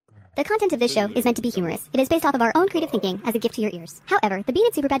The content of this show is meant to be humorous. It is based off of our own creative thinking as a gift to your ears. However, the Bean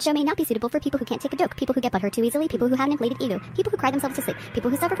and Superbad show may not be suitable for people who can't take a joke, people who get butthurt too easily, people who have an inflated ego, people who cry themselves to sleep, people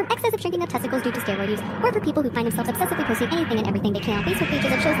who suffer from excessive shrinking of testicles due to steroid use, or for people who find themselves obsessively posting anything and everything they can on Facebook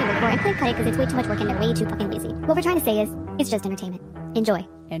pages of shows they work for and can't cut it because it's way too much work and they're way too fucking lazy. What we're trying to say is, it's just entertainment. Enjoy.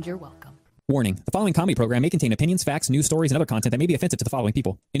 And you're welcome. Warning, the following comedy program may contain opinions, facts, news stories, and other content that may be offensive to the following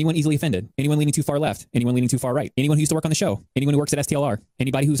people. Anyone easily offended, anyone leaning too far left, anyone leaning too far right, anyone who used to work on the show, anyone who works at STLR,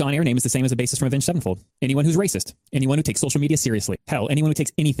 anybody whose on-air name is the same as a bassist from Avenged Sevenfold, anyone who's racist, anyone who takes social media seriously, hell, anyone who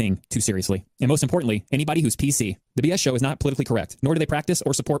takes anything too seriously, and most importantly, anybody who's PC. The BS show is not politically correct, nor do they practice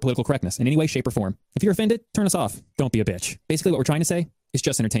or support political correctness in any way, shape, or form. If you're offended, turn us off. Don't be a bitch. Basically, what we're trying to say is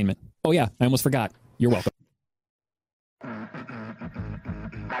just entertainment. Oh yeah, I almost forgot. You're welcome.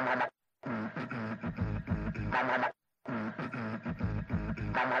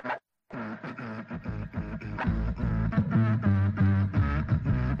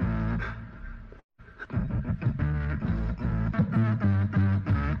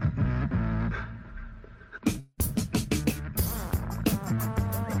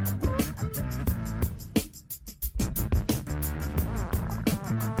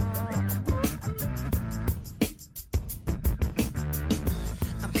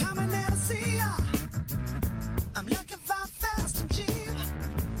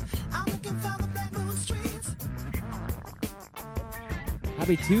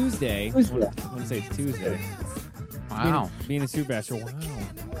 Happy Tuesday. I want to say it's Tuesday. Wow. Being a Superbad show.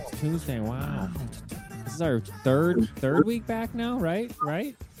 Wow. It's Tuesday. Wow. This is our third week back now, right?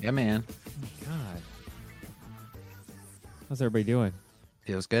 Right? Yeah, man. Oh, God. How's everybody doing?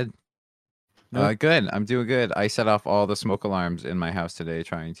 Feels good. No? Good. I'm doing good. I set off all the smoke alarms in my house today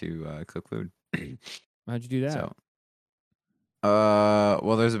trying to cook food. How'd you do that? So,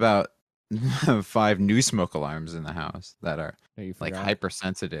 well, there's about 5 new smoke alarms in the house that are You like forgot?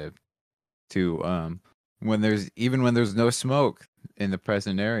 hypersensitive to when there's no smoke in the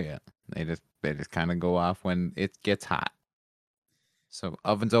present area. They just kind of go off when it gets hot. So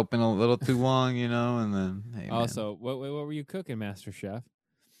oven's open a little too long, and then hey, man. Also, what were you cooking, Master Chef?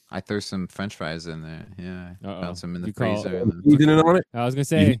 I threw some French fries in there. Yeah, I found some in the You call- freezer. Eating it on it? I was gonna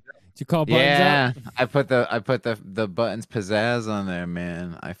say, did you call buttons Yeah, up? I put the buttons pizzazz on there,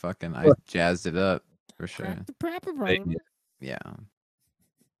 man. I jazzed it up for sure. Yeah,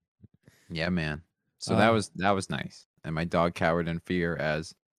 yeah, man. So that was nice, and my dog cowered in fear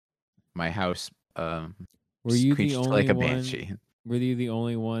as my house Were you the screeched only like a one? banshee. Were you the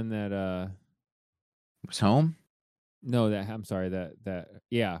only one that Was home. No, I'm sorry. That that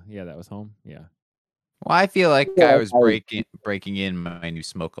was home. Yeah. Well, I feel like I was breaking in my new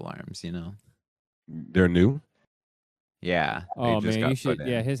smoke alarms. They're new? Yeah. they Oh just man, got you should. put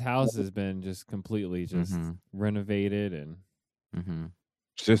Yeah, in. his house has been just completely just Mhm. renovated, and Mhm.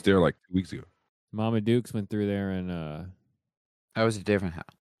 Just there like 2 weeks ago. Mama Dukes went through there and That was a different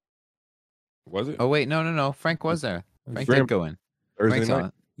house. Was it? Oh wait, no. Frank was there. Frank Frank- did go in. Thursday Frank saw night?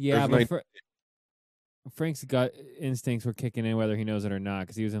 it. yeah, Thursday but Frank's gut instincts were kicking in whether he knows it or not,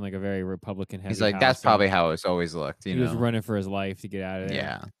 because he was in like a very Republican heavy. He's like, house, that's so probably how it's always looked. he was running for his life to get out of there.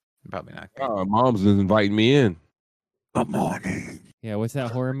 Yeah, probably not. Great. Mom's is inviting me in. Good morning. Yeah. What's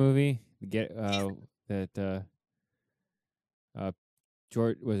that horror movie?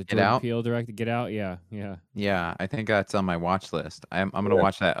 George was it Get Jordan Out? Peele directed? Get Out. Yeah. Yeah, I think that's on my watch list. I'm gonna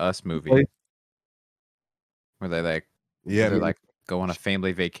watch that Us movie Wait. where they go on a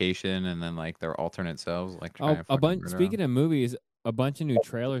family vacation and then like their alternate selves like try Oh, and a fucking bunch. murder Speaking 'em. of movies, a bunch of new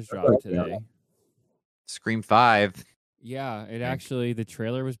trailers dropped today. Scream 5. Yeah, the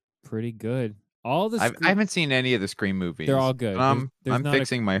trailer was pretty good. All the I haven't seen any of the Scream movies. They're all good. But There's I'm not a-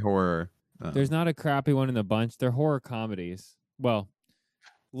 fixing my horror. There's not a crappy one in the bunch. They're horror comedies. Well,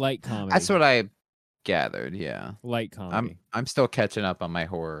 light comedy. That's what I gathered. Yeah, light comedy. I'm still catching up on my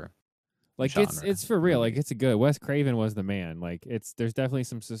horror. Like genre it's for real. Like movie. it's a good. Wes Craven was the man. Like there's definitely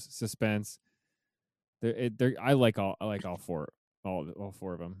some suspense. I like all four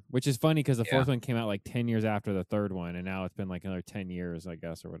of them, which is funny because the fourth one came out like 10 years after the third one, and now it's been like another 10 years, I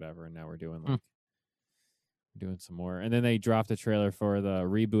guess, or whatever. And now we're doing doing some more. And then they dropped a trailer for the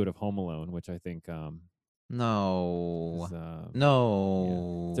reboot of Home Alone, which I think No. is,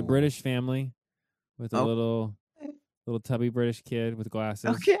 No. it's a British family with a Oh. little tubby British kid with glasses.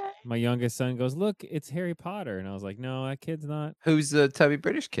 Okay. My youngest son goes, "Look, it's Harry Potter," and I was like, "No, that kid's not. Who's the tubby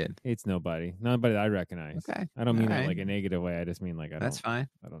British kid? It's nobody that I recognize." Okay. I don't mean that Alright. like a negative way. I just mean like That's fine.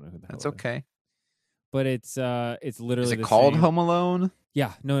 I don't know who the hell. That's it is. okay. But it's literally Is it the called same. Home Alone?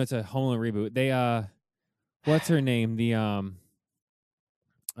 Yeah, no, it's a Home Alone reboot. They what's her name? The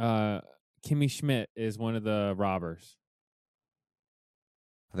Kimmy Schmidt is one of the robbers.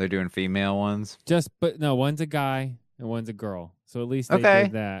 They're doing female ones. But no, one's a guy and one's a girl. So at least they Okay.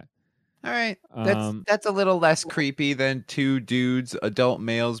 did that. All right, Um, that's a little less creepy than two dudes, adult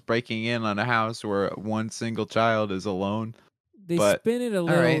males, breaking in on a house where one single child is alone. They But, spin it a All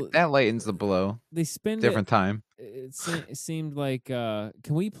little. right, that lightens the blow. They spin Different time. It seemed like. Can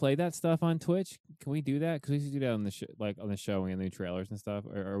we play that stuff on Twitch? Can we do that? Because we used to do that on the like on the show and the new trailers and stuff.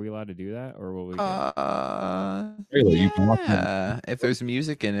 Are we allowed to do that, or will we? Really, you can watch them. Yeah. If there's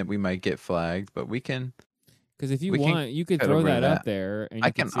music in it, we might get flagged, but we can. Because if you we can want, you could cut throw over that that. up there. And you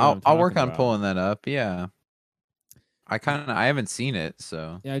I can. can. See what I'll I'm work talking on about. pulling that up. Yeah. I haven't seen it,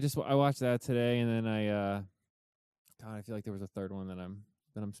 so Yeah, I watched that today, and then God, I feel like there was a third one that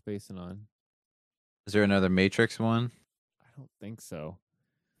I'm spacing on. is there another Matrix one? I don't think so.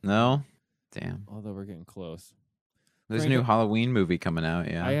 No. Damn. Although we're getting close. There's a Frank, new Halloween movie coming out.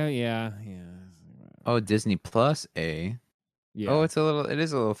 Yeah. Yeah. Oh, Disney Plus. Yeah. Oh, it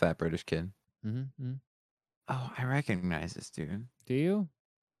is a little fat British kid. Mm-hmm. Oh, I recognize this dude. Do you?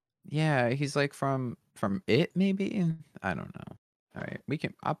 Yeah, he's like from It, maybe. I don't know. All right,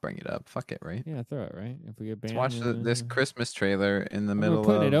 I'll bring it up. Fuck it, right? Yeah, throw it right. If we get banned, Let's watch this Christmas trailer in the middle. We're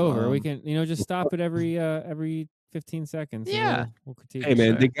putting it of, over. We can, just stop it every 15 seconds. and Yeah. we'll critique. Hey it.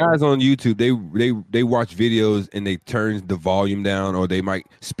 man, the guys on YouTube, they watch videos and they turn the volume down, or they might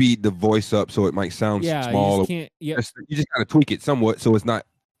speed the voice up so it might sound Yeah, small. you just can't. Yeah, You just gotta tweak it somewhat so it's not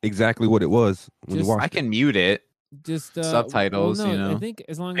exactly what it was when you Just- watched I can mute it. just Subtitles, well, no, you know. I think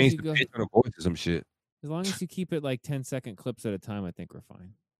as long it. as Change you the go, pitch on the voice or some shit. as long as you keep it like 10-second clips at a time, I think we're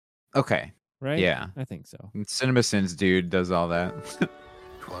fine. Okay. Right? Yeah. I think so. CinemaSins dude does all that.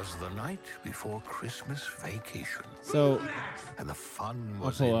 'Twas the night before Christmas vacation, So and the fun I'll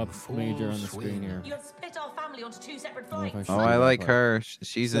was pull in up full Major on the swing. screen here. You have split our family onto two separate I don't know if I flights. should Oh, do I that like part. her.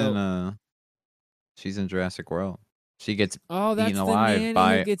 She's So- she's in Jurassic World. She gets Oh, that's eaten the alive nanny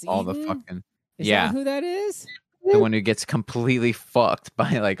by who gets all eaten? the fucking Is yeah. that who that is? the one who gets completely fucked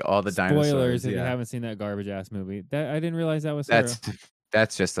by like all the Spoilers dinosaurs. if you Yeah. haven't seen that garbage ass movie. That I didn't realize that was her.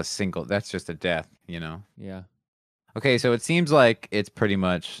 That's just a death, you know. Yeah, Okay, so it seems like it's pretty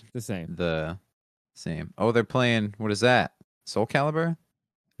much the same. the same. Oh, they're playing, what is that? Soul Calibur?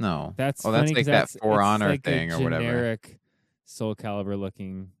 No. That's Oh, that's funny like 'cause that that's For it's Honor like thing a or whatever. generic Soul Calibur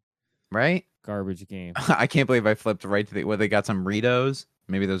looking Right? garbage game. I can't believe I flipped right to they got some Ritos.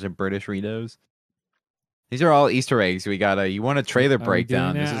 Maybe those are British Ritos. These are all Easter eggs. We got you want a trailer Are we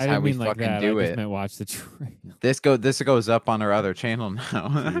breakdown. doing This that? is I how didn't we mean like fucking that. do I just it. meant watch the trailer. This goes up on our other channel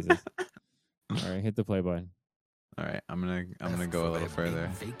now. Jesus. All right, hit the play button. All right, I'm gonna go a little For their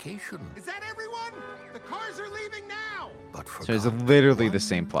further. big Vacation. Is that everyone? The cars are leaving now! But So it's forgot literally the one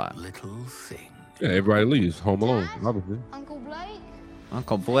same plot. Little thing. Yeah, everybody leaves. Home Alone, obviously. Uncle Blake?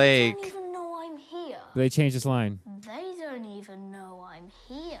 Uncle They Blake. don't even know I'm here. They changed this line. They don't even know I'm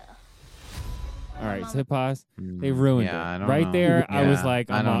here. All right, so hit pause. They Mm, ruined yeah, I it. don't Right know. there, I was Yeah, like,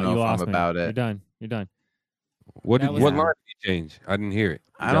 I don't know you if lost I'm me. about You're it. done. You're done. What That did was- what line did you change? I didn't hear it.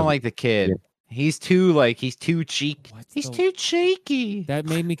 I don't like the kid. Yeah. He's too cheeky. What's He's the- too cheeky. That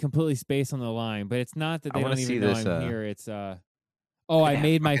made me completely space on the line, but it's not that I they wanna don't see even know this, I'm here. It's I Yeah,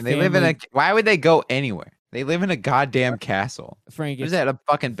 made my fucking- family. They live in a. Why would they go anywhere? They live in a goddamn castle. Frank. Is It's, that a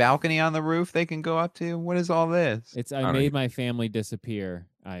fucking balcony on the roof they can go up to? What is all this? it's I I don't made even- my family disappear.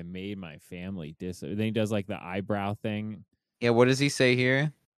 I made my family disappear. Then he does like the eyebrow thing. Yeah, what does he say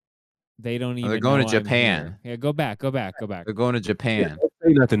here? They don't even. they're going know to I'm Japan. here. Yeah, go back. They're going to Japan. Don't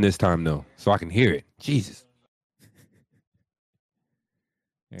say nothing this time though, so I can hear it. Jesus.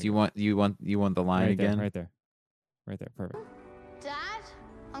 There Do you go. want the line right again? there, right there, perfect. Dad?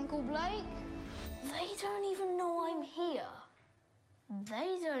 Uncle Blake? They don't even know I'm here.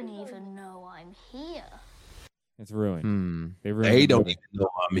 They don't even know I'm here. It's ruined. Hmm. They ruined. They the don't movie. even know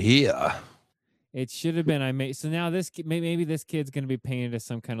I'm here. It should have been. I made. So now maybe this kid's gonna be painted as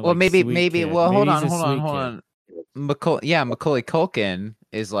some kind of. Well, like, maybe sweet kid. Well, hold Maybe on, he's a hold on, sweet hold kid. on. Macaulay Culkin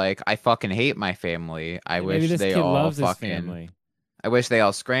is like, I fucking hate my family. I And maybe wish this they kid all loves his fucking. family. I wish they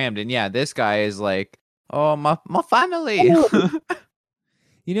all scrammed. And yeah, this guy is like, oh my family.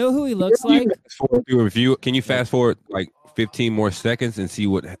 You know who he looks like? Can you fast forward like 15 more seconds and see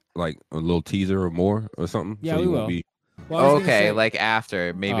what like a little teaser or more or something? Yeah, we you won't will. be Well, I was gonna Okay, say- like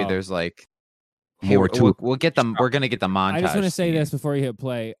after maybe Oh. there's like more to it. we'll get them. We're gonna get the montage. I just want to say scene. this before you hit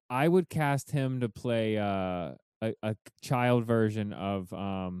play. I would cast him to play a child version of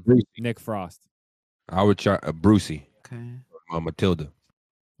Brucey. Nick Frost. I would try Brucey, Okay. Matilda.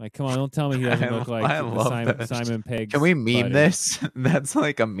 Like, come on, don't tell me he doesn't look like I the love Simon, that. Simon Pegg. Can we meme this? That's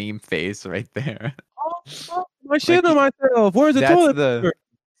like a meme face right there. I shit on myself. Where's the That's toilet? the. paper?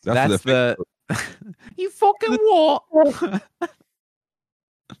 That's the. You fucking what?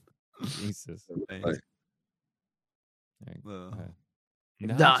 Jesus. Nice. Like, Alright, Uh, go ahead.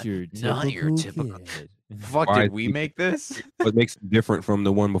 Not your typical kid. Fuck, Why did is we he- make this? What makes it different from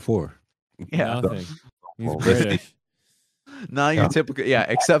the one before? Yeah. Nothing. He's Well, British. Not your Yeah. typical. Yeah,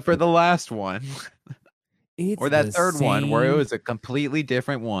 except for the last one. It's Or that the third one where it same- was a completely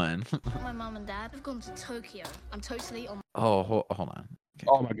different one. My mum and dad have gone to Tokyo. I'm totally on. Oh, hold on.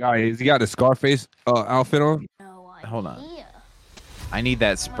 Oh my God, has he got the Scarface outfit on? No, I'm Hold on. here. I need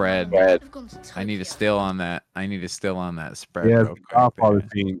that spread. My mum and dad have gone to I need a Tokyo. still on that. I need a still on that spread. Yeah, real the quick, Godfather man.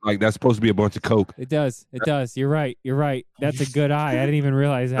 scene. Like that's supposed to be a bunch of coke. It does. It does. You're right. You're right. That's a good eye. I didn't even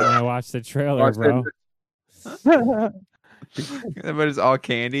realize that when I watched the trailer, bro. But it's all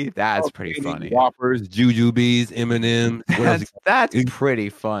candy. That's pretty funny. Whoppers, Jujubes, M&Ms. What else? That's He's- pretty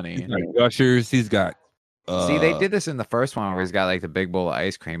funny. He's got Gushers. He's got. See, they did this in the first one where he's got like the big bowl of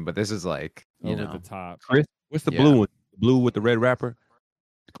ice cream, but this is like, you Over know, the top. Chris. What's the Yeah. blue one? Blue with the red wrapper.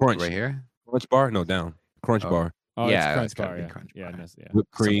 Crunch. right here. Crunch bar? No, down. Crunch Oh. bar. Oh, Yeah, it's Crunch it's gotta Bar. be Yeah. Crunch Yeah. Bar. Yeah.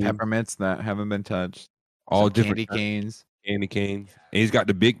 Whipped Some cream. peppermints that haven't been touched. All some different candy canes. candy canes. And he's got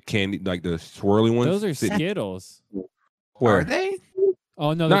the big candy, like the swirly ones. Those are sitting- Skittles. Where? Are they?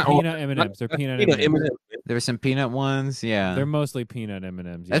 Oh no, they're Not all- peanut M&Ms. They're peanut Peanut M&Ms. M&Ms. There's some peanut ones. Yeah. They're mostly peanut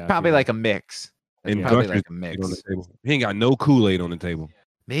M&Ms. That's yeah, probably peanut. like a mix. That's And probably Gushers like a on mix. the table. He ain't got no Kool-Aid on the table.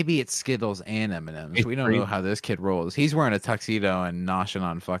 Maybe it's Skittles and M&Ms. It's We don't cream. know how this kid rolls. He's wearing a tuxedo and noshing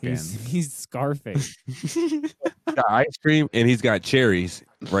on fucking. He's Scarface. He's got ice cream and he's got cherries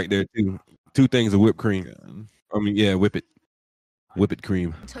right there too. Two things of whipped cream. I mean, yeah, whip it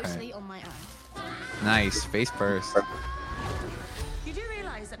cream. I'm totally on my own. Nice. Face first. You do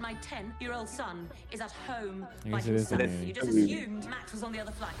realise that my 10-year-old son is at home I by guess it is himself. amazing. You just assumed Max was on the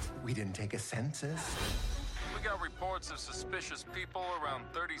other flight. We didn't take a census. We got reports of suspicious people around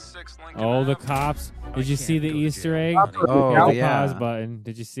 36 Lincoln Oh, the Ave. cops. I Did you can't see the go to Easter jail, egg? honey. Oh, The yeah. pause button.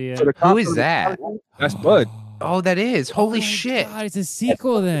 Did you see it? Who is that? That's Bud. Oh, that is. Holy my shit. God, it's a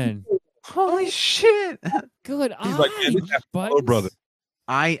sequel then. Holy shit. Good He's like, eye, man, this is my Buttons. brother.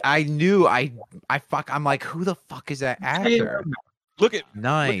 I knew I'm like, who the fuck is that actor? Look at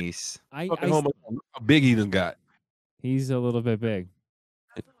Nice. fucking Home Alone. How big he done got. He's a little bit big.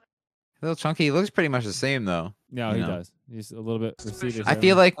 Little chunky. He looks pretty much the same though. No, You he know. does. He's a little bit receded. I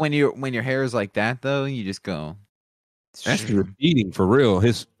feel like when your hair is like that though, you just go. That's eating for real.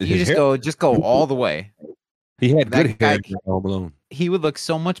 His You just hair, go all the way. he had that good hair guy- in Home Alone. He would look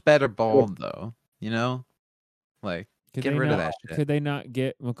so much better bald though. You know, like Could get they rid of not- that shit. Could they not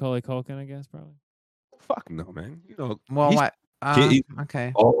get Macaulay Culkin? I guess probably. Fuck no, man. You know. Well, he's- what? he-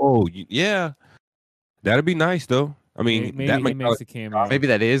 Okay. Yeah. That'd be nice though. I mean, Maybe that he might makes a cameo. Maybe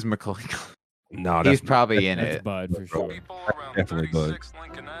that is Macaulay. Culkin. no, He's that's probably in That's it. Bud for sure. People around Definitely Bud. 36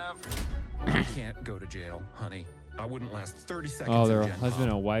 Lincoln Ave. You can't go to jail, honey. I wouldn't last 30 seconds. Oh, they're in a Gen husband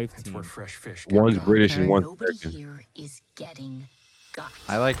Pop. and wife That's team. where fresh fish. one's get British and done. one's Nobody American. here is getting got.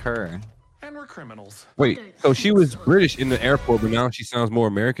 I like her. And we're criminals. Wait, so she was British in the airport, but now she sounds more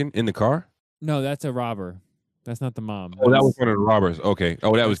American in the car? No, that's a robber. That's not the mom. Oh, that was one of the robbers. Okay.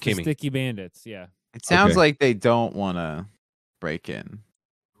 Oh, that was That's the Kimmy. Sticky Bandits. Yeah. It sounds Okay. like they don't want to break in,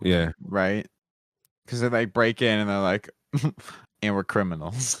 Yeah. right? Because they like break in and they're like, and we're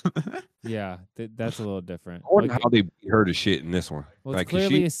criminals. Yeah. That's a little different. I wonder Like, how they heard of shit in this one. well, it's like, 'cause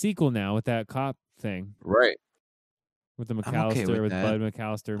clearly she, a sequel now with that cop thing right. with the I'm okay McAllister, with with that. Bud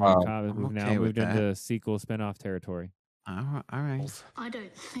McAllister. Wow. Cop. I'm We've now okay with moved that. into sequel spinoff territory. All right. I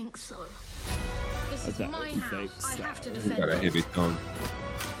don't think so. This What's is that? my What's house. that? I have to He defend got a it. heavy tongue.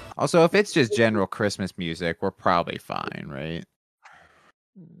 Also, if it's just general Christmas music, we're probably fine, right?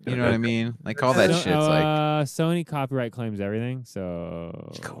 You know what I mean? Like all that So- shit's like. Sony copyright claims everything,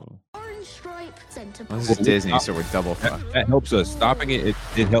 so Orange stripe center. Well, this is Disney, so we're double fucked. That helps us. Stopping it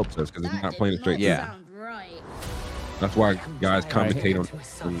helps us because it's not playing it straight. Yeah. Sound right. That's why guys commentate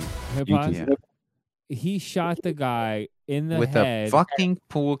on Hip YouTube. Hop, Yeah. he shot the guy in the With head a fucking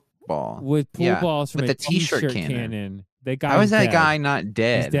pool ball. with pool Yeah, balls from with a a t-shirt t-shirt cannon. cannon. That guy. How is that dead. guy not He's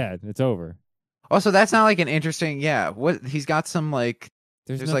dead? dead. It's over. Also, that's not like an interesting. Yeah, what he's got some like.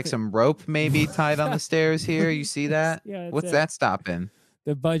 There's like nothing- some rope maybe tied on the stairs here. You see that? Yeah, that's What's it. that stopping?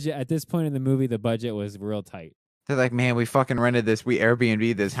 The budget at this point in the movie, the budget was real tight. They're like, man, we fucking rented this. We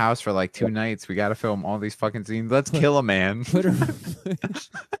Airbnb this house for like 2 nights. We got to film all these fucking scenes. Let's kill a man.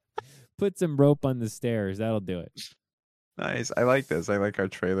 Put some rope on the stairs. That'll do it. Nice. I like this. I like our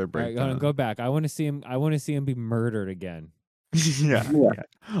trailer All right, breakdown. go, on, go back. I want to see him. I want to see him be murdered again. yeah.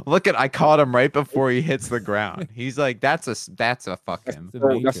 Look at I caught him right before he hits the ground. He's like, that's a fucking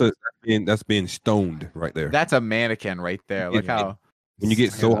The That's being stoned right there. that's a mannequin right there. Look Yeah. how When you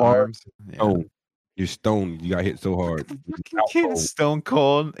get his so hard, arms. Yeah. stoned. You're stoned. You got hit so hard. Kid is stone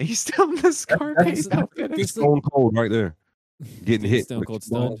cold. He's still in the Scarface outfit. He's stone cold right there. Getting hit. Stone with Cold the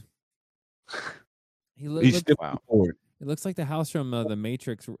ball. stunned. He's still Wow. forward. It looks like the house from the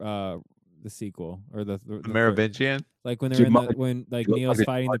Matrix, the sequel or the Merovingian. like when they're in Jumanji. when like Look Neo's like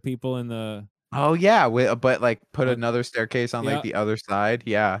fighting the people in the. Oh yeah, but like put another staircase on Yeah. like the other side.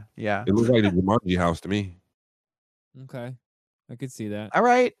 Yeah, yeah. It looks like the Jumanji house to me. Okay, I could see that. All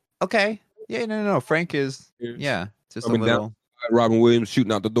right. Okay. Yeah. No. Frank is. Yeah. Just Coming a down. little. Robin Williams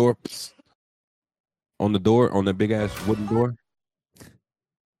shooting out the door. On the door, on the big ass wooden door.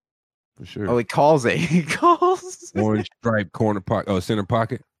 For sure. Oh, he calls it. He calls. Orange striped center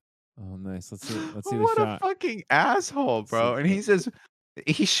pocket. Oh, nice. Let's see the What shot. a fucking asshole, bro! And he says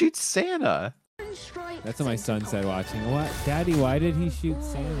he shoots Santa. That's what my son said watching. What, Daddy? Why did he shoot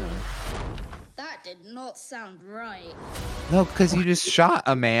Santa? That did not sound right. No, because you just shot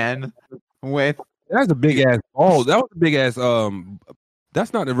a man with. That's a big ass ball. That was a big ass.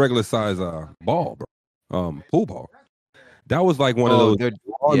 That's not the regular size ball, bro. Pool ball. That was like one of those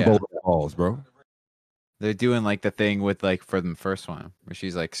lawn yeah. bowling balls, bro. They're doing like the thing with like for the first one where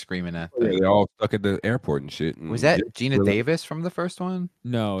she's like screaming at. Yeah, they're all stuck at the airport and shit. Was that Gina Davis from the first one?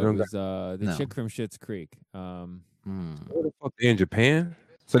 No, it was the No. chick from Schitt's Creek. Where the fuck they in Japan?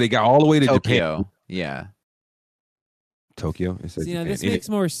 So they got all the way to Tokyo. Japan. Yeah. Tokyo. It says See, now Japan. this makes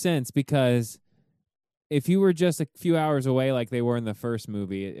more sense because if you were just a few hours away, like they were in the first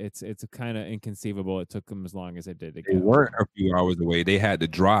movie, it's kind of inconceivable. It took them as long as it did to They go. weren't a few hours away. They had to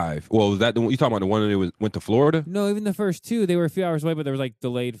drive. Well, was that the one you talking about? The one that went to Florida? No, even the first two, they were a few hours away, but there was like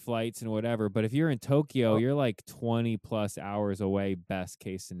delayed flights and whatever. But if you're in Tokyo, you're like 20 plus hours away, best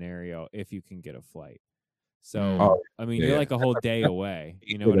case scenario, if you can get a flight. So, Oh, I mean, yeah, you're yeah. like a whole day away.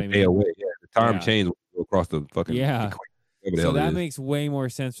 You know Like what a I day mean? away. Yeah, the time Yeah. changed across the fucking Yeah. whatever the So hell it that is. makes way more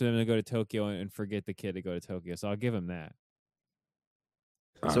sense for them to go to Tokyo and forget the kid to go to Tokyo. So I'll give him that.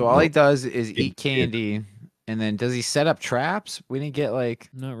 So all he does is eat candy, and then does he set up traps? We didn't get like.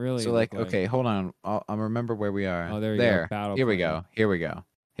 Not really. So it like, looked okay, hold on. I'll remember where we are. Oh, there you go. there. Battle Here we plan. go. Here we go.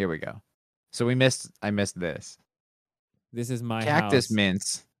 Here we go. So I missed this. This is my Cactus house.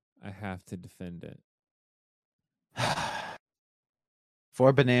 mints. I have to defend it.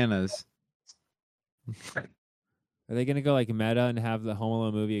 4 bananas. Are they gonna go like meta and have the Home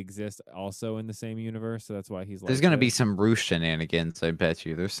Alone movie exist also in the same universe? So that's why he's like. There's gonna be this? some roof shenanigans. I bet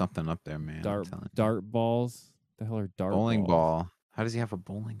you. There's something up there, man. I'm telling you. dart balls. The hell are dart Bowling balls? ball. How does he have a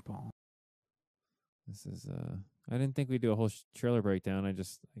bowling ball? This is I didn't think we'd do a whole trailer breakdown. I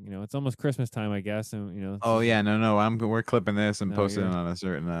just it's almost Christmas time, I guess, and Oh yeah, no. We're clipping this and No, posting it you're- on a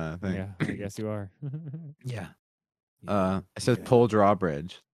certain thing. Yeah, I guess you are. Yeah. It says pull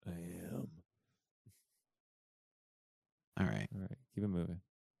drawbridge. I am. All right. All right, keep it moving.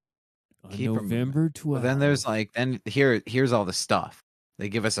 On Keep 'em moving. November 12th. Well, then there's like here's all the stuff. They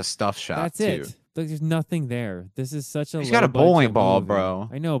give us a stuff shot. That's too. it. Look, there's nothing there. This is such a. He's got a low-budget bowling ball, movie. bro.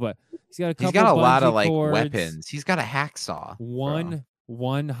 I know, but he's got a couple. He's got a lot of bungee like cords, weapons. He's got a hacksaw.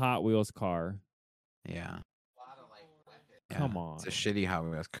 One Hot Wheels car. Yeah. Come on. It's a shitty Hot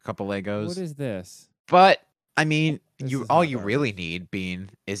Wheels. A couple Legos. What is this? But I mean, This you is all not you garbage. really need, Bean,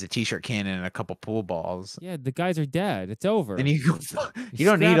 is a t-shirt cannon and a couple pool balls. Yeah, the guys are dead. It's over. And you don't Scrap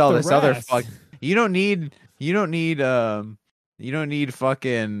need all the this other rest. fuck. You don't need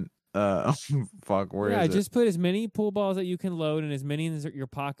fucking fuck. Where is yeah, it? just put as many pool balls that you can load and as many in your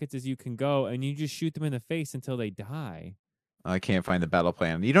pockets as you can go, and you just shoot them in the face until they die. I can't find the battle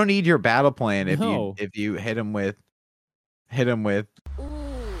plan. You don't need your battle plan No. if you hit him with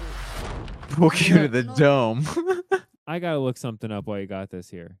poke you to the dome. I gotta look something up while you got this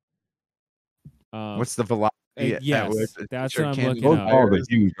here. What's the velocity? Yes, with the that's t-shirt what I'm cannon? looking Those up. balls are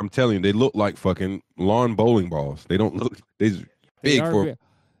huge. I'm telling you, they look like fucking lawn bowling balls. They don't look. They're They big are for. ve-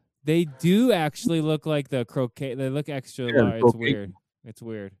 They do actually look like the croquet. They look extra Yeah, large. It's croquet. weird. It's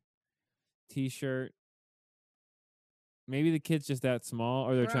weird. T-shirt. Maybe the kid's just that small,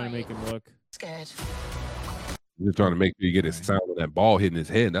 or they're trying to make him look. Scared. They're trying to make sure you get a sound of that ball hitting his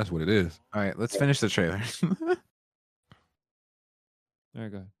head. That's what it is. All right, let's finish the trailer. All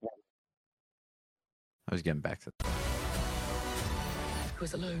right, go ahead. I was getting back to. He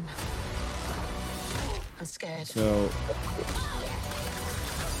was alone. And scared. So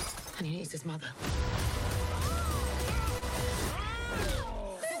And he needs his mother.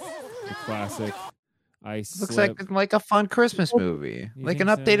 the classic. I Looks slip. like a fun Christmas movie, You like an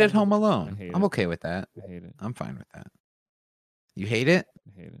think so? updated Home I Alone. hate I'm it. okay with that. I hate it. I'm fine with that. You hate it?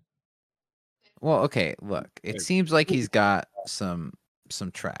 I hate it. Well, okay. Look, it seems like he's got some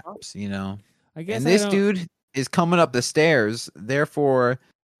traps, you know. I guess And I this don't- dude is coming up the stairs. Therefore,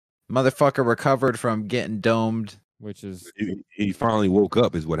 Motherfucker recovered from getting domed. Which is He finally woke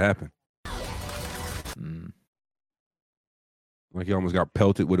up, is what happened. Mm. Like he almost got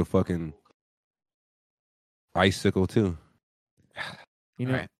pelted with a fucking icicle too. you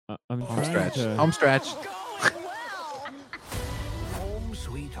know. Right. I'm Home trying stretch. to. Home stretch. Home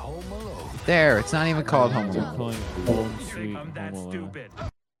sweet home alone. There, it's not even called Home They're Alone. calling it Home Sweet I'm that Home Alone. stupid.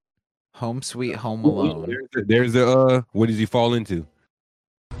 Home Sweet Home Alone. There's the what does he fall into?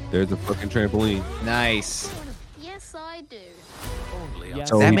 There's a fucking trampoline. Nice. Yes, I do. Only Yes.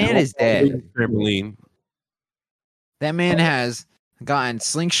 So That he man falls is dead. into the Trampoline. That man has gotten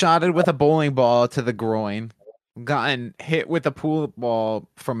slingshotted with a bowling ball to the groin, gotten hit with a pool ball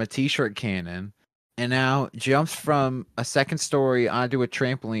from a t-shirt cannon, and now jumps from a second story onto a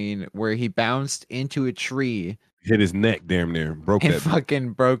trampoline where he bounced into a tree Hit his neck damn near. Broke and that.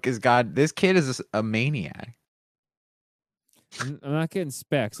 fucking broke his god. This kid is a maniac. I'm not getting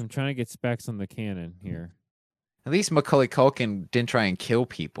specs. I'm trying to get specs on the cannon here. At least Macaulay Culkin didn't try and kill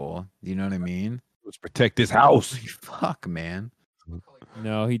people. You know what I mean? Let's protect this house. Fuck, man.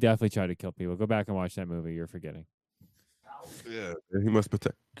 No, he definitely tried to kill people. Go back and watch that movie. You're forgetting. Yeah, he must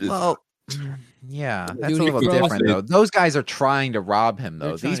protect. This. Well, yeah, that's Dude, a he little crossed different it. though. Those guys are trying to rob him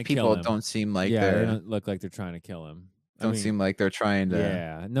They're though. trying These to kill people him. don't seem like yeah, they they're don't look like they're trying to kill him. I don't mean, seem like they're trying to.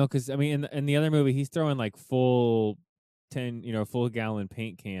 Yeah, no, because I mean, in the other movie, he's throwing like full full gallon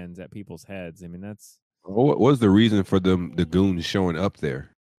paint cans at people's heads. I mean, that's What was the reason for the goons showing up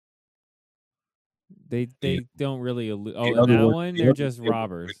there? they don't really. Oh, in other that one- one, the they're other- just they were-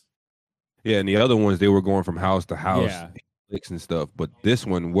 robbers. Yeah, and the other ones they were going from house to house, Yeah. licks and stuff. But this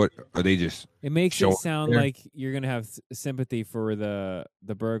one, what are they just? It makes showing it up sound there? like you're gonna have sympathy for the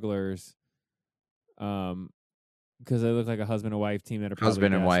burglars, because they look like a husband and wife team that are probably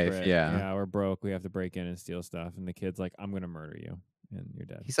Husband and wife, desperate. yeah. Yeah, we're broke. We have to break in and steal stuff, and the kid's like, "I'm gonna murder you," and you're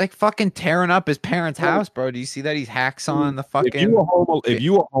dead. He's like fucking tearing up his parents' house, bro. Do you see that? He's hacksawing the fucking. If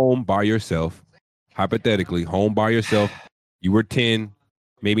you were home by yourself, hypothetically, home by yourself, you were 10,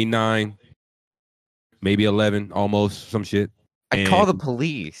 maybe 9, maybe 11, almost some shit. I call the and-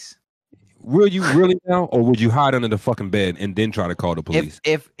 police. Will you really now, or would you hide under the fucking bed and then try to call the police?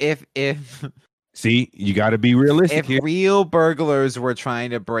 If See, you got to be realistic if here. real burglars were trying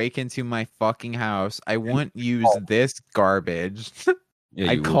to break into my fucking house, I wouldn't use this garbage.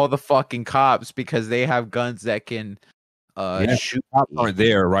 Yeah, I'd you call the fucking cops because they have guns that can Yeah, shoot. cops aren't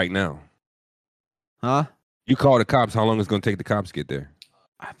there right now. Huh? You call the cops. How long is it going to take the cops to get there?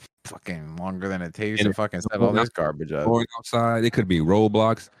 Fucking longer than it takes And to if fucking set going all this out- garbage up. Going outside, it could be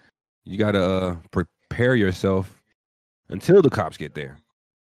roadblocks. You got to prepare yourself until the cops get there.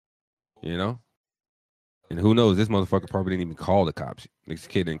 You know? And who knows? This motherfucker probably didn't even call the cops. This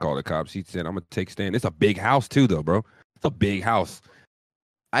kid didn't call the cops. He said, I'm going to take a stand. It's a big house, too, though, bro. It's a big house.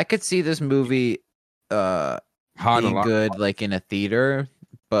 I could see this movie Hot being a lot. good like in a theater,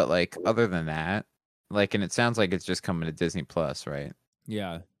 but like other than that, like, and it sounds like it's just coming to Disney Plus, right?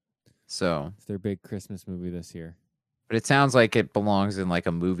 Yeah, So, it's their big Christmas movie this year. but it sounds like it belongs in like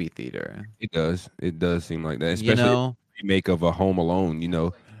a movie theater. It does. It does seem like that. You Especially know, the remake of a Home Alone, you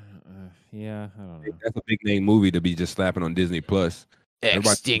know. Yeah, I don't know. That's a big name movie to be just slapping on Disney Plus. Everybody-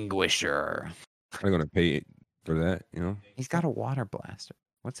 Extinguisher. They're going to pay it for that, you know. He's got a water blaster.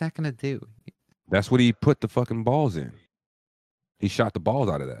 What's that gonna do? That's what he put the fucking balls in. He shot the balls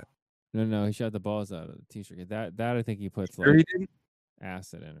out of that. No, he shot the balls out of the t-shirt. That I think he puts Sure he like didn't?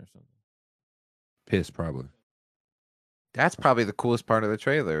 acid in or something. Piss, probably. That's probably the coolest part of the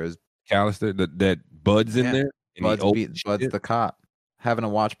trailer is Callister, that Bud's in Yeah, there. And Bud's, he opens Bud's shit. the cop having a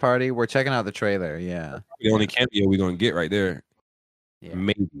watch party. We're checking out the trailer. Yeah, The only cameo we're gonna get right there. Yeah.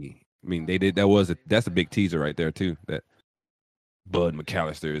 Maybe. I mean, they did. That's a big teaser right there too. That Bud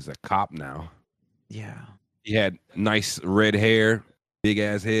McAllister is a cop now. yeah. He had nice red hair, big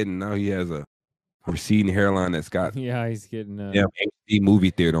ass head, and now he has a receding hairline that's got Yeah, he's getting. HD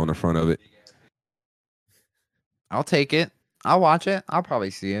movie theater on the front of it. I'll take it. I'll watch it. I'll probably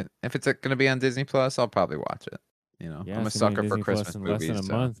see it. If it's gonna be on Disney Plus, I'll probably watch it. You know, Yeah, I'm a it's gonna be sucker on for Disney Plus Christmas in movies. less than a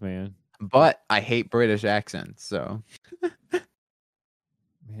so. month, man. But I hate British accents, so you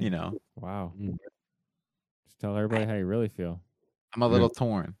Man, know, Wow. Mm. Just tell everybody how you really feel. I'm a little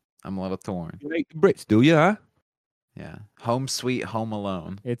torn. I'm a little torn. You like the Brits, do you? Huh? Yeah. Home Sweet Home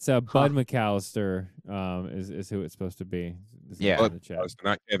Alone. It's Bud McAllister. Is who it's supposed to be. This is Yeah. in the chat.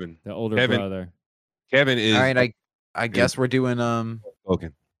 Not Kevin. The older Kevin. brother. Kevin is. All right, I guess we're doing Okay.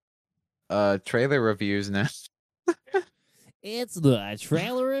 trailer reviews now. It's the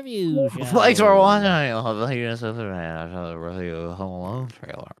trailer review. Thanks for watching. Review Home Alone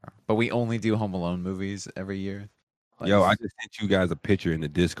trailer. But we only do Home Alone movies every year. Yo, I just sent you guys a picture in the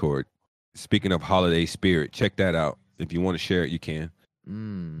Discord. Speaking of holiday spirit, check that out. If you want to share it, you can.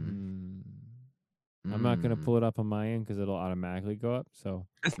 I'm not gonna pull it up on my end because it'll automatically go up. So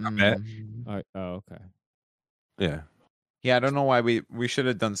It's not bad. all right. Oh, okay. Yeah. Yeah, I don't know why we should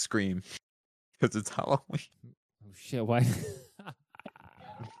have done Scream because it's Halloween. Oh shit! Why?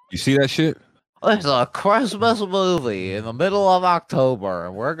 You see that shit? It's a Christmas movie in the middle of October,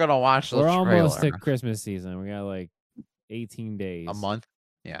 and we're gonna watch the We're trailer. almost to Christmas season. We got like 18 days. A month.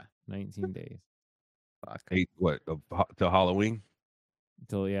 Yeah. 19 days. Till Halloween?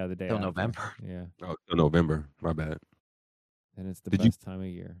 Till the day Till after. November. Yeah. Oh, till November. My bad. And it's the Did you- best time of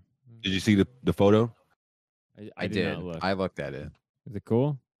year. Did you see the photo? I did not look. I looked at it. Is it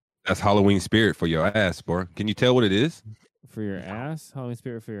cool? That's Halloween spirit for your ass, bro. Can you tell what it is? For your ass? Halloween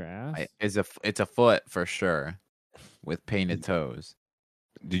spirit for your ass? It's a foot for sure, with painted toes.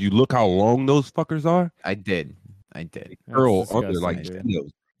 Did you look how long those fuckers are? I did. That's Curl under disgusting, like dude. Cheetos.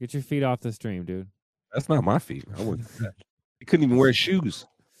 Get your feet off the stream, dude. That's not my feet. I wouldn't. do that. You couldn't even wear shoes.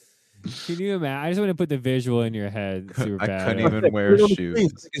 Can you imagine? I just want to put the visual in your head. Super I bad. couldn't even wear Put it on the screen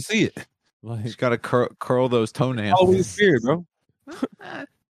shoes. so you can see it. Like, Just gotta curl those toenails. Halloween spirit, bro.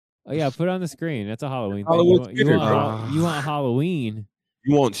 oh yeah, put it on the screen. That's a Halloween Halloween thing. You spirit, want, bro. you want Halloween?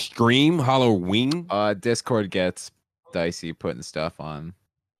 You want Scream Halloween? Discord gets dicey putting stuff on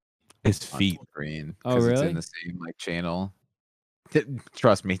His feet. screen. Oh, 'cause It's really? in the same channel.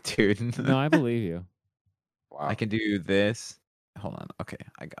 Trust me, dude. No, I believe you. Wow. I can do this. Hold on. Okay,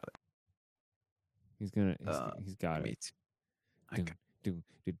 I got it. He's got Me it. too. I got- Dun,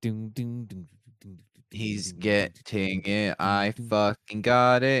 dun, dun, dun, dun, dun, dun, He's dun, dun, getting it. I dun, dun. fucking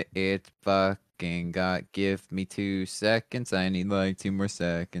got it. It's fucking got. Give me 2 seconds. I need like 2 more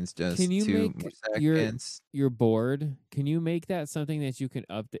seconds. Just Can you 2 make more your- seconds. You're bored. Can you make that something that you can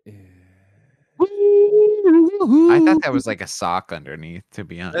update? I thought that was like a sock underneath. To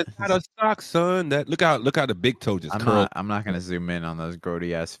be honest, That's not a sock, son. That look how the big toe just curled. I'm not gonna zoom in on those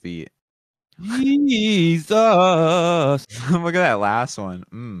grody ass feet. Jesus. Look at that last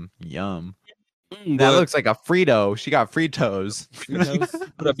one. Yum. That But looks like a Frito. She got Fritos.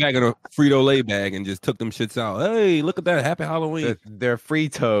 Fritos? put a bag in a Frito Lay bag and just took them shits out. Hey, look at that! Happy Halloween. They're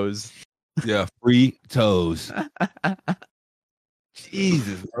Fritos. Yeah, free toes.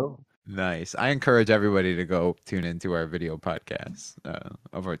 Jesus, bro. Nice. I encourage everybody to go tune into our video podcast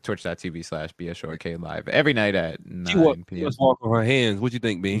over at twitch.tv/BSHortK live every night at She 9 p.m. was walking on her hands. What you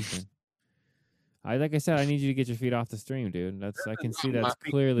think, B? Like I said, I need you to get your feet off the stream, dude. I can see My that's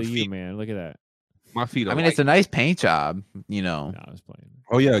feet- clearly my you, feet. man. Look at that. My feet are I mean, white. it's a nice paint job, you know. No, I was playing.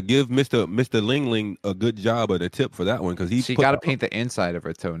 Oh yeah, give Mr. Ling Ling a good job of the tip for that one because he She put got to the- paint the inside of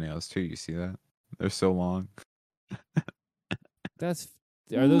her toenails too. You see that? They're so long.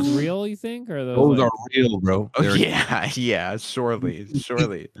 Are those real? You think? Or are those? Those like, are real, bro. Oh They're- yeah, surely.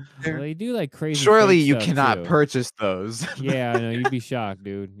 well, they do like crazy. Surely fake you stuff, cannot too. purchase those. Yeah, I know. You'd be shocked,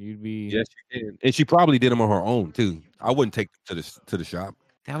 dude. You'd be. Yes, she did. And she probably did them on her own too. I wouldn't take them to the shop.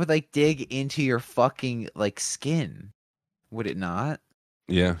 That would like dig into your fucking like skin, would it not?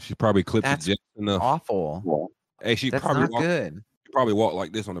 Yeah, she probably clipped That's it just enough. Awful. Hey, she That's probably not walked, good. she probably walked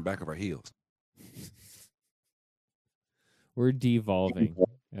like this on the back of her heels. We're devolving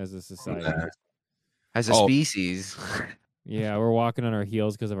as a society. As a Oh. species. Yeah, we're walking on our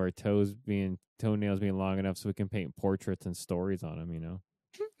heels because of our toenails being long enough so we can paint portraits and stories on them, you know.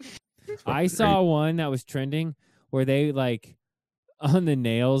 I saw one that was trending where they like on the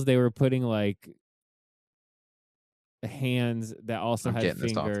nails they were putting like hands that also I'm had getting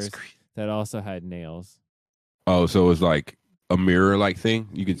this off the fingers screen. that also had nails. Oh, so it's like a mirror like thing.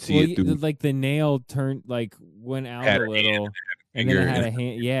 You could see Well, it through. like the nail turned like went out Had a a hand little and then it finger had and- a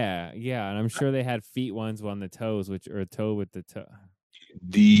hand. Yeah, and I'm sure they had feet ones on the toes, or a toe with the toe.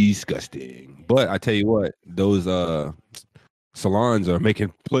 Disgusting. But I tell you what, those salons are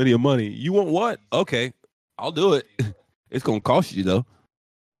making plenty of money. You want what? Okay, I'll do it. It's gonna cost you though.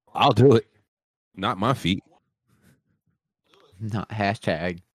 I'll do it. Not my feet. Not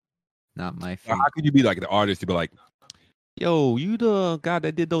hashtag. Not my feet. How could you be like the artist to be like, yo, you the guy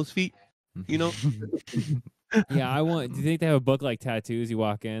that did those feet? You know? Yeah, I want. Do you think they have a book like tattoos? You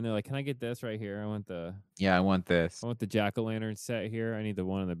walk in, they're like, "Can I get this right here? I want the Yeah, I want this. jack o' lantern set here. I need the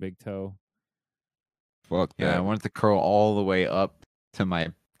one on the big toe." Fuck Yeah, I that. want it to curl all the way up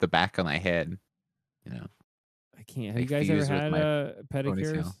to the back of my head. You know. I can't. Have you Like guys ever fuse with had my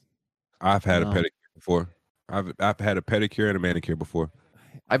pedicures? ponytail. I've had a No. pedicure before. I've had a pedicure and a manicure before.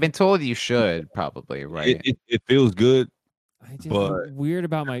 I've been told you should probably, right? It feels good. I just But- I'm weird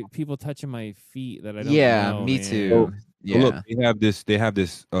about my people touching my feet that I don't Yeah, know, me man. too. So Yeah. look, they have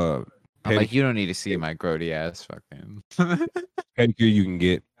this I'm like, you don't need to see my grody ass fucking. Pedicure you can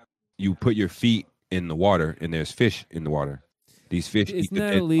get. You put your feet in the water, and there's fish in the water. These fish eat Isn't the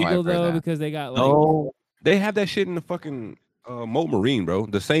that dead. illegal though? Because they got like No, they have that shit in the fucking Moat Marine, bro.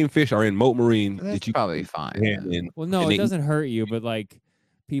 The same fish are in Moat Marine That's probably fine. Well, no, it doesn't hurt you, but like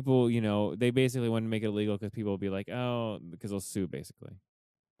people, they basically want to make it illegal because people will be like, oh, because they'll sue basically.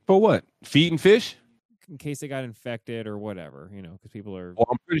 For what? Feeding fish? In case they got infected or whatever, because people are. Well,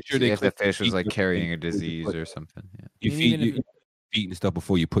 I'm pretty sure if the fish was like carrying a disease or something. Yeah. You feed and stuff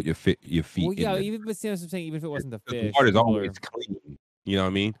before you put your feet. Well, yeah, in even but see, what I'm saying, even if it wasn't the fish, the water's always clean. You know what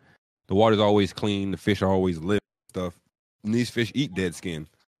I mean? The water's always clean. The fish are always live stuff. And these fish eat dead skin.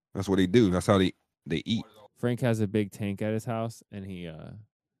 That's what they do. That's how they eat. Frank has a big tank at his house, and he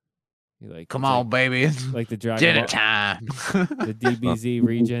like come on, baby, like the Dragon dinner Ball, time, the DBZ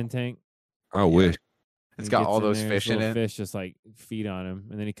regen tank. I wish. It's got all those fish in it. Fish just like feed on him,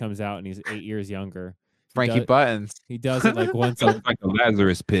 and then he comes out and he's 8 years younger. Frankie Buttons. He does it like once. Like a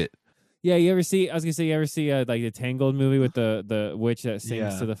Lazarus pit. Yeah, you ever see? I was gonna say, you ever see like the Tangled movie with the witch that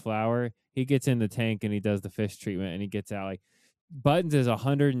sings to the flower? He gets in the tank and he does the fish treatment, and he gets out. Like Buttons is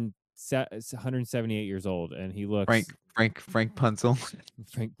 178 years old, and he looks Frank Punzel.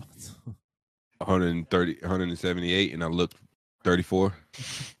 Frank Punzel. 130, 178, and I look 34.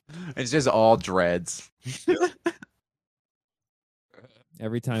 It's just all dreads.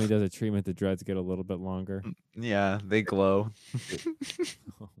 Every time he does a treatment, the dreads get a little bit longer. Yeah, they glow.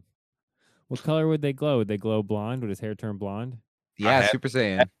 What color would they glow? Would they glow blonde? Would his hair turn blonde? Yeah, Super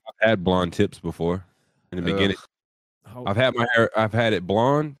Saiyan. I've had blonde tips before in the beginning. I've had my hair. I've had it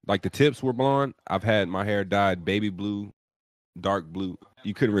blonde, like the tips were blonde. I've had my hair dyed baby blue, dark blue.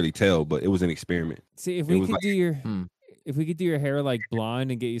 You couldn't really tell, but it was an experiment. See, if we could if we could do your hair like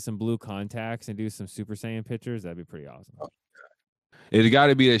blonde and get you some blue contacts and do some Super Saiyan pictures, that'd be pretty awesome. It got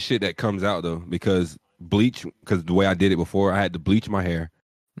to be that shit that comes out though, because bleach. Because the way I did it before, I had to bleach my hair.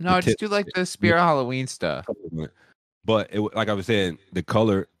 No, just do like the Spirit Halloween stuff. But like I was saying, the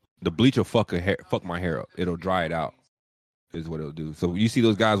color, the bleach will fuck my hair up. It'll dry it out. Is what it'll do. So you see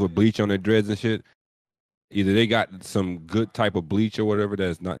those guys with bleach on their dreads and shit. Either they got some good type of bleach or whatever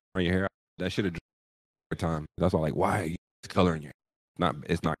that's not on your hair. That should have dry time. That's why, like, why are you coloring your hair?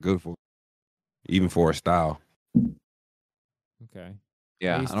 It's not good for, even for a style. Okay.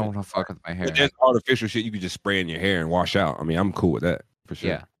 Yeah, I don't want to fuck with my hair. But there's artificial shit you could just spray in your hair and wash out. I mean, I'm cool with that for sure.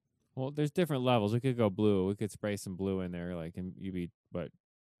 Yeah. Well, there's different levels. We could go blue. We could spray some blue in there, like, and you be what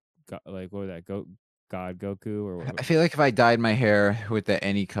was that? God Goku or what? I feel like if I dyed my hair with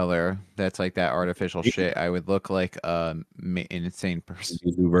any color that's like that artificial shit, I would look like an insane person. A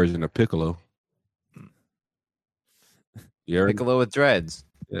new version of Piccolo. Piccolo with dreads.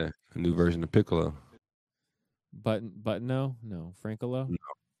 Yeah, a new version of Piccolo. But no, Frankolo. No,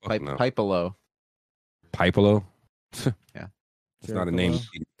 no. Pipelo. Pipelo. Yeah, that's not a name.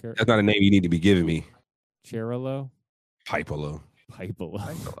 That's not a name you need to be giving me. Cherolo. Pipelo.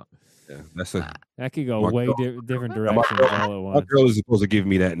 Yeah, that's that could go way different directions all at once. My girl is supposed to give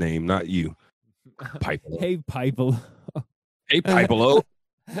me that name, not you. Pipelo. Hey, Pipelo. Hey, Pipelo.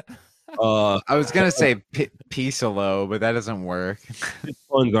 I was gonna say Pisolo, but that doesn't work.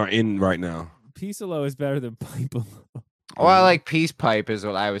 Puns are in right now. Pisolo is better than Pipelo. Oh, I like Peace Pipe is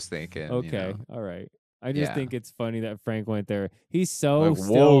what I was thinking. Okay, all right. I just Yeah. think it's funny that Frank went there. He's so Like,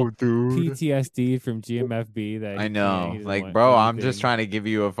 still whoa, dude. PTSD from GMFB that I he know. doesn't Like, want bro, I'm anything. just trying to give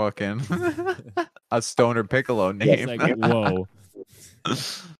you a fucking a stoner Piccolo name. He's like, whoa,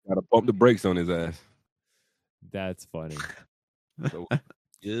 Gotta bump the brakes on his ass. that's funny. So,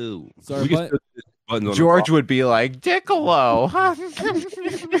 ew. Sorry, We can but still hit buttons on the George bar. would be like, Diccolo.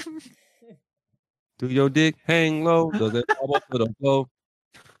 Do your dick hang low? Does it bubble to the flow?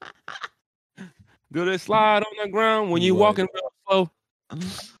 Do it slide on the ground when you walking real slow?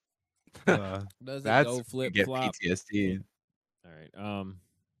 does That's it go flip get flop? PTSD. All right.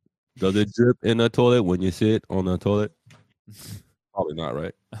 Does it drip in the toilet when you sit on the toilet? Probably not,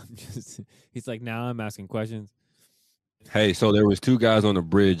 right? He's like, now I'm asking questions. Hey, so there was two guys on the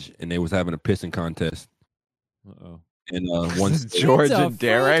bridge and they was having a pissing contest. Uh-oh. And one George It's a and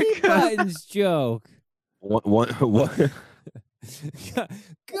Derek. Frankie Buttons joke. one Go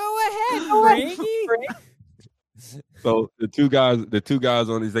ahead, Frankie. So the two guys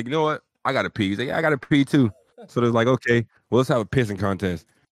on, he's like, you know what? I gotta pee. He's like, yeah, I gotta pee too. So they're like, okay, well, let's have a pissing contest.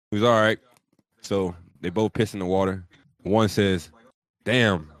 He was all right. So they both piss in the water. One says,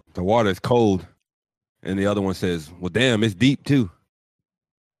 damn, the water is cold. And the other one says, well, damn, it's deep too.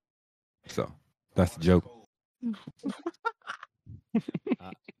 So that's the joke.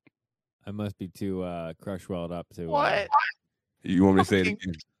 I must be too crush welled up to. What? You want me to say it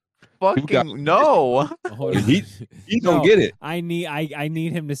again? fucking no. Hold on. He don't No, get it. I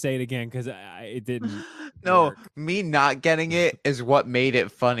need him to say it again because it didn't. No, work. me not getting it is what made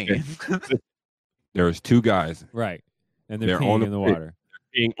it funny. There's two guys. Right, and they're They're on peeing a in the bridge. water.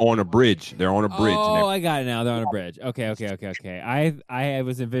 Being on a bridge. They're on a bridge. Oh, I got it now. They're on a bridge. Okay. I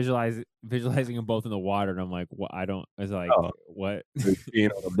was visualizing them both in the water, and I'm like, what? I was like, Oh. what? They're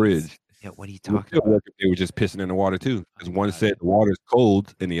being on a bridge. Yeah, what are you It would talking still about? work if they were just pissing in the water too. Because one got said it. the water's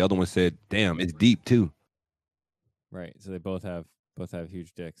cold, and the other one said, "Damn, it's deep too." Right. So they both have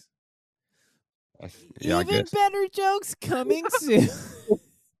huge dicks. Yeah, I Even guess. better jokes coming soon.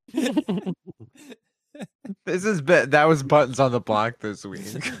 That was buttons on the block this week.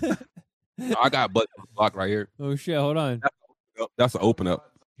 I got butt block right here. Oh shit! Hold on. That's an open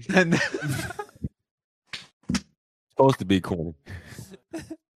up. And Supposed to be corny.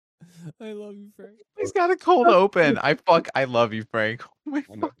 I love you, Frank. he's got a cold open. I love you, Frank. Oh my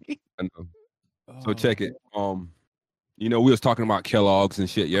I know. fucking- I know. So check it. We was talking about Kellogg's and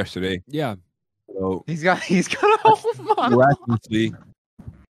shit yesterday. Yeah. So He's got a whole monologue. miraculously,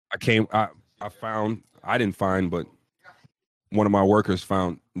 I didn't find, but one of my workers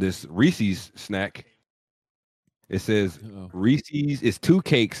found this Reese's snack. It says Uh-oh. Reese's. It's 2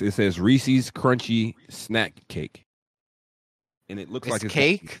 cakes. It says Reese's Crunchy Snack Cake, and it looks like It's it's got-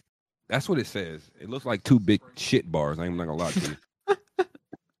 cake. That's what it says. It looks like 2 big shit bars. I'm not gonna lie to you.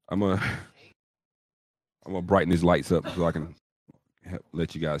 I'm gonna brighten these lights up so I can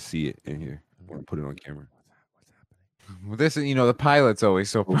let you guys see it in here. I want to put it on camera. Well, this is, the pilot's always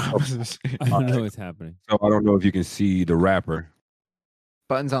so promising. I don't know what's happening. So I don't know if you can see the wrapper.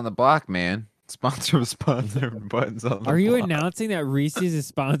 Buttons on the block, man. Sponsor. Buttons on the Are you block. announcing that Reese's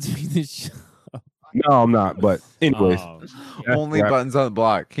is sponsoring the show? No, I'm not. But anyways, Oh, that's Only the wrapper. buttons on the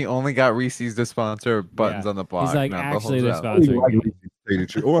block. He only got Reese's to sponsor buttons Yeah. on the block. He's like, not the actually, whole they're job. sponsoring. Like me. Reese's, to tell you the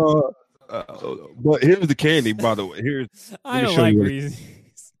truth. Well, but here's the candy, by the way. Here's I me don't show like you what Reese's.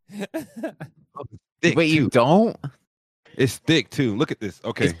 thick, Wait, you too. don't? It's thick too. Look at this.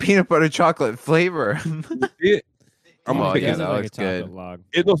 Okay, It's peanut butter chocolate flavor. see it? I'm Oh, gonna pick yeah, it. Does that look like looks a chocolate good. log.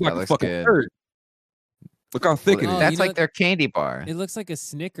 It looks That like a looks fucking good. turd. Look how thick it Oh, is. That's you know like their candy bar. It looks like a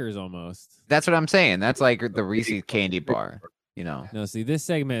Snickers almost. That's what I'm saying. That's like the Reese's candy bar. No, see, this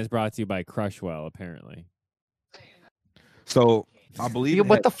segment is brought to you by Crushwell, apparently. So I believe Yeah,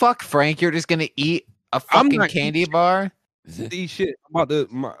 what the fuck, Frank? You're just gonna eat a I'm fucking not candy bar? these shit. I'm about to.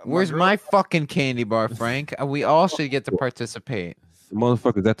 Where's girl- my fucking candy bar, Frank? We all should get to participate. The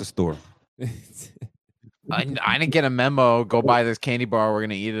motherfucker's at the store. I didn't get a memo. Go buy this candy bar. We're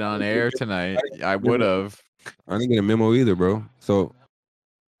gonna eat it on air tonight. I would have. I didn't get a memo either, bro. So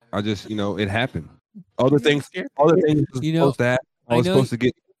I just, it happened. Other things was You know, supposed to happen. I I was know- supposed to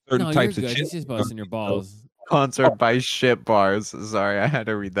get certain no, types you're of good. shit. He's just busting your balls. Sponsored by shit bars. Sorry, I had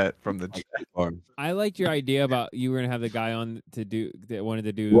to read that from the chat. Or- I liked your idea about you were gonna have the guy on that wanted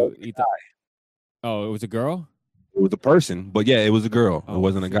to do What eat the. Oh, it was a girl. It was a person, but yeah, it was a girl. Oh, it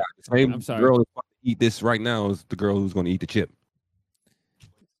wasn't a shit. guy. The same I'm sorry. girl that's about to eat this right now is the girl who's going to eat the chip.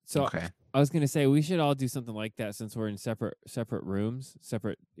 So Okay. I was gonna say we should all do something like that since we're in separate rooms,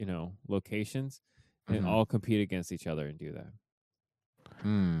 separate locations, and Mhm. all compete against each other and do that.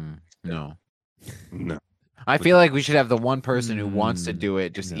 No. No. I feel like we should have the one person who wants to do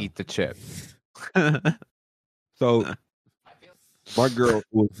it just no. eat the chip. So my girl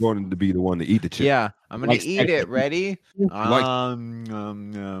was going to be the one to eat the chip. Yeah, I'm gonna Like eat snack it. food. Ready? Like-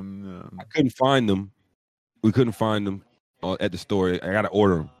 Nom. I couldn't find them. We couldn't find them at the store. I got to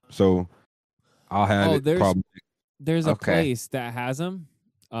order them. So I'll have Oh, it there's- probably. There's a Okay. place that has them.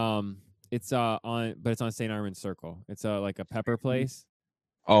 It's it's on St. Armand Circle. It's like a pepper place.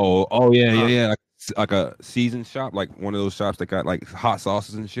 Oh, yeah. Like a seasoned shop, like one of those shops that got like hot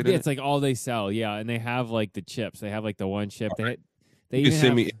sauces and shit Yeah, in it's it. like all they sell. Yeah, and they have like the chips. They have like the one chip. They You can even send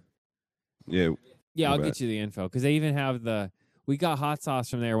have, me- Yeah, Yeah, my I'll bad. get you the info because they even have the. We got hot sauce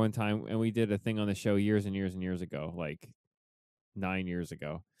from there one time, and we did a thing on the show years and years and years ago, like 9 years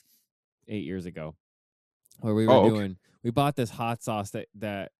ago, 8 years ago, where we were Oh, okay. doing. We bought this hot sauce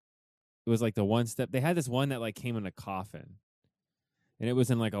that it was like the one step. They had this one that like came in a coffin, and it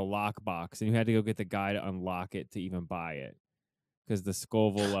was in like a lock box, and you had to go get the guy to unlock it to even buy it because the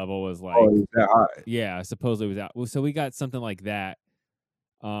Scoville level was like. Oh, is that hot? Yeah, supposedly it was out. Well, so we got something like that.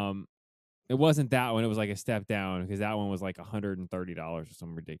 It wasn't that one. It was like a step down because that one was like $130 or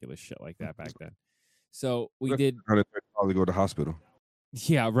some ridiculous shit like that back then. So we did, Probably go to the hospital.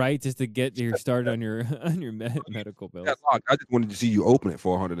 yeah, right, just to get your started on your medical bills. Got locked. I just wanted to see you open it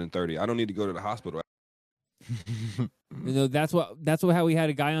for 130. I don't need to go to the hospital. That's how we had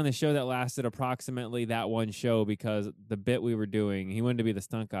a guy on the show that lasted approximately that one show, because the bit we were doing, he wanted to be the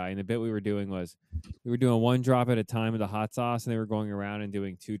stunt guy, and the bit we were doing was we were doing 1 drop at a time of the hot sauce, and they were going around and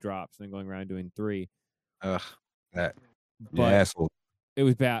doing 2 drops, and then going around doing 3. Ugh, that But asshole. it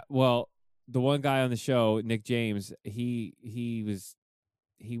was bad. Well, the one guy on the show, Nick James, he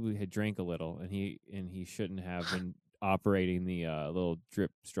had drank a little, and he shouldn't have been operating the little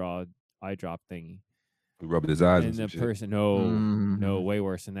drip straw eye drop thingy. Rubbing his eyes. And the person, no, way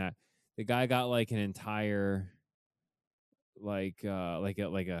worse than that. The guy got like an entire, like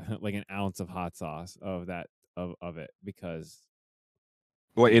an ounce of hot sauce of that of it, because.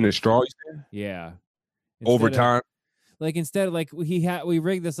 What, in a straw? You said? Yeah. Over time. Instead of we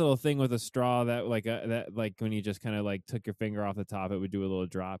rigged this little thing with a straw that when you just kind of like took your finger off the top, it would do a little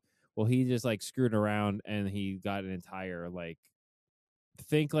drop. Well, he just like screwed around and he got an entire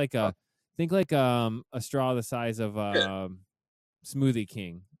think like a straw the size of Smoothie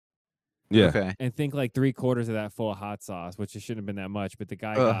King. Yeah. Okay. And think like 3/4 of that full of hot sauce, which it shouldn't have been that much, but the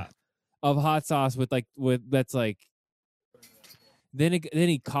guy got of hot sauce with that's like. Then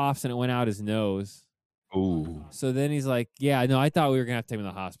he coughs and it went out his nose. Ooh. So then he's like, "Yeah, no, I thought we were gonna have to take him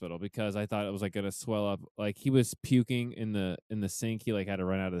to the hospital because I thought it was like gonna swell up." Like he was puking in the sink. He like had to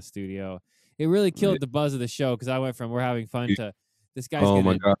run out of the studio. It really killed the buzz of the show because I went from we're having fun to this guy's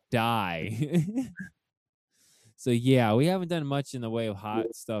gonna die. So yeah, we haven't done much in the way of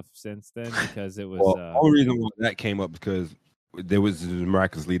hot stuff since then because it was. The only reason why that came up because there was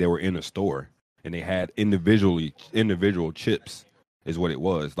miraculously they were in a store and they had individual chips. Is what it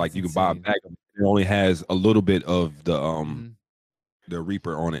was. Like you can buy a bag of it only has a little bit of the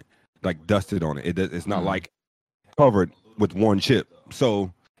Reaper on it, like dusted on it. It's not like covered with one chip.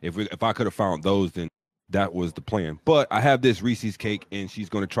 So if I could have found those, then that was the plan. But I have this Reese's cake and she's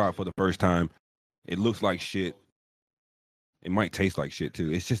gonna try it for the first time. It looks like shit. It might taste like shit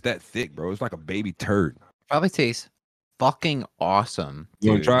too. It's just that thick, bro. It's like a baby turd. Probably tastes fucking awesome.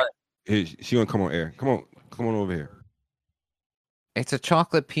 You wanna try it? Here, she gonna come on air. Come on over here. It's a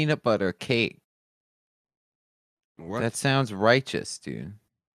chocolate peanut butter cake. What? That sounds righteous, dude.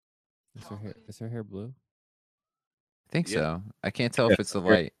 Is her hair blue? I think so. I can't tell if it's the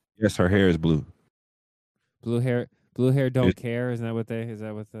light. Yes, her hair is blue. Blue hair don't care. Is that what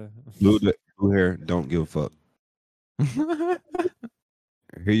the blue hair don't give a fuck.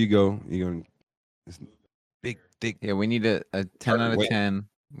 Here you go. You're gonna big thick. Yeah, we need a 10 out of 10.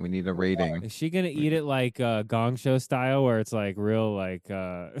 We need a rating. Is she gonna eat it like Gong Show style, where it's like real like?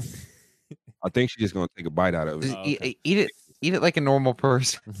 I think she's just gonna take a bite out of it. Eat it like a normal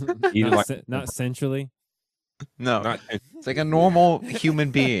person. Eat it like not sensually. No, it's like a normal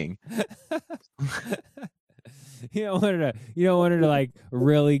human being. You don't want her to like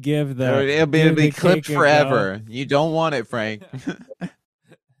really give the. It'll be clipped forever. You don't want it, Frank.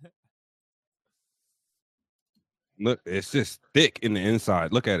 Look, it's just thick in the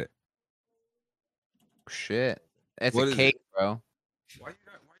inside. Look at it. Shit, it's What a is cake, it? bro.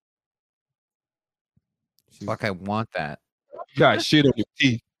 Fuck, I want that. You got shit on your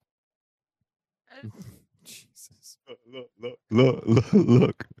teeth. Jesus.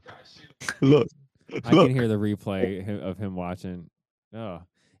 Look. I can hear the replay of him watching. Oh,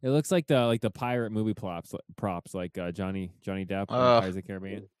 it looks like the pirate movie props like Johnny Depp on Pirates of the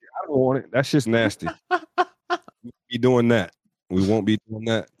Caribbean. I don't want it. That's just nasty. We won't be doing that. We won't be doing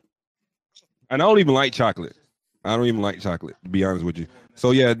that. And I don't even like chocolate. To be honest with you.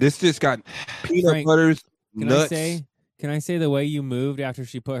 So yeah, this just got peanut Frank, butters, nuts. Can I say the way you moved after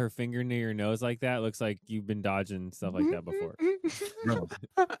she put her finger near your nose like that looks like you've been dodging stuff like that before.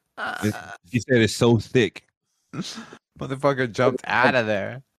 She said it's so thick. Motherfucker jumped out of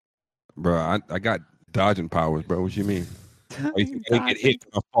there. Bro, I got dodging powers, bro. What you mean? I get hit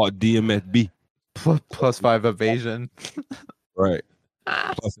when I fought DMSB. +5 evasion. Right.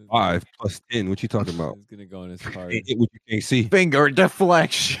 +5, +10. What you talking about? He's gonna go in his car. Can't hit what you can't see. Finger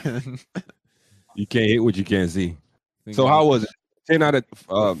deflection. You can't hit what you can't see. So how was it? 10 out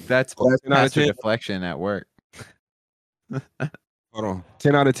of that's 10 out of 10 deflection at work. Hold on.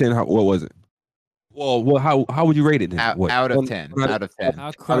 10 out of 10. What was it? Well, how would you rate it then? Out of 10. Out of 10.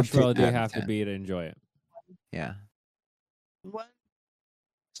 How crushwell do you have to be to enjoy it? Yeah. What?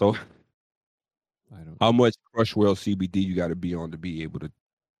 So I don't. How much Crushwell CBD you got to be on to be able to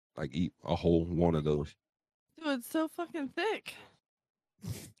like eat a whole one of those? Dude, it's so fucking thick.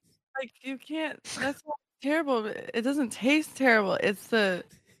 Like you can't. That's not terrible. But it doesn't taste terrible. It's the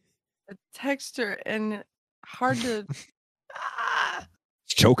texture and hard to.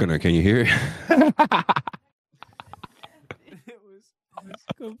 It's choking her. Can you hear it?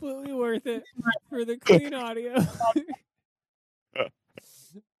 Completely worth it for the clean audio.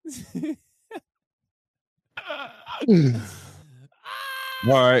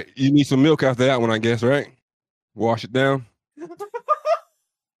 All right, you need some milk after that one, I guess, right? Wash it down.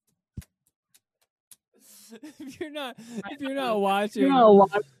 If you're not watching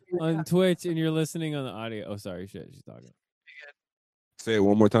on Twitch and you're listening on the audio, oh sorry, shit, she's talking. Say it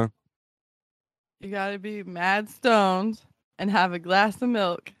one more time. You gotta be mad stoned and have a glass of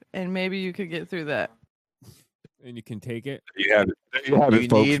milk, and maybe you could get through that. And you can take it. You have it. There you have You it,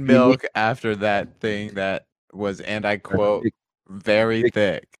 folks. need milk after that thing that was, and I quote, very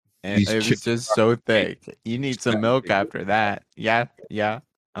thick. And These it was chicks just so thick. You need some milk after that. Yeah.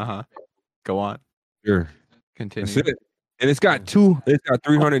 Uh-huh. Go on. Sure. Continue. That's it. And it's got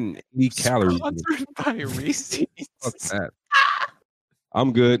 380 calories. in it. Sponsored by Reese's. Fuck that.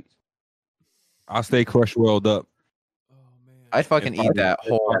 I'm good. I'll stay crushed rolled up. I'd fucking eat that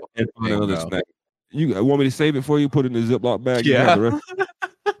whole and find thing, another though. snack. You want me to save it for you? Put it in the Ziploc bag? You Yeah. have the rest?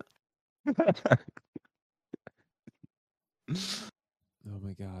 Oh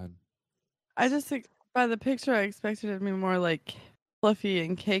my god. I just think by the picture, I expected it to be more like fluffy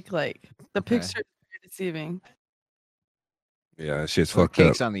and cake-like. The Okay. picture is very deceiving. Yeah, that shit's Well, fucked up.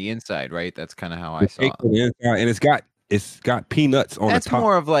 cake's on the inside, right? That's kind of how I The saw cake it. on the inside, and it's got peanuts on That's the top.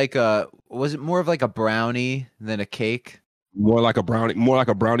 more of like a, was it more of like a brownie than a cake? More like a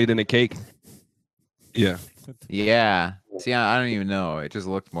brownie than a cake. Yeah. Yeah. See, I don't even know. It just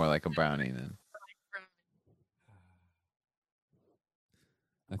looked more like a brownie then.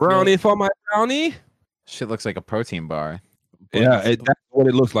 I feel Brownie like- for my brownie. Shit looks like a protein bar. Yeah, that's what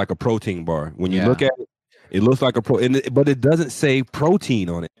it looks like, a protein bar. When you Yeah. look at it, it looks like a but it doesn't say protein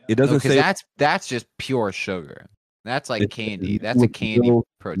on it. It doesn't Because say that's just pure sugar. That's like It's- candy. it's That's a with candy milk-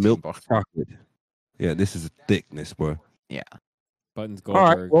 protein milk bar. chocolate. Yeah, this is thickness, boy. Yeah. Buttons All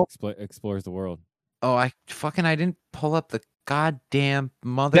right, Goldberg well- explores the world. Oh, I didn't pull up the goddamn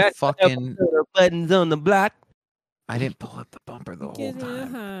That's motherfucking. buttons on the block. I didn't pull up the bumper the whole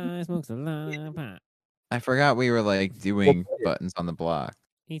time. High, smokes a lot of pot. I forgot we were like doing buttons on the block.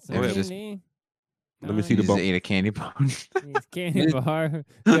 Eat It some was just- candy. Let me see You the just bumper. ate a candy bar. Eat candy bar.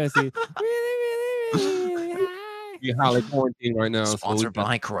 Because he's really high. You're highly quarantined right now. Sponsored so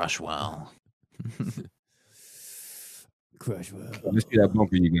by Crushwell. Crushwell. let's see that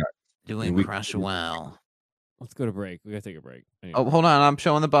bumper you got. Doing we- Crushwell. Let's go to break. We gotta take a break. Anyway. Oh, hold on. I'm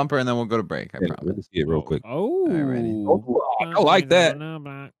showing the bumper and then we'll go to break. I Yeah, promise. let me see it real quick. Oh, Alrighty. I like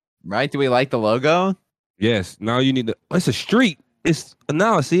that. Right? Do we like the logo? Yes. Now you need to. It's a street. It's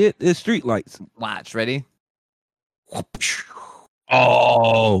now I see it. It's street lights. Watch. Ready?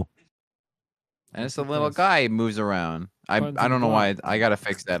 Oh, And it's a little guy who moves around. I Buttons I on don't the know why. block. I gotta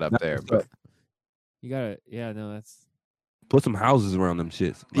fix that up there. But You gotta, yeah, no, that's. put some houses around them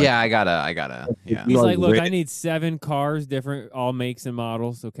shits. Like, yeah, I gotta. Yeah. You He's know, like, look, red- I need 7 cars, different, all makes and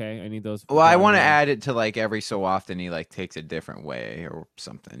models. Okay, I need those. Well, I want to driving around. add it to like every so often he like takes a different way or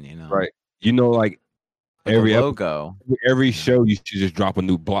something. You know. Right. You know, like With every the episode, logo. every show, you should just drop a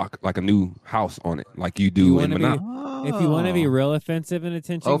new block, like a new house on it, like you do in wanna be- Monopoly. If you want to be Oh. real offensive and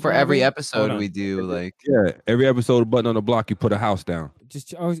attention. Oh, for every grabbing, episode hold on. we do like. Yeah, every episode of Button on the Block, you put a house down.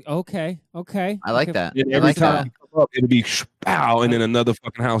 Just okay. I like okay. that. And I every like time that. you come up, it'll be pow, and then another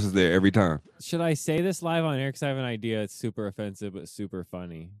fucking house is there every time. Should I say this live on air? Because I have an idea. It's super offensive, but super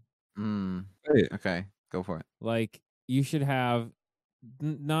funny. Mm, Say it. okay, go for it. Like you should have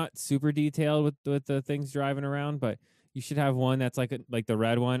not super detailed with the things driving around, but you should have one that's like the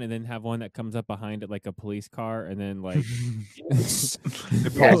red one, and then have one that comes up behind it like a police car, and then like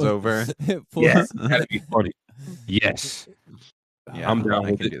It pulls over. it pulls, Yes, that'd be funny. Yes. Yeah, I'm down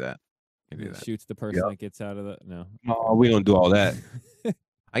I with can it. do that. I can do and that. shoots the person that gets out of the no. No, we don't do all that.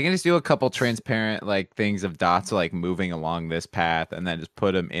 I can just do a couple transparent like things of dots like moving along this path, and then just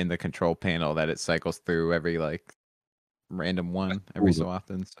put them in the control panel that it cycles through every like random one every so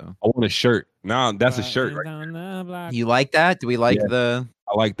often. So I want a shirt. Now that's a shirt. Right? Buttons on the block. you like that? Do we like Yeah.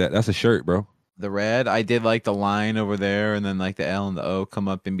 I like that. That's a shirt, bro. the red? I did like the line over there, and then like the L and the O come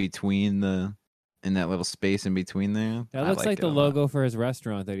up in between in that little space in between there. That I looks liked like it the a lot. logo for his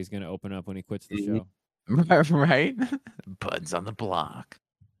restaurant that he's going to open up when he quits the Mhm. show. right? Buttons on the block.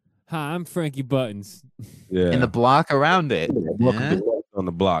 Hi, I'm Frankie Buttons. Yeah. And the block around it. Welcome Yeah. to Buttons on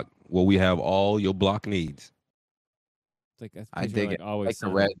the Block, where we have all your block needs. It's like I these are, dig like, it. always Like the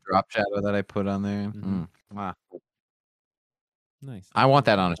sound red drop shadow that I put on there. Mhm. Wow. nice. I want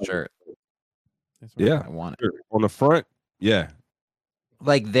that on a shirt. That's right. Yeah. I want it. Sure. On the front, yeah.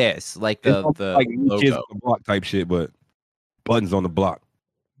 Like this. Like It's the almost like New Kids logo. on the Block type shit, but Buttons on the Block.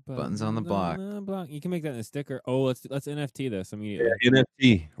 Buttons on the block. You can make that in a sticker. Oh, let's NFT this immediately. Yeah,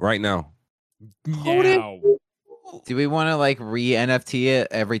 NFT right now. Now. Do we want to like re-NFT it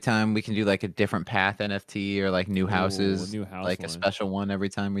every time we can do like a different path NFT or like new houses, new house like one. a special one every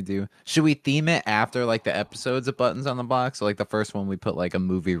time we do? Should we theme it after like the episodes of Buttons on the Block? So like the first one we put like a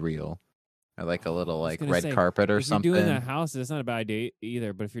movie reel or like a little like red carpet or something. If you're doing the houses, it's not a bad idea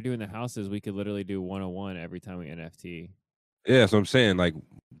either. But if you're doing the houses, we could literally do 101 every time we NFT. Yeah, so I'm saying like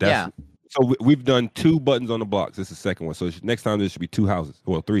that's so we've done 2 Buttons on the Blocks. This is the second one. So next time there should be 2 houses.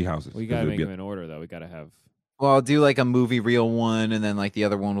 Well, 3 houses. We gotta make them in order though. We gotta have. Well, I'll do like a movie reel one, and then like the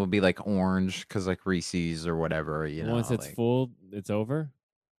other one will be like orange because like Reese's or whatever. You know, once it's like... full, it's over.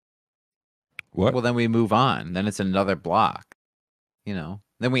 What? Well, then we move on. Then it's another block. You know,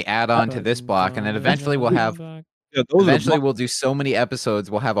 then we add on to this block, and then eventually we'll have. Yeah, eventually, we'll do so many episodes.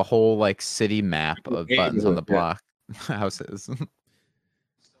 We'll have a whole like city map of Buttons on the Block houses.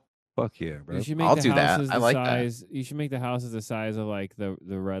 Fuck yeah, bro! You should make I'll the do that. houses I the like size, that. You should make the houses the size of like the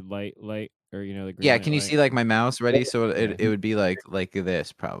red light, or you know the green Yeah, light can you light. see like my mouse ready? So it would be like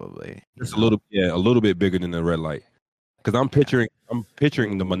this probably. Just a little bit bigger than the red light. Because I'm picturing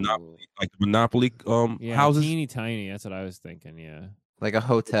the Monopoly, like the Monopoly Yeah, houses, teeny tiny. That's what I was thinking. Yeah, like a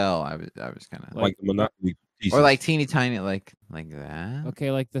hotel. I was kind of like the Monopoly pieces. or like teeny tiny, like that.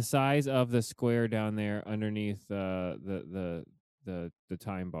 okay, like the size of the square down there underneath the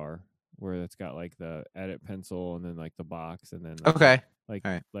time bar where it's got like the edit pencil and then like the box and then Okay. like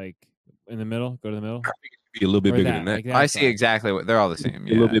All right. like in the middle. Go to the middle. Be a little bit Or bigger that, than that. like that I see size. exactly what they're all the same. A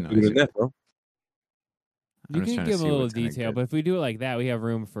little Yeah, bit bigger than that, bro. You can give them a little detail, but if we do it like that, we have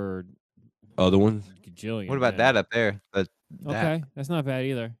room for Other ones. gajillion. What about that up there? Okay, that's not bad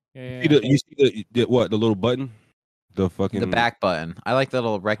either. Yeah, You see the what? The little button, the fucking the back button. I like the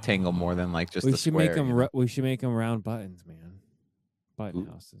little rectangle more than like just we the should square. make them. you know? We should make them round buttons, man. Button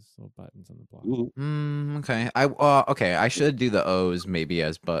houses, little buttons on the block. Okay. Okay. I should do the O's maybe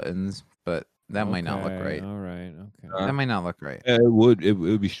as buttons, but that might not look right. All right. Okay. That might not look right. Yeah, it would. It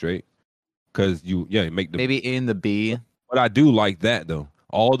would be straight. Cause you make the Maybe in the B. But I do like that though.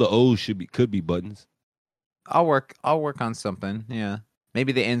 All the O's could be buttons. I'll work on something. Yeah.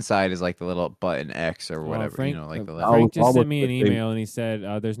 Maybe the inside is like the little button X or whatever. Frank, you know, like the Frank just sent me an email and he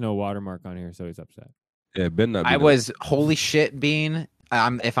said there's no watermark on here, so he's upset. Yeah, Ben not. I was holy shit, Bean.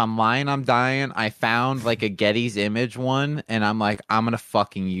 If I'm lying, I'm dying. I found like a Getty's image one, and I'm like, I'm gonna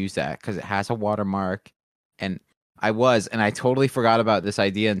fucking use that because it has a watermark, and I totally forgot about this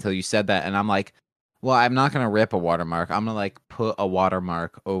idea until you said that, and I'm like, well, I'm not gonna rip a watermark. I'm gonna like put a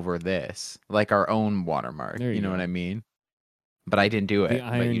watermark over this, like our own watermark. There you know go. what I mean? But I didn't do The it.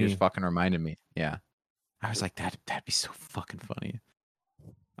 But you irony. just fucking reminded me. Yeah, I was like, that'd be so fucking funny.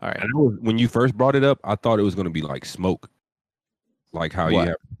 All right. When you first brought it up, I thought it was gonna be like smoke, like how you What?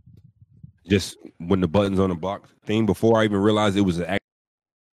 have just when the buttons on the block thing. Before I even realized it was I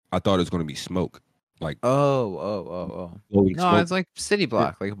thought it was gonna be smoke. Like Oh. blowing No, smoke. it's like city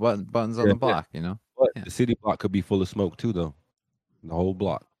block, like buttons on Yeah, the block. You know. But Yeah. the city block could be full of smoke too, though. The whole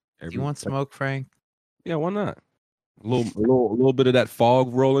block. Do you want smoke, Frank? Yeah, why not? A little bit of that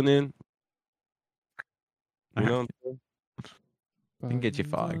fog rolling in. You know what I'm saying? I can get you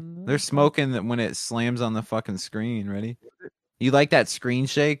fog. There's smoking that when it slams on the fucking screen. Ready? You like that screen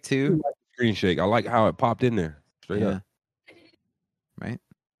shake too? Screen shake. I like how it popped in there. Straight up. Right.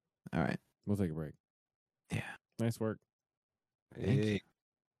 All right. We'll take a break. Yeah. Nice work. Hey,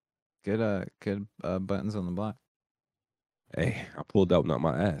 Good. Good buttons on the block. hey, I pulled out not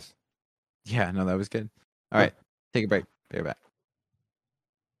my ass. Yeah. No, that was good. All right. Take a break. Be right back.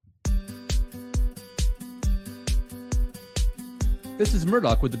 This is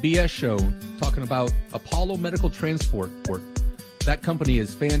Murdoch with the BS Show, talking about Apollo Medical Transport. That company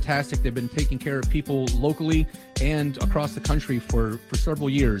is fantastic. They've been taking care of people locally and across the country for several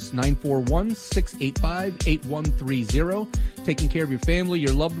years. 941-685-8130. Taking care of your family,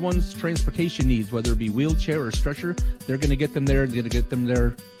 your loved ones, transportation needs, whether it be wheelchair or stretcher. They're going to get them there. They're going to get them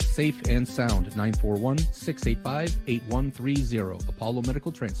there safe and sound. 941-685-8130. Apollo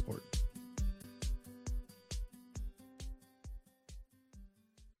Medical Transport.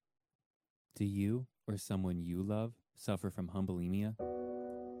 Do you or someone you love suffer from humbulimia?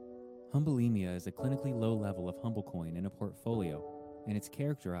 Humbulimia is a clinically low level of humble coin in a portfolio, and it's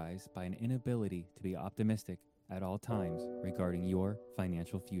characterized by an inability to be optimistic at all times regarding your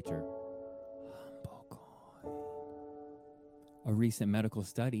financial future. A recent medical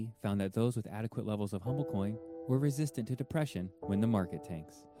study found that those with adequate levels of humble coin were resistant to depression when the market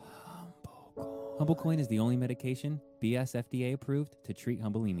tanks. Humble coin is the only medication BS FDA approved to treat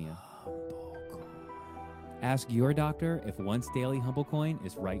humbulimia. Ask your doctor if once daily Humble Coin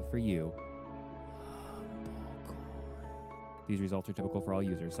is right for you. These results are typical for all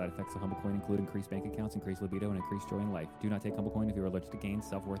users. Side effects of Humble Coin include increased bank accounts, increased libido, and increased joy in life. Do not take Humble Coin if you are allergic to gain,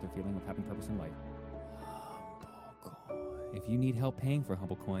 self-worth, or feeling of having purpose in life. If you need help paying for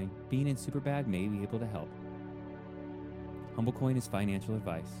Humble Coin, Bean and Superbad may be able to help. Humble Coin is financial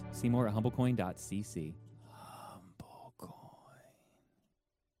advice. See more at humblecoin.cc.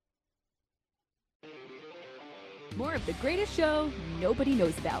 More of the greatest show nobody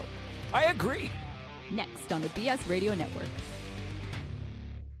knows about. I agree. Next on the BS Radio Network.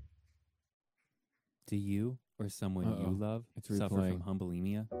 Do you or someone you love suffer replaying. from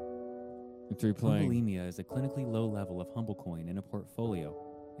humbleemia? It's replaying. Humbleemia is a clinically low level of Humble Coin in a portfolio,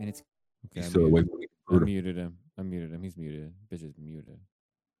 and it's Okay, He's still away from I the muted him. I muted him. He's muted. Bitch is muted.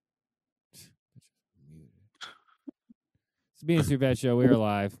 It's being a super bad show. We are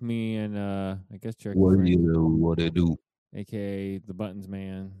live. Me and I guess Cherokee What do Frank, you know? What they do? aka the Buttons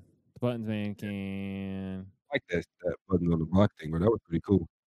Man. The Buttons Man can. I like that button on the block thing, bro. That was pretty cool.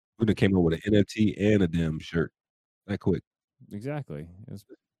 We done came up with an NFT and a damn shirt that quick. Exactly. It was,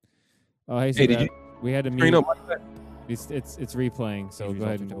 oh, hey, Hey, did Superbad. you We had to screen mute. up like that? It's replaying. So These go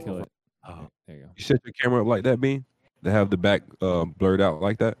ahead results are and kill typical it. Oh, There you go. you set your camera up like that, Bean? To have the back blurred out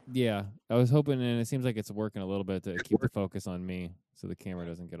like that? Yeah, I was hoping, and it seems like it's working a little bit to keep the focus on me, so the camera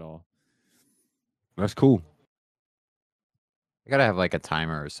doesn't get all. That's cool. I gotta have like a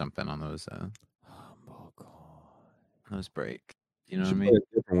timer or something on those break. You know what I should mean? play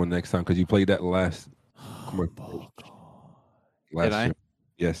a different one next time because you played that last commercial. Last I? year.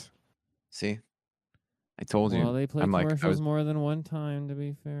 Yes. See, I told you. Well, they play I'm like, commercials I was, more than one time. To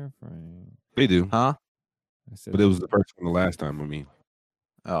be fair, Frank. They do. huh? I said, But it was the first one the last time, I mean.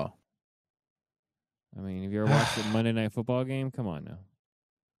 Oh, I mean, have you ever watched a Monday Night Football game? Come on now.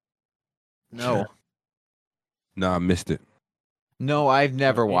 no. No, I missed it. No, I've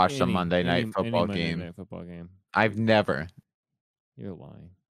never A- watched a any- Monday night any football Monday game. Night football game. I've never. You're lying.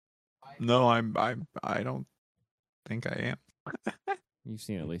 No, I don't think I am. You've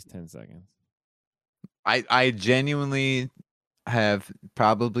seen at least 10 seconds. I genuinely have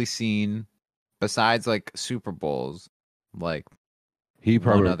probably seen, besides like Super Bowls, like He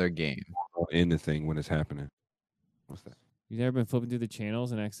probably one other game. in the thing when it's happening. What's that? You've never been flipping through the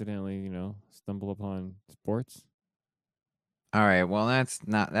channels and accidentally, stumble upon sports? All right, well that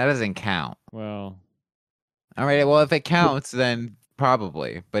doesn't count. Well, All right, well if it counts, then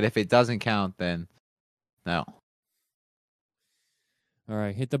probably, but if it doesn't count, then no. all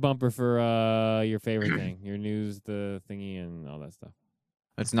right. Hit the bumper for your favorite thing, your news, the thingy, and all that stuff.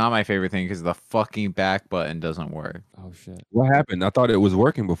 It's not my favorite thing because the fucking back button doesn't work. Oh shit! What happened? I thought it was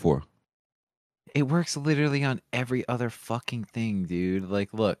working before. It works literally on every other fucking thing, dude.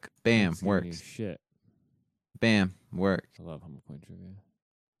 Like, look, bam, That's gonna be works. Shit. Bam, works. I love Humble Coin trivia.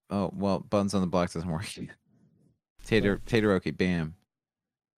 Oh well, buttons on the blocks doesn't work. Tataroki, bam.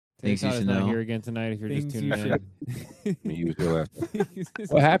 Things you Tater should Tata's not know. here again tonight. If you're just Things tuning you in. I mean, you was here last time. This is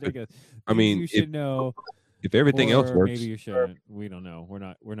What happened? ridiculous. I mean, Things you should know. If everything else or works, maybe you shouldn't. We don't know. We're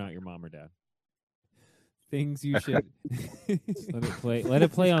not your mom or dad. Things you should just let it play. Let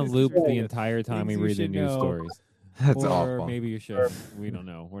it play on loop the entire time we Things you read the should news know. stories. That's or awful. maybe you should. We don't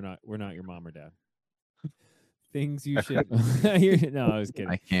know. We're not your mom or dad. Things you should. No, I was kidding.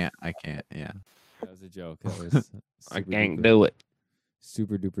 I can't. Yeah. That was a joke. That was I super can't duper- do it.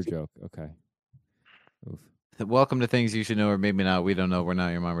 Super duper joke. Okay. Oof. Welcome to Things You Should Know, or maybe not. We don't know. We're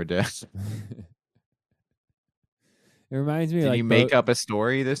not your mom or dad. It reminds me. Did like you make up a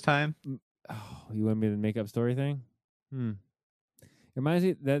story this time? Oh, you want me to make up story thing? It reminds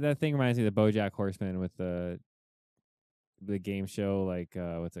me that thing reminds me of the BoJack Horseman with the game show, like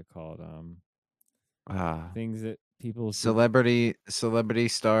what's it called? Things that people Celebrity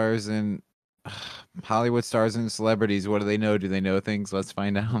stars and Hollywood stars and celebrities. What do they know? Do they know things? Let's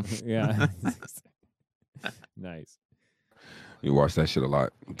find out. Yeah. Nice. You watch that shit a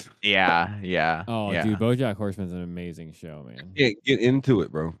lot. Yeah. Oh, yeah. dude, BoJack Horseman's an amazing show, man. Yeah, get into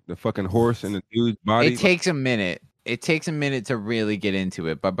it, bro. The fucking horse and the dude's body. It takes a minute. It takes a minute to really get into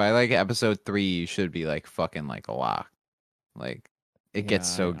it, but by like episode 3, you should be like fucking like a lock. Like it gets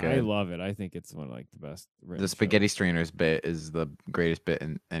Yeah, so I good. love it. I think it's one of like the best. written The shows. spaghetti strainers bit is the greatest bit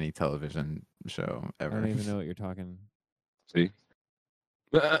in any television show I ever. don't even know what you're talking. See,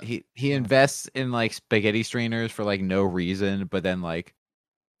 He invests in like spaghetti strainers for like no reason, but then like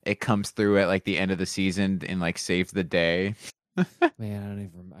it comes through at like the end of the season and like saves the day. Man, I don't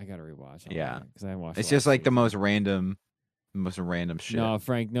even. I gotta rewatch. Yeah, because I haven't watched. it's the just last like the season. most random shit. No,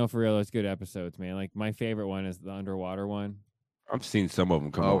 Frank. No, for real. It's good episodes, man. Like my favorite one is the underwater one. I've seen some of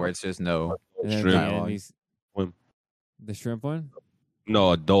them come Oh, over. where it's just no And then at Shrimp. the end, dialogue. Swim. The shrimp one?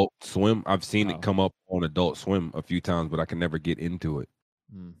 No, Adult Swim. I've seen Oh. it come up on Adult Swim a few times, but I can never get into it.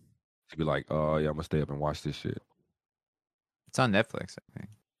 Mm. To be like, oh yeah, I'm gonna stay up and watch this shit. It's on Netflix, I think.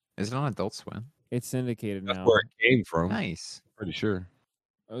 Is it on Adult Swim? It's syndicated That's now. where it came from. Nice. Pretty sure.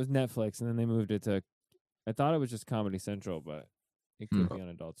 It was Netflix, and then they moved it to. I thought it was just Comedy Central, but it could be on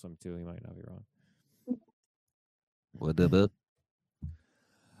Adult Swim too. He might not be wrong. What the?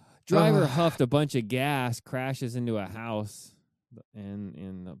 Driver huffed a bunch of gas, crashes into a house,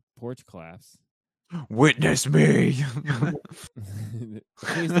 and the porch collapsed. Witness me. The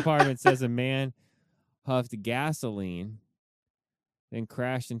police department says a man huffed gasoline, then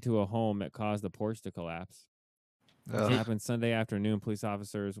crashed into a home that caused the porch to collapse. This Ugh. happened Sunday afternoon. Police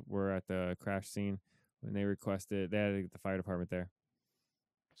officers were at the crash scene when they requested. They had to get the fire department there.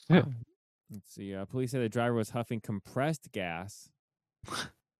 Yeah. Let's see. Police said the driver was huffing compressed gas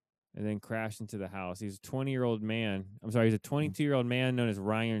and then crashed into the house. He's a 20-year-old man. I'm sorry, he's a 22-year-old man known as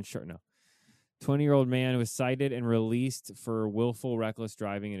Ryan Short. No. 20-year-old man who was cited and released for willful reckless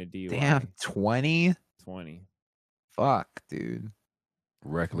driving and a DUI. Damn, 20? 20. Fuck, dude.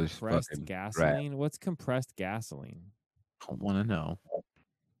 Reckless Compressed fucking gasoline? What's compressed gasoline? I want to know.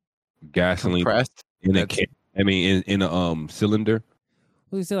 gasoline Compressed? in a That's- can. I mean, in a cylinder.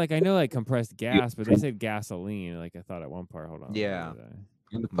 Well, you said like I know like compressed gas, but they said gasoline. Like I thought at one part. Hold on. Yeah.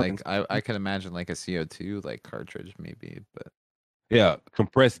 In the fucking- Like I could imagine like a CO2 like cartridge maybe, but yeah,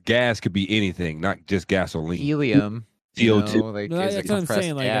 compressed gas could be anything, not just gasoline. helium. you CO2. know, like, No, is that's a what I'm saying.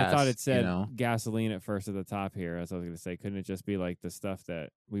 compressed Like I thought gas, it said you know? gasoline at first at the top here. That's what I was gonna say. Couldn't it just be like the stuff that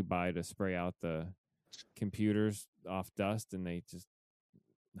we buy to spray out the computers off dust and they just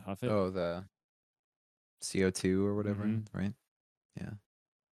huff it? Oh, the CO2 or whatever, Mhm. right? Yeah.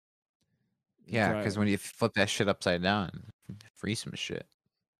 The Yeah, dri- because when you flip that shit upside down, free some shit.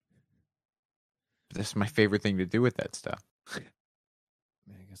 That's my favorite thing to do with that stuff.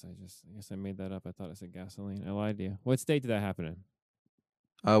 Man, I guess I made that up. I thought it said gasoline. I lied to you. What state did that happen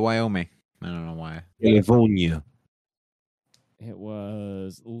in? Wyoming. I don't know why. California. It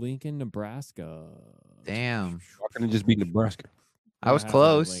was Lincoln, Nebraska. Damn. Why couldn't it just be Nebraska? I was What happened in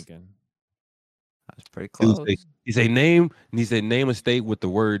close. Lincoln? I was pretty He close. say name a state with the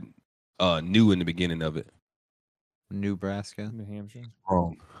word new in the beginning of it. Nebraska. New Hampshire.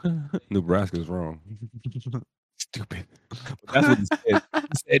 Wrong. Nebraska's wrong. Stupid. That's what he said.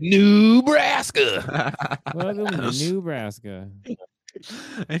 He said Nebraska. Welcome to Nebraska.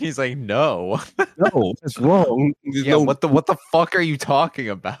 And he's like, no. No, that's wrong. There's Yeah, no- what the fuck are you talking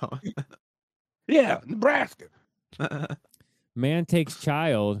about? Yeah, Nebraska. Man takes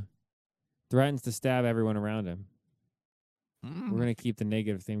child, threatens to stab everyone around him. We're gonna keep the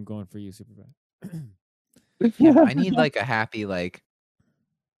negative theme going for you, Superbad. Yeah, I need like a happy like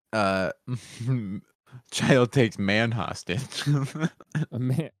child takes man hostage. A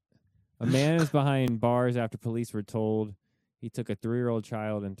man is behind bars after police were told he took a 3-year-old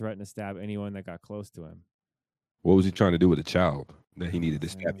child and threatened to stab anyone that got close to him. What was he trying to do with the child that he needed to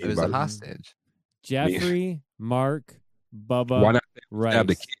stab? It was a anybody? hostage. Jeffrey, Mark, Bubba, Why not Rice. stab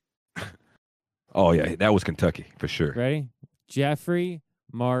the kid? Oh yeah, that was Kentucky for sure. Ready? Jeffrey,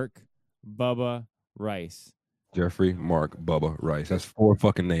 Mark, Bubba, Rice. Jeffrey, Mark, Bubba, Rice. That's 4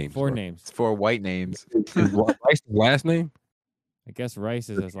 fucking names. 4 bro. names. It's 4 white names. Is Rice's last name? I guess Rice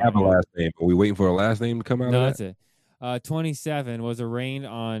is his Have a last name. Are we waiting for a last name to come out No, of that's that? it. 27 was arraigned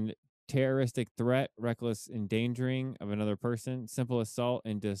on terroristic threat, reckless endangering of another person, simple assault,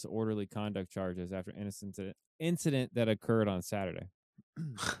 and disorderly conduct charges after an incident that occurred on Saturday.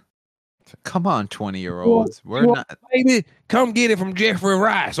 Come on, 20-year-olds. We're You not. want the baby, come get it from Jeffrey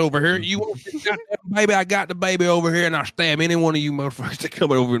Rice over here. You want this goddamn baby? I got the baby over here, and I'll stab any one of you motherfuckers that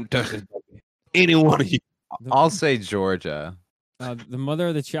come over and touch this baby. Any one of you. I'll say Georgia. The mother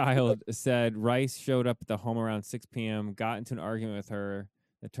of the child said Rice showed up at the home around 6 p.m., got into an argument with her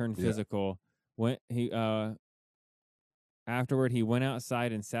that turned Yeah. physical. Afterward, he went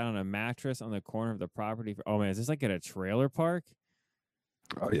outside and sat on a mattress on the corner of the property. Oh man, is this like at a trailer park?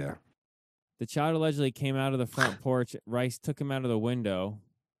 Oh yeah. The child allegedly came out of the front porch. Rice took him out of the window.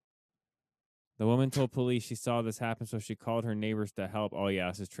 The woman told police she saw this happen, so she called her neighbors to help. Oh yeah,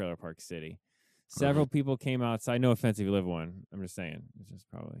 this is Trailer Park City. Several people came outside. No offense if you live in one. I'm just saying. It's just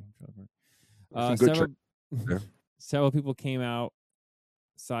probably Trailer Park. Some good Several, several people came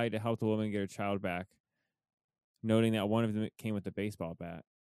outside to help the woman get her child back, noting that one of them came with a baseball bat.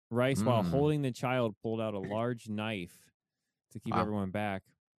 Rice, while holding the child, pulled out a large knife to keep everyone back.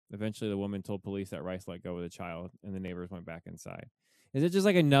 Eventually, the woman told police that Rice let go of the child, and the neighbors went back inside. Is it just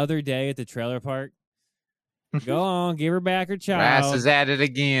like another day at the trailer park? Go on, give her back her child. Rice is at it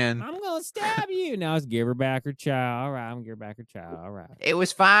again. I'm gonna gonna stab you. Now it's give her back her child. All right, I'm gonna give her back her child. All right. It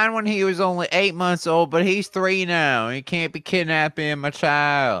was fine when he was only 8 months old, but he's 3 now. He can't be kidnapping my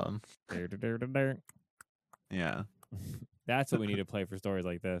child. Yeah. That's what we need to play for stories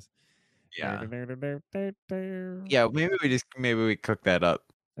like this. Yeah. Yeah, maybe we cook that up.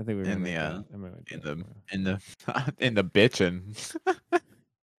 I think we're in gonna the bitchin'.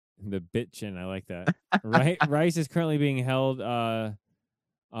 The bitchin', I like that. Rice is currently being held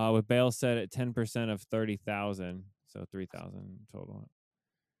with bail set at 10% of 30,000, so 3,000 total.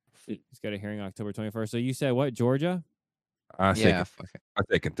 He's got a hearing October 21st. So you said what? Georgia? I say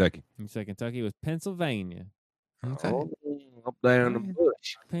Kentucky. You said Kentucky. It was Pennsylvania. Okay. Up there in the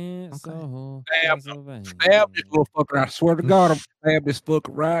bush. Pennsylvania. Stab this motherfucker. I swear to God, I'm stab this fucker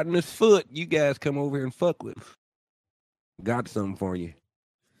right in his foot. You guys come over here and fuck with him. Got something for you.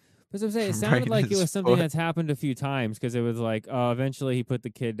 But I'm saying it sounded like it was something that's happened a few times because it was like, eventually he put the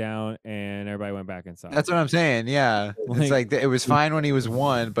kid down and everybody went back inside. That's what I'm saying. Yeah, it's like it was fine when he was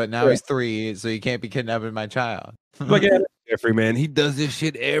 1, but now he's 3, so you can't be kidnapping my child. Look at Jeffrey, man. He does this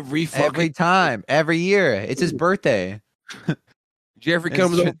shit every time, every year. It's his birthday. Jeffrey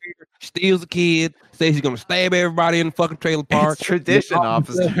comes over here, steals a kid, says he's gonna stab everybody in the fucking trailer park. It's tradition,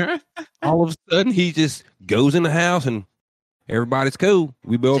 officer. All of a sudden, he just goes in the house and everybody's cool.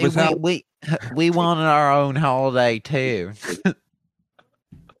 We build his house. We wanted our own holiday too.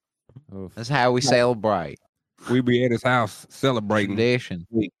 That's how we celebrate. We be at his house celebrating. Tradition.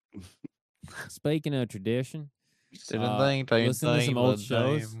 Speaking of tradition, listening to some old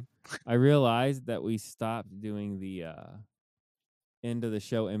shows, I realized that we stopped doing the end of the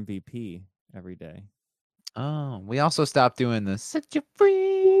show MVP every day. Oh, we also stopped doing the Set You Free.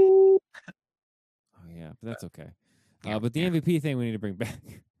 Oh yeah, but that's okay. But the MVP thing we need to bring back.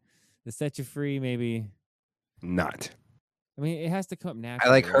 The Set You Free, maybe not. I mean, it has to come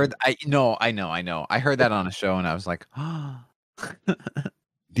naturally. I know. I heard that on a show and I was like,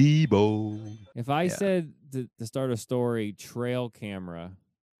 Debo. If I said to start a story, trail camera,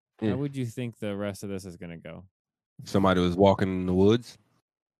 how would you think the rest of this is going to go? Somebody was walking in the woods.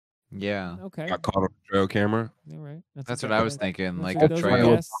 Yeah. Okay. Got caught on a trail camera. All right. That's what I was thinking. Like a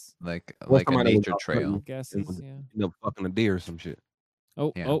trail, like a nature trail. Guesses, yeah. End up fucking a deer or some shit.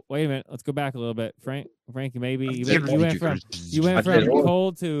 Oh, wait a minute. Let's go back a little bit. Frankie, maybe you went from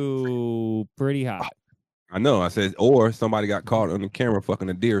cold to pretty hot. I know. I said, or somebody got caught on the camera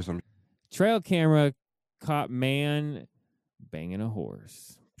fucking a deer or something. Trail camera caught man banging a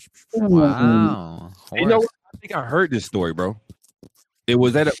horse. Wow. You know what? I think I heard this story, bro.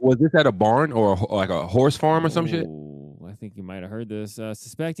 Was this at a barn or like a horse farm or some shit? I think you might have heard this.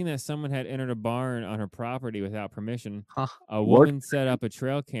 Suspecting that someone had entered a barn on her property without permission, a woman set up a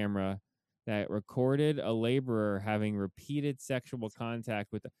trail camera that recorded a laborer having repeated sexual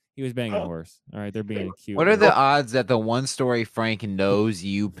contact with he was banging a horse. All right, they're being cute. What are the odds that the one story Frank knows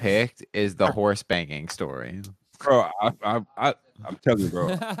you picked is the horse banging story? Bro, I'm telling you,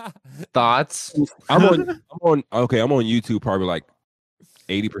 bro. Thoughts? I'm on YouTube probably like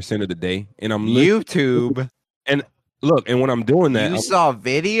 80% of the day, and I'm YouTube. And look, and when I'm doing that, you saw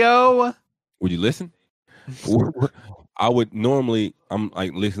video. Would you listen? I would normally, I'm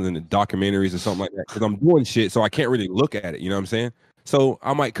like listening to documentaries or something like that because I'm doing shit, so I can't really look at it. You know what I'm saying? So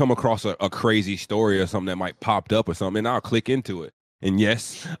I might come across a crazy story or something that might popped up or something, and I'll click into it. And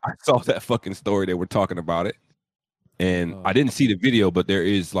yes, I saw that fucking story. They were talking about it, and I didn't see the video, but there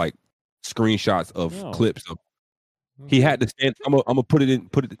is like screenshots of clips of. He had to stand. I'm gonna put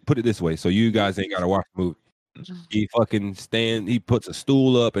it this way, so you guys ain't gotta watch the movie. He fucking He puts a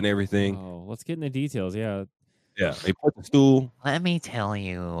stool up and everything. Oh, let's get in the details. Yeah. Yeah, they put the stool. Let me tell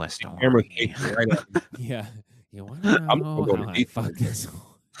you a story. Camera right up. Yeah. You want to know how I fuck this?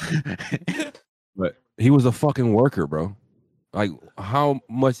 But he was a fucking worker, bro. Like, how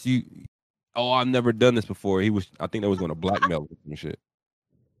much you? Oh, I've never done this before. I think they was gonna blackmail him and shit.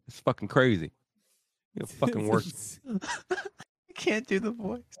 It's fucking crazy. You fucking work. I can't do the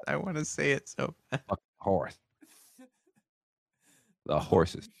voice. I want to say it so bad. Fucking horse. The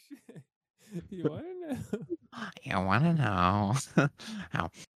horses. You want to know? You want to know how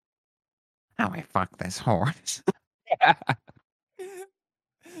I fuck this horse? I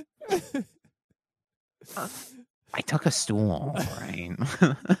took a stool, right?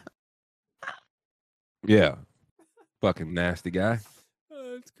 Yeah. Fucking nasty guy.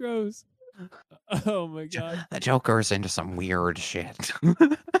 Oh, that's gross. Oh my god. The Joker's into some weird shit.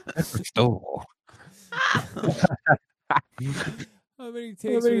 Stool. How many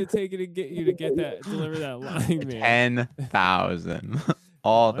takes would it take to get you to get that, deliver that line, man? 10,000.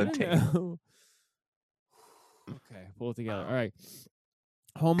 All the takes. Okay, pull it together. All right.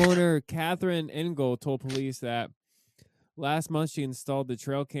 Homeowner Catherine Engel told police that last month she installed the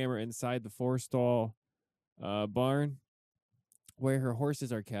trail camera inside the 4-stall barn where her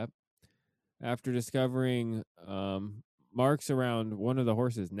horses are kept after discovering marks around one of the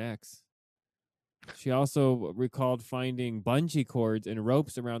horses' necks. She also recalled finding bungee cords and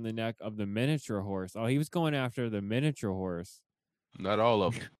ropes around the neck of the miniature horse. Oh, he was going after the miniature horse. Not all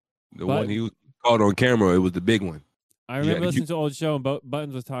of them. The But- one he was caught on camera, it was the big one. I remember listening to an old show, and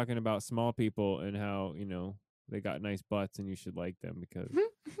Buttons was talking about small people and how, they got nice butts and you should like them because.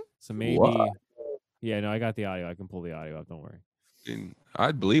 So maybe. What? Yeah, no, I got the audio. I can pull the audio up. Don't worry. And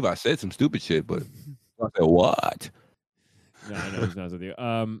I believe I said some stupid shit, but I said, what? No, I know who's not with you.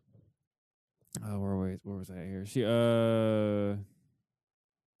 Where was I here?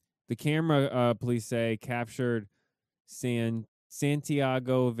 The camera, police say, captured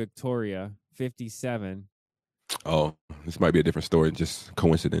Santiago Victoria, 57. Oh, this might be a different story, just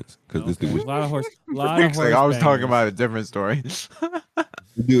coincidence. Because this dude was A lot of horse. It's like I was talking about a different story.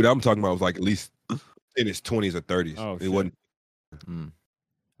 the dude I'm talking about was like at least in his 20s or 30s. Oh, it shit. wasn't.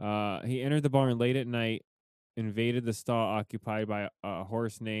 He entered the barn late at night, invaded the stall occupied by a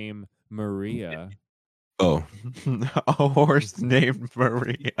horse named Maria. Oh, a horse named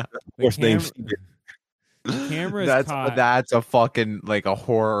Maria. Horse named. The camera is caught. That's a fucking like a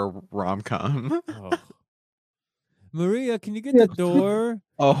horror rom-com. Oh. Maria, can you get the door?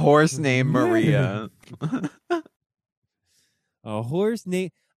 A horse named Maria. A horse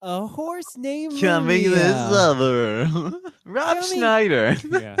named Coming Maria. this summer. Rob Schneider.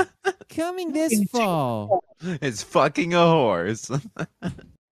 Yeah. Coming this fall. It's fucking a horse.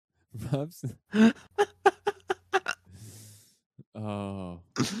 Rob's... Oh,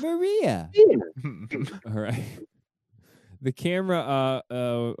 Maria. All right. The camera.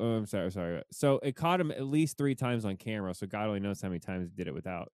 I'm sorry. So it caught him at least 3 times on camera. So God only knows how many times he did it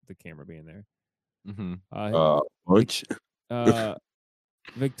without the camera being there. Bunch.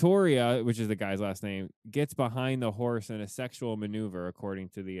 Victoria, which is the guy's last name, gets behind the horse in a sexual maneuver, according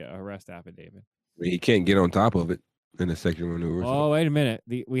to the arrest affidavit. He can't get on top of it in a sexual maneuver. Oh, wait a minute.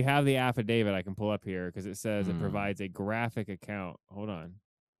 We have the affidavit I can pull up here because it says it provides a graphic account. Hold on.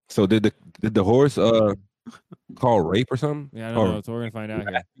 So did the horse call rape or something? Yeah, I don't know. So we're gonna find out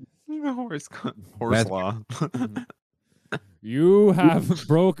here. Horse law. You have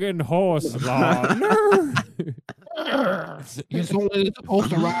broken horse law. You're only supposed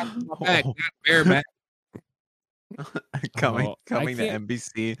to ride on my back, not bareback. coming to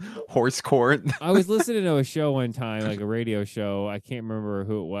NBC Horse Court. I was listening to a show one time, like a radio show. I can't remember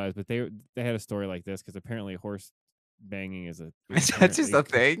who it was, but they had a story like this because apparently horse banging is That's just a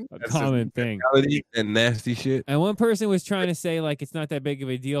thing. A common thing. And nasty shit. And one person was trying to say like it's not that big of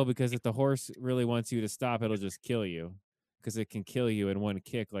a deal because if the horse really wants you to stop, it'll just kill you because it can kill you in one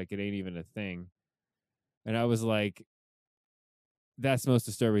kick. Like it ain't even a thing. And I was like, that's the most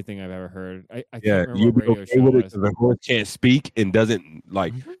disturbing thing I've ever heard. I can't remember what radio show it was. The horse can't speak and doesn't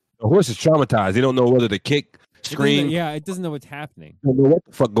like the horse is traumatized. They don't know whether to kick, scream. It doesn't know what's happening. Don't know what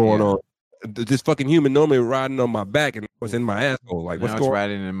the fuck going on. This fucking human normally riding on my back and what's in my asshole. Like what's now going it's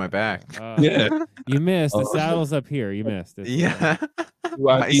riding in my back. Yeah. You missed. The saddle's up here. You missed. Yeah.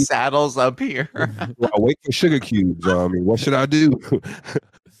 My saddle's up here. Do I wait for sugar cubes? I mean, what should I do?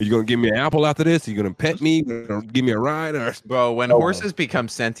 Are you gonna give me an apple after this? Are you gonna pet me? You gonna give me a ride? Or Bro, when horses become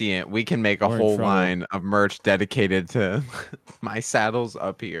sentient, we can make a We're in whole trouble. line of merch dedicated to my saddle's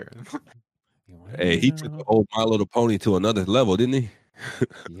up here. Hey, he took the whole My Little Pony to another level, didn't he?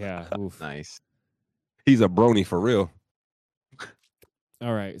 Yeah. Oof. Nice. He's a brony for real.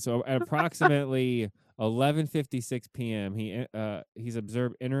 All right. So at approximately 11:56 p.m., he's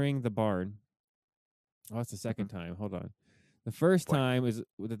observed entering the barn. Oh, that's the second time. Hold on. The first time is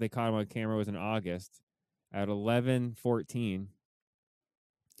that they caught him on camera was in August at 11:14.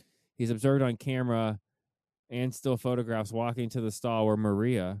 He's observed on camera and still photographs walking to the stall where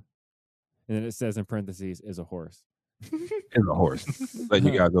Maria, and then it says in parentheses, is a horse. It's a horse. Let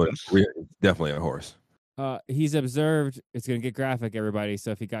you guys know it's definitely a horse. He's observed, it's going to get graphic, everybody.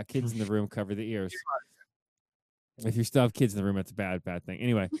 So if you got kids in the room, cover the ears. If you still have kids in the room, it's a bad thing.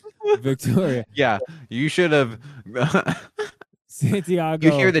 Anyway, Victoria. Yeah, you should have. Santiago.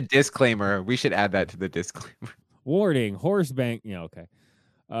 You hear the disclaimer. We should add that to the disclaimer. Warning, horse bank. Yeah, okay.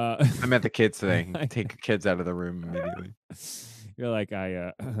 I meant the kids today. Take your kids out of the room immediately. You're like,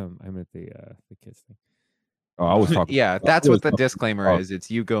 I meant the kids thing. Oh, I was talking. Yeah, that's what the disclaimer is.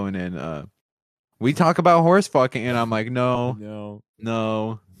 It's you going in. We talk about horse fucking, and I'm like, no,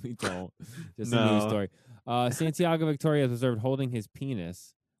 we don't. Just No. a news story. Santiago Victoria is observed holding his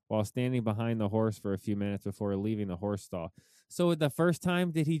penis while standing behind the horse for a few minutes before leaving the horse stall. So the first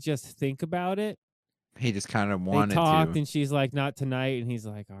time, did he just think about it? He just kind of They wanted talked, to. and she's like, "Not tonight," and he's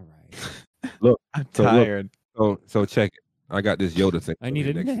like, "All right." Look, I'm so look, tired. so check it. I got this Yoda thing. I need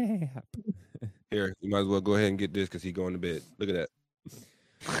a next. nap. Here, you might as well go ahead and get this because he's going to bed. Look at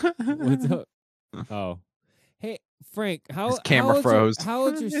that. What's up? Oh, hey Frank, His camera froze. How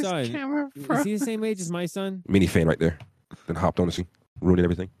old's your His son? camera Is he the same age as my son? Mini fan right there. Then hopped on the scene, ruining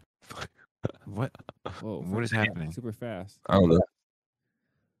everything. What? Whoa, What is happening? Super fast. I don't know.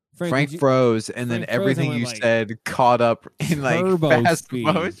 Frank did you- froze, and then Frank froze and everything went, you like, said caught up in like turbo fast speed.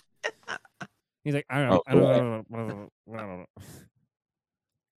 motion. He's like, I don't know. Oh, I don't know.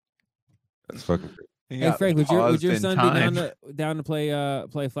 That's fucking crazy. He Hey got Frank, would paused your in son time. be down to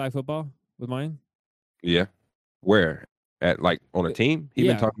play flag football with mine? Yeah. Where? At like on a team? He's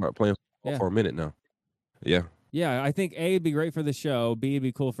yeah. been talking about playing football Yeah. for a minute now. Yeah. Yeah, I think A, it'd be great for the show. B, it'd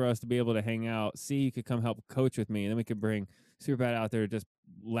be cool for us to be able to hang out. C, you could come help coach with me, and then we could bring Superbad out there to just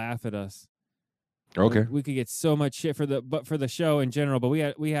laugh at us. Okay. We could get so much shit for the show in general. But we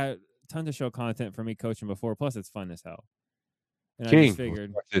had tons of show content for me coaching before. Plus, it's fun as hell. And I King. just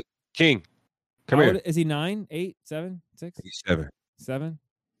figured, King. Come How here. old- is he 9, 8, 7, 6, He's 7. 7?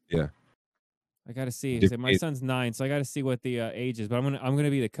 Yeah. I got to see. Different My age. son's 9, so I got to see what the age is. But I'm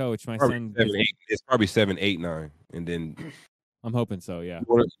gonna be the coach. My Probably son, 7, 8. It's probably 7, 8, 9. And then I'm hoping so. Yeah.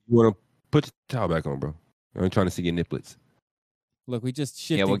 you want to put your towel back on, bro. I'm trying to see your niplets. Look, we just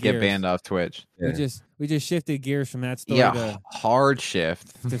shifted. Yeah, we'll get gears. banned off Twitch. We just shifted gears from that story Yeah, hard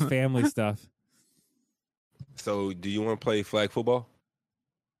shift to family stuff. So, do you want to play flag football?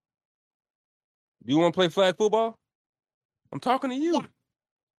 Do you want to play flag football? I'm talking to you.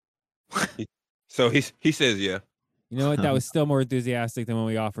 So he says yeah. You know what? That was still more enthusiastic than when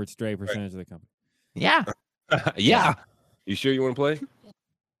we offered straight percentage of the company. Yeah. Yeah. You sure you want to play?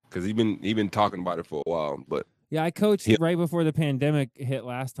 Because he been talking about it for a while, but Yeah, I coached Yeah. right before the pandemic hit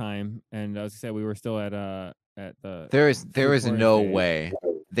last time, and as I said, we were still at the. There is Victoria no stage. way.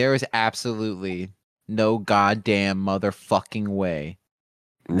 There is absolutely no goddamn motherfucking way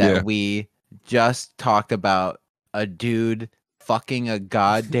that Yeah. we just talked about a dude fucking a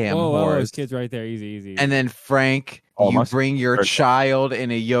goddamn Whoa, whoa, horse. his kid's right there. Easy, easy. And then Frank, Oh, you my bring your son- child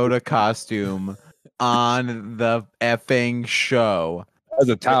in a Yoda costume on the effing show. As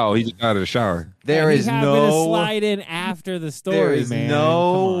a towel, he just got out of the shower. There And is he happened to no slide in after the story, there is man. no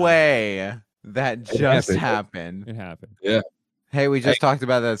Come on. way that It just happened. happened. It happened. Yeah. Hey, we just talked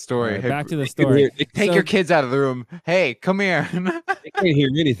about that story. Alright, Hey, back to the They story. take So- your kids out of the room. Hey, come here. They can't hear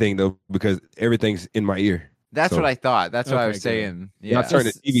anything though because everything's in my ear. That's So- what I thought. That's what I Okay, was good. saying. Yeah, I Yeah. turned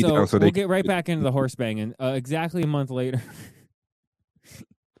the TV down so we'll they get right back into the horse banging. Exactly a month later.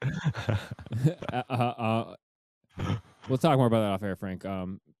 We'll talk more about that off air, Frank.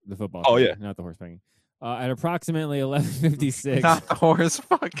 The football. Oh, thing, yeah. not the horse banging. At approximately 11:56, Not the horse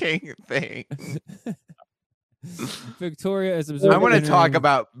fucking thing. Victoria is observed. I want to talk entering-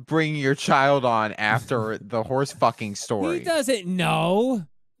 about bringing your child on after the horse fucking story. He doesn't know.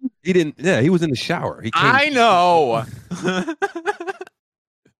 He didn't. Yeah, he was in the shower. He came, I know.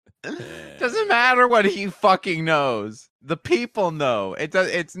 Doesn't matter what he fucking knows. The people know. It does.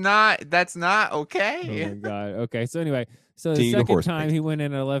 It's not. That's not Oh okay. my god. Okay. So anyway, so the Team second horse time bang. he went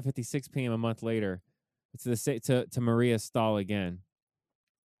in at 11:56 p.m. a month later, to Maria's stall again.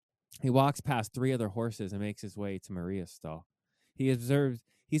 He walks past 3 other horses and makes his way to Maria's stall. He's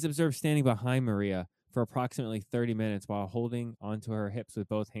observed standing behind Maria for approximately 30 minutes while holding onto her hips with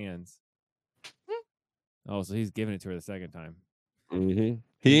both hands. Oh, so he's giving it to her the second time. Mm-hmm.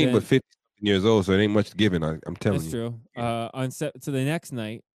 He ain't but Then- 50 years old, so it ain't much giving. I'm telling That's you. true. So the next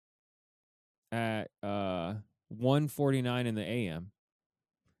night at 1:49 in the a.m.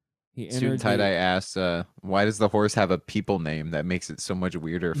 he entered Student tie the- dye asks, "Why does the horse have a people name that makes it so much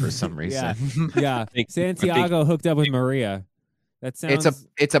weirder for some reason?" Yeah, Santiago hooked up with Maria. That sounds.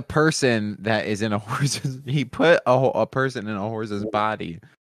 it's a person that is in a horse's. He put a person in a horse's body,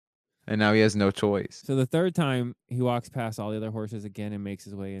 and now he has no choice. So the third time he walks past all the other horses again and makes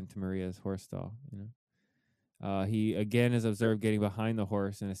his way into Maria's horse stall. He again is observed getting behind the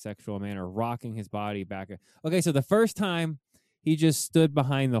horse in a sexual manner, rocking his body back. Okay, so the first time he just stood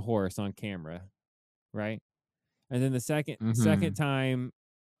behind the horse on camera, right? And then the second time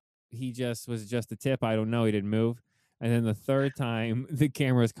he was just a tip. I don't know. He didn't move. And then the third time the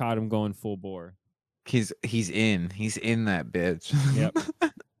cameras caught him going full bore. He's in that bitch.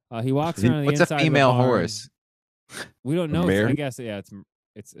 Yep. He walks around the What's a inside of the female barn. horse? We don't know. mare? I guess it's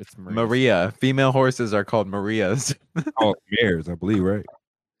Maria. Maria. Female horses are called Marias. Oh, mares, I believe, right?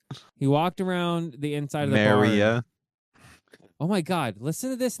 He walked around the inside of the barn. Maria. Oh my God! Listen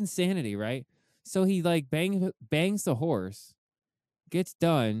to this insanity, right? So he like bangs the horse, gets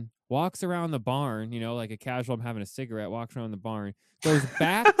done, walks around the barn, like a casual, I'm having a cigarette, walks around the barn, goes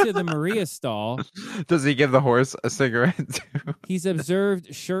back to the Maria stall. Does he give the horse a cigarette too? He's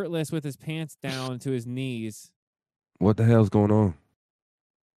observed shirtless with his pants down to his knees. What the hell's going on?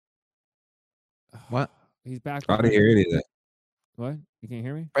 What? He's back. I didn't hear any of that. What? You can't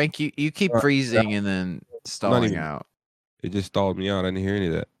hear me? Frank, you keep freezing and then stalling out. It just stalled me out. I didn't hear any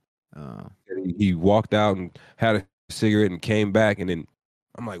of that. He walked out and had a cigarette and came back, and then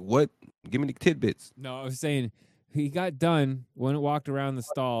I'm like, what? Give me the tidbits. No, I was saying he got done, walked around the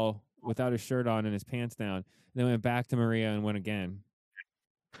stall without his shirt on and his pants down, then went back to Maria and went again.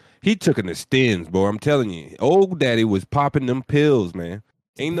 He took an stins, boy. I'm telling you. Old daddy was popping them pills, man.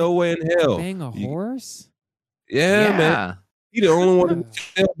 Ain't no way in hell. Bang a horse? Yeah, man. He the only one in the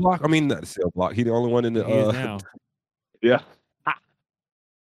cell block. I mean, not the cell block. He the only one in the He is now. Yeah.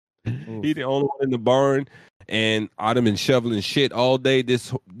 He the only one in the barn, and I'd have been shoveling shit all day. This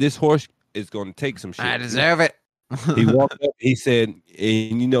horse is gonna take some shit. I deserve it. He walked up. He said,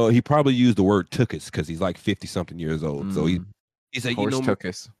 and he probably used the word "tookus" because he's like 50-something years old. So he said, Horse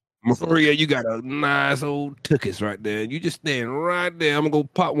tookus. Maria, you got a nice old tookus right there. You just stand right there. I'm gonna go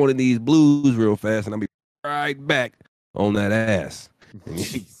pop one of these blues real fast, and I'll be right back on that ass. And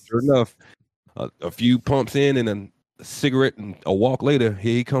sure enough, a few pumps in and a cigarette and a walk later,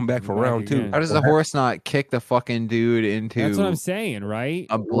 here he come back for round two. How does the horse not kick the fucking dude into? That's what I'm saying, right?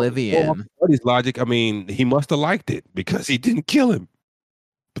 Oblivion. What is logic? I mean, he must have liked it because he didn't kill him.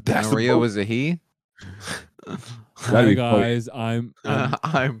 But that's Maria was a he. Hi guys, I'm Maria.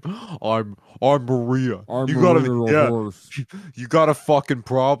 I'm You got Maria the horse. You got a fucking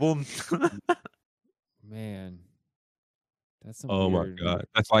problem. Man, that's some Oh weird. my god,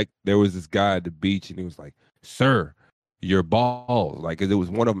 that's like there was this guy at the beach and he was like, "Sir, your balls!" Like, 'cause there was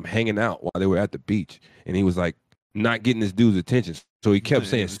one of them hanging out while they were at the beach, and he was like not getting this dude's attention, so he kept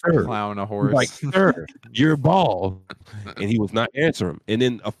saying, "Sir," Clown a He's horse. like, "Sir, your ball," and he was not answering him. And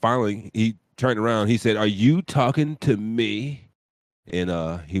then finally he turned around. He said, "Are you talking to me?" And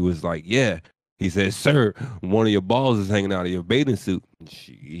he was like, "Yeah." He said, "Sir, one of your balls is hanging out of your bathing suit." And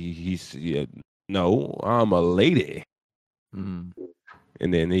he said, "No, I'm a lady." Mm.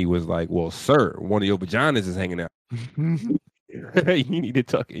 And then he was like, "Well, sir, one of your vaginas is hanging out. You need to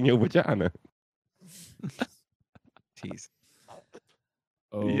tuck in your vagina." Jeez.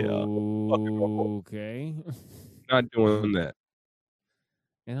 Okay. Not doing that.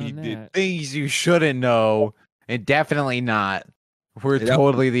 And He on did that, things you shouldn't know, and definitely not. We're Yeah, that-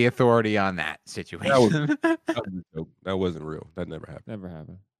 totally the authority on that situation. That was a joke. That wasn't real. That never happened. never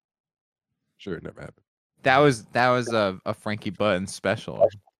happened. Sure, it never happened. that was a Frankie Button special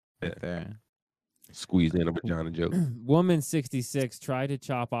right there. Squeeze in a vagina joke. Woman 66 tried to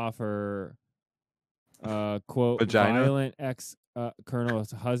chop off her quote Vagina? violent ex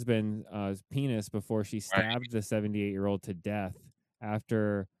colonel's husband's penis before she stabbed the 78-year-old to death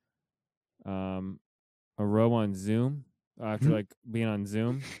after a row on Zoom. After like being on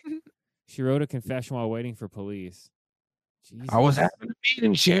Zoom, she wrote a confession while waiting for police. Jesus. I was having a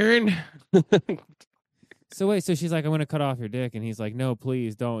meeting, Sharon. So wait, so she's like, "I'm gonna cut off your dick," and he's like, "No,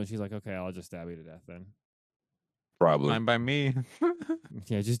 please don't." And she's like, "Okay, I'll just stab you to death then." Probably. Fine by me.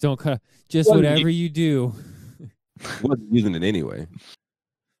 Yeah, just don't cut. Just Well, whatever you do. Wasn't using it anyway.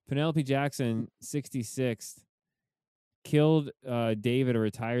 Penelope Jackson, 66, killed David, a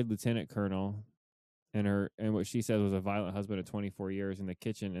retired lieutenant colonel, and what she said was a violent husband of 24 years in the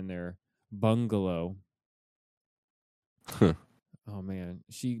kitchen in their bungalow. Huh. Oh man,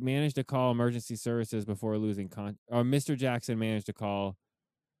 she managed to call emergency services before losing Mr. Jackson managed to call.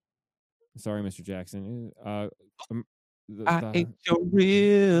 Sorry, Mr. Jackson. I ate your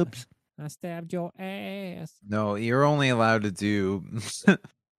ribs. I stabbed your ass. No, you're only allowed to do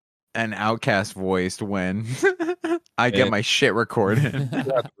an Outcast voice when I get Yeah. my shit recorded. You have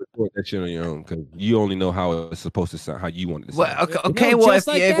to record that shit on your own because you only know how it's supposed to sound, how you want it to sound. Well, okay, well, just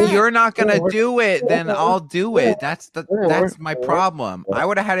like if that. you're not gonna Or- do it, then I'll do it. That's my or- problem. I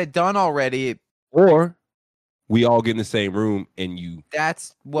would have had it done already. Or we all get in the same room and you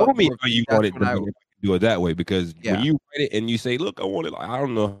That's what tell me we're- how you that's want it what I- done. Do it that way because Yeah. when you write it and you say, "Look, I want it," I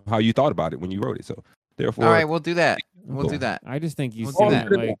don't know how you thought about it when you wrote it. So therefore, All right, we'll do that. We'll do that. I just think you We'll do sing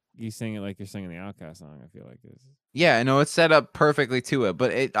that. it like you sing it like you're singing the Outkast song. I feel like this. Yeah, no, it's set up perfectly to it,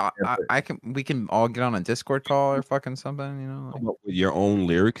 but we can all get on a Discord call or fucking something, you know. come up with your own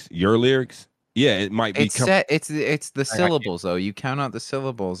lyrics, your lyrics. Yeah, it might be. It's set. It's the syllables though. You count out the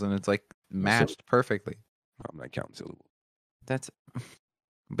syllables, and it's like matched perfectly. I'm not counting syllables. That's.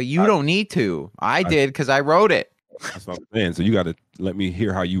 But you don't need to. I did because I wrote it. That's what I'm saying. So you got to let me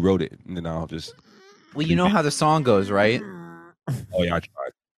hear how you wrote it, and then I'll just. Well, you know how the song goes, right? Oh yeah, I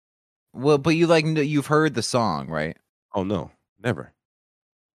tried. Well, but you've heard the song, right? Oh no, never.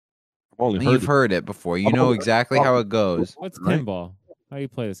 I've only You've heard. heard it before. You know exactly how it goes. What's pinball? How do you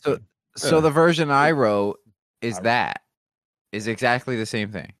play this So, game? so the version I wrote is exactly the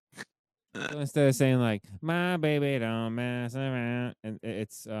same thing. So instead of saying like "my baby don't mess around," and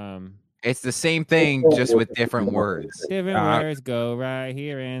it's the same thing, just with different words. different words go right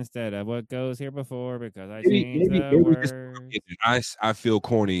here instead of what goes here before because I changed the words. I feel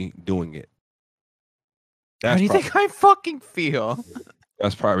corny doing it. How do you think I fucking feel?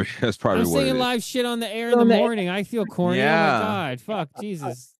 That's probably I'm what it singing is. live shit on the air in the morning. I feel corny. Yeah. Oh my god, fuck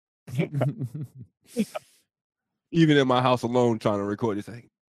Jesus. Even in my house alone, trying to record this thing,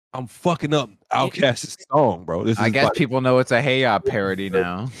 I'm fucking up Outkast's song, bro. This is I guess like, people know it's a Hey Ya parody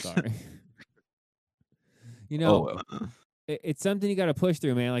now. Sorry. You know, it's something you got to push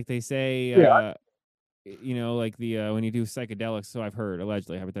through, man. Like they say, you know, like the when you do psychedelics. So I've heard,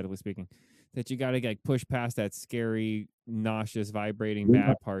 allegedly, hypothetically speaking, that you got to like push past that scary, nauseous, vibrating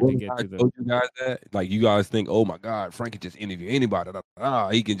bad part to get to the. You guys that like you guys think, oh my god, Frank can just interview anybody.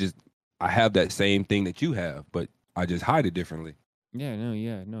 He can just. I have that same thing that you have, but I just hide it differently. Yeah, no,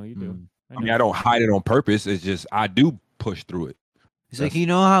 you do. I mean, I don't hide it on purpose. It's just I do push through it. It's like, you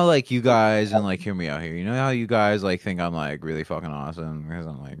know how like you guys, and like hear me out here, you know how you guys like think I'm like really fucking awesome because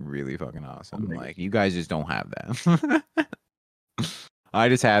I'm like really fucking awesome. Like you guys just don't have that. I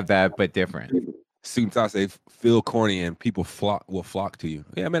just have that, but different. As soon as I say feel corny and people will flock to you.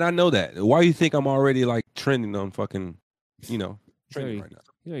 Yeah, man, I know that. Why do you think I'm already like trending on fucking, trending right now?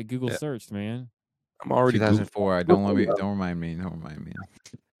 You already Google searched, man. I'm already 2004. Don't remind me.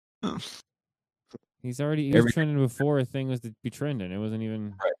 He was trending before a thing was to be trending. It wasn't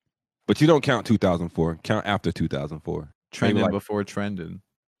even right. But you don't count 2004. Count after 2004. Trending like before trending.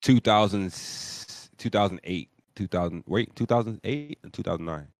 2008, 2008 and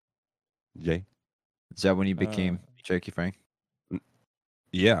 2009. Jay, is that when you became Cherokee Frank?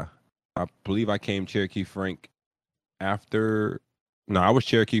 Yeah, I believe I came Cherokee Frank after. No, I was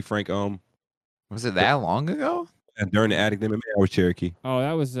Cherokee Frank. Was it that long ago? And during the Addict MMA, I was Cherokee. Oh,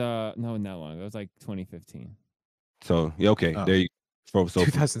 that was no, not long ago. It was like 2015. So yeah, okay, there you. So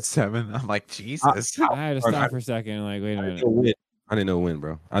 2007. I'm like, Jesus. I had to stop for a second. Like, wait a minute. I didn't know when,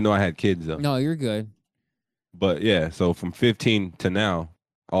 bro. I know I had kids though. No, you're good. But yeah, so from 15 to now,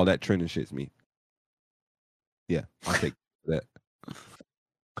 all that trending shit's me. Yeah, I'll take that.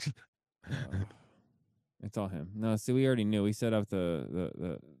 It's all him. No, see, we already knew. We set up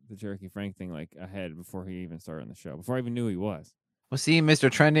the Cherokee Frank thing like ahead before he even started on the show. Before I even knew who he was. Well, see, Mr.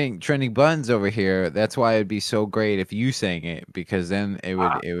 Trending Buns over here. That's why it'd be so great if you sang it, because then it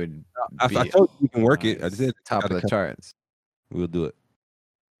would be. I told you can work it. I said top of the charts. We'll do it.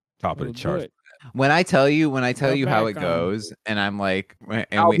 Top of the charts. When I tell you how it goes, and I'm like,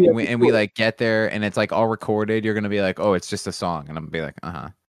 and we like get there, and it's like all recorded, you're gonna be like, oh, it's just a song, and I'm gonna be like,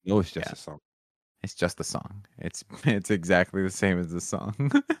 no, it's just a song. It's just a song. It's exactly the same as the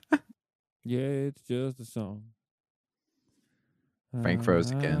song. Yeah, it's just a song. Frank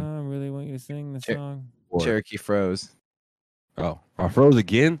froze again. I really want you to sing the song. Cherokee froze. Oh, I froze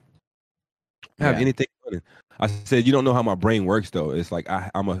again? I have Yeah. anything running. I said, you don't know how my brain works, though. It's like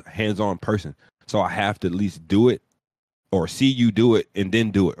I'm a hands-on person. So I have to at least do it or see you do it and then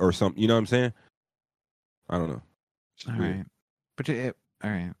do it or something. You know what I'm saying? I don't know. All right. But all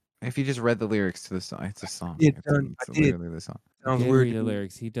right. If you just read the lyrics to the song, it's a song. I did. It's literally the song. Sounds Can't weird. read the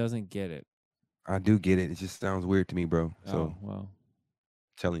lyrics. He doesn't get it. I do get it. It just sounds weird to me, bro. So Oh, well.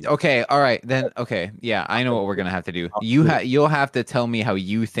 telling you. Okay, all right, then. Okay, yeah, I know what we're gonna have to do. You'll have to tell me how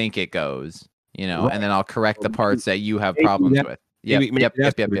you think it goes, and then I'll correct the parts that you have problems with. Yep.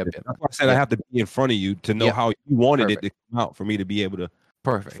 That's why I said I have to be in front of you to know how you wanted it to come out for me to be able to.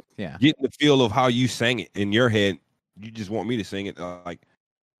 Perfect. Yeah. Get the feel of how you sang it in your head. You just want me to sing it like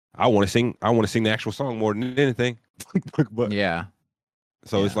I want to sing. I want to sing the actual song more than anything. But yeah.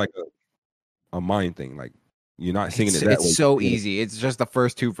 So it's like a mind thing. Like you're not singing it that way. It's so easy. It's just the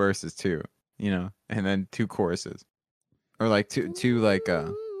first two verses too, and then two choruses, or like two like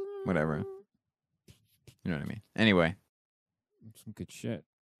whatever. You know what I mean? Anyway. Some good shit.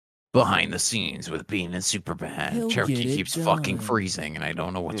 Behind the scenes with Bean and Superbad, He'll Cherokee get it keeps fucking done. freezing, and I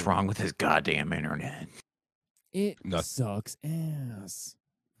don't know what's wrong with his goddamn internet. It sucks ass.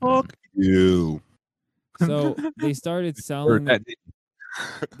 Fuck you. So they started selling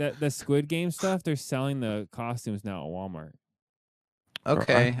the Squid Game stuff. They're selling the costumes now at Walmart.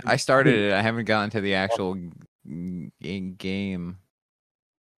 Okay, I started it. I haven't gotten to the actual game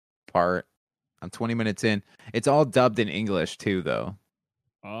part. I'm 20 minutes in. It's all dubbed in English too, though.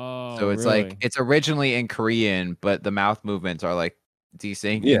 Oh, So it's really? like it's originally in Korean, but the mouth movements are like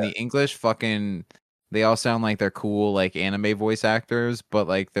desynced. Yeah. In the English, fucking, they all sound like they're cool, like anime voice actors, but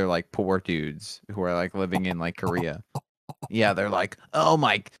like they're like poor dudes who are like living in like Korea. Yeah, they're like, oh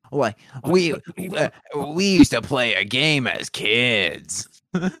my, like we used to play a game as kids.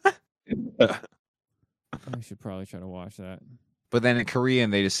 I should probably try to watch that. But then in Korean,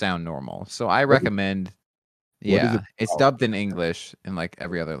 they just sound normal. So I What is- recommend. what is Yeah, it it's about? dubbed in English and like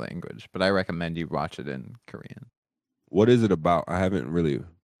every other language, but I recommend you watch it in Korean. What is it about? I haven't really.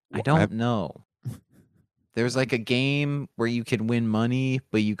 I don't know. There's like a game where you can win money,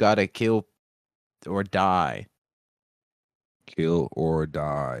 but you gotta kill or die. Kill or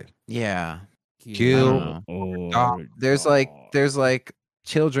die. Yeah. Kill or die. There's like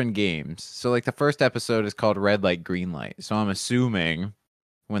children games. So like the first episode is called Red Light Green Light. So I'm assuming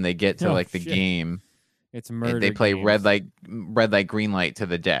when they get to Oh, like the shit. game, It's murder. they play games. red light green light to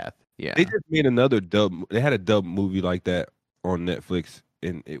the death. Yeah. They just made another dub. They had a dub movie like that on Netflix,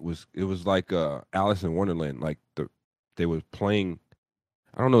 and it was like Alice in Wonderland. Like they were playing.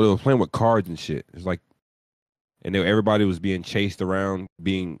 I don't know. They were playing with cards and shit. It's like, and everybody was being chased around,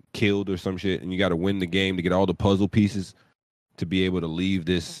 being killed or some shit, and you got to win the game to get all the puzzle pieces to be able to leave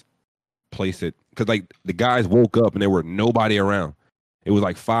this place. Because like the guys woke up and there were nobody around. It was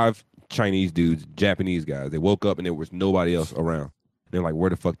like 5 Chinese dudes, Japanese guys. They woke up and there was nobody else around. They're like, where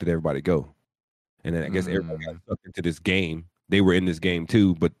the fuck did everybody go? And then I guess everybody got sucked into this game. They were in this game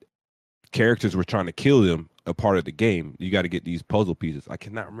too, but characters were trying to kill them a part of the game. You got to get these puzzle pieces. I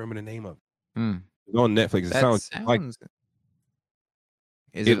cannot remember the name of it. It's on Netflix. It That sounds like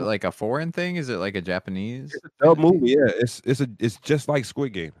Is it like a foreign thing? Is it like a Japanese? it's a dub movie. Yeah, it's just like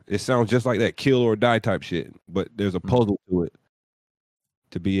Squid Game. It sounds just like that kill or die type shit, but there's a puzzle to it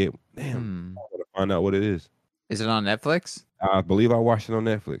to be able. Damn, I gotta find out what it is. Is it on Netflix? I believe I watched it on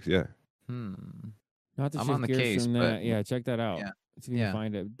Netflix. Yeah. Not to I'm shift on the gears case, from but that. Yeah, check that out. yeah. See if you Yeah. can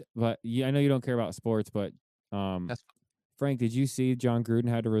find it. But yeah, I know you don't care about sports, but Frank, did you see John Gruden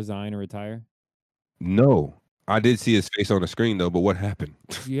had to resign or retire? No, I did see his face on the screen though. But what happened?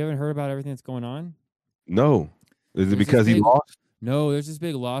 You haven't heard about everything that's going on? No, is it There's because this he big- lost? No, there's this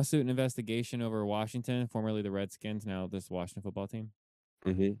big lawsuit and investigation over Washington, formerly the Redskins, now this Washington football team,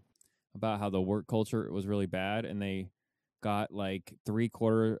 Mm-hmm. about how the work culture was really bad, and they got like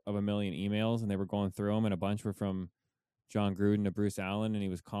 750,000 emails, and they were going through them, and a bunch were from John Gruden to Bruce Allen, and he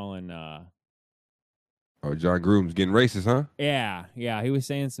was calling. Oh, John Gruden's getting racist, huh? Yeah, he was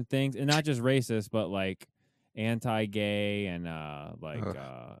saying some things, and not just racist, but like anti-gay and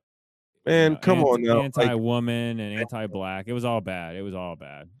Man, come on now. Like, anti-woman and anti-black. It was all bad.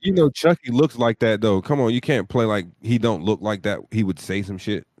 you know, Chucky looks like that though. Come on, you can't play like he don't look like that. He would say some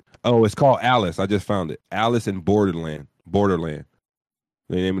shit. Oh, it's called Alice. I just found it. Alice in Borderland. Borderland.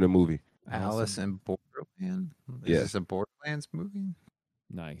 The name of the movie. Alice in Borderland? Is Yes. this a Borderlands movie?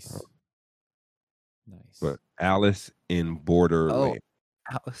 Nice. But Alice in Borderland.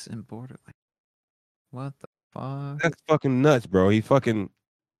 Oh, Alice in Borderland. What the fuck? That's fucking nuts, bro. He fucking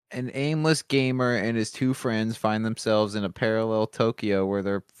An aimless gamer and his 2 friends find themselves in a parallel Tokyo where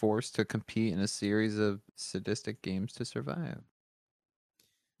they're forced to compete in a series of sadistic games to survive.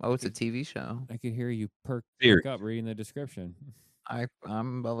 Oh, it's a TV show. I could hear you perk Serious. up reading the description.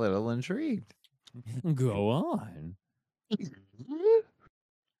 I'm a little intrigued. Go on.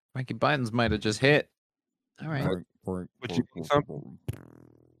 Mikey Biden's might have just hit. All right. But you something.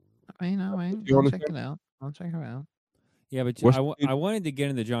 I mean, You I'll wanna check say- it out. I'll check her out. Yeah, but What's I wanted to get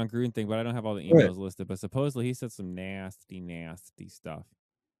into the John Gruden thing, but I don't have all the Go ahead. emails listed. But supposedly he said some nasty stuff.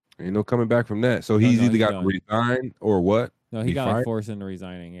 Ain't no coming back from that. So No, he's no, either he's got done. to resign or what? No, he Be got like fired? forced into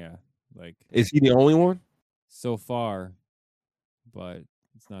resigning. Yeah, like Is he the only one? so far, but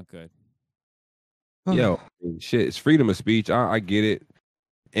it's not good. Yo, I mean, shit, it's freedom of speech. I get it.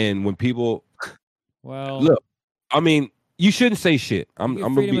 And when people Well, look, I mean, you shouldn't say shit. I'm you get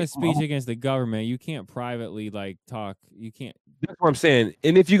gonna freedom be. of speech against the government. You can't privately like talk. You can't. That's what I'm saying.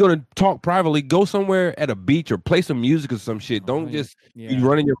 And if you're gonna talk privately, go somewhere at a beach or play some music or some shit. Don't just be yeah.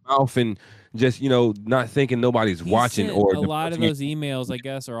 running your mouth and just not thinking nobody's He watching sent or a lot of watching it. those emails, I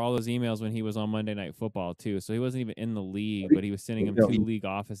guess, are all those emails when he was on Monday Night Football too. So he wasn't even in the league, but he was sending them No, to he- league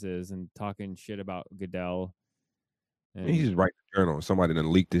offices and talking shit about Goodell. And, He just write a journal. Somebody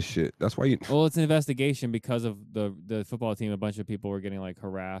done leaked this shit. That's why you. well, it's an investigation because of the football team. A bunch of people were getting like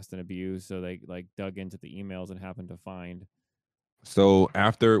harassed and abused, so they like dug into the emails and happened to find. So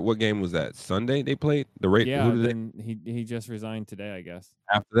after what game was that? Sunday they played the rate. Yeah, Who did they then he just resigned today, I guess.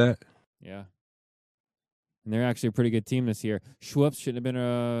 after that? Yeah, and they're actually a pretty good team this year. Schwupps shouldn't have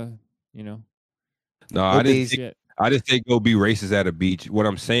been No, I didn't. Shit. I just say go be racist at a beach. What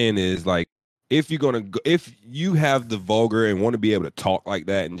I'm saying is like, if you're gonna go, if you have the vulgar and want to be able to talk like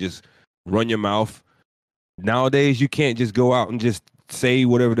that and just run your mouth, nowadays you can't just go out and just say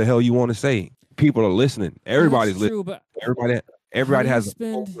whatever the hell you want to say. People are listening. Everybody's true, listening. but Everybody how do has you a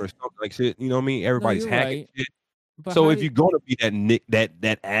spend- phone or something like shit. You know what I mean? Everybody's you're hacking right. shit. But So how if do you're gonna be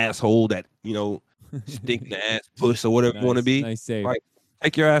that asshole, that stinking ass puss or whatever you want to be, nice save. like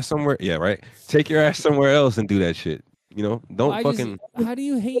take your ass somewhere. Yeah, right. Take your ass somewhere else and do that shit. Don't I fucking. how do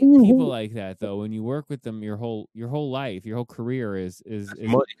you hate people like that though? When you work with them your whole life, your whole career is Money,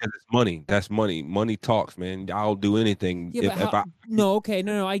 because it's money. That's money. Money talks, man. I'll do anything Yeah, but if I.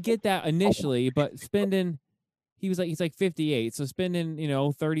 no, I get that initially, but spending he's like 58, so spending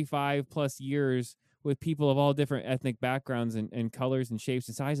 35 plus years with people of all different ethnic backgrounds and colors and shapes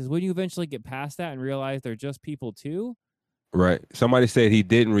and sizes, wouldn't you eventually get past that and realize they're just people too? Right. Somebody said he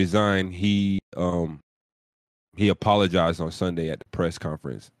didn't resign. He apologized on Sunday at the press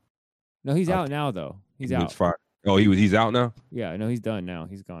conference. No, he's out now though. He's He was out. fired. Oh, he's out now. Yeah, no, he's done now.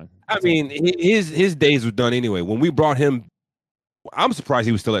 He's gone. I mean, his days were done anyway. When we brought him, I'm surprised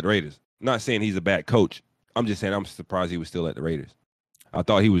he was still at the Raiders. Not saying he's a bad coach. I'm just saying I'm surprised he was still at the Raiders. I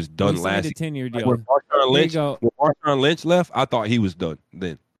thought he was done He last signed a 10-year deal. When Marshawn Lynch left, I thought he was done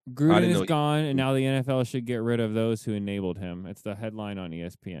then. I Gruden didn't is know. gone, and now the NFL should get rid of those who enabled him. It's the headline on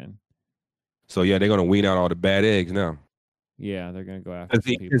ESPN. So yeah, they're gonna wean out all the bad eggs now. Yeah, they're gonna go after some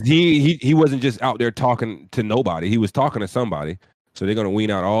people. Because he wasn't just out there talking to nobody. He was talking to somebody. So they're gonna wean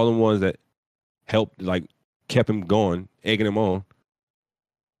out all the ones that helped, like kept him going, egging him on.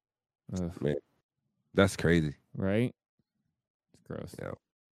 Man, that's crazy. Right? It's gross. Yeah.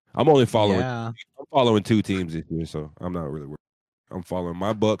 I'm only following. Yeah. I'm following 2 teams this year, so I'm not really worried. I'm following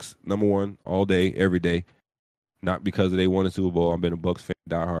my Bucks, number 1, all day, every day. Not because they won a Super Bowl. I've been a Bucks fan,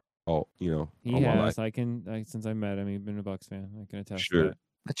 diehard, all He all my life. has. Since I met him, he's been a Bucks fan. I can attest to Sure. that.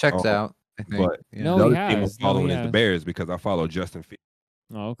 It checks out, I think. But Yeah. No, the he other team I'm has. No, following he is the has. Bears because I follow Justin Fields.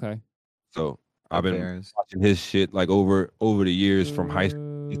 Oh, okay. So I've been Bears. watching his shit like over the years from high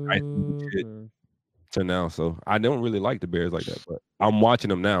school shit to now. So I don't really like the Bears like that, but I'm watching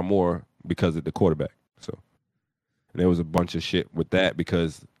them now more because of the quarterback. So and there was a bunch of shit with that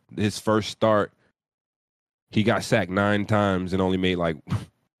because his first start, he got sacked 9 times and only made like,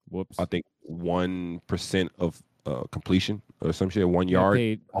 whoops, I think 1% of completion or some shit, 1 Got yard.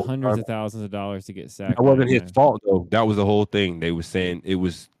 paid hundreds of thousands of dollars to get sacked. That wasn't 9 his times. fault though. That was the whole thing. They were saying it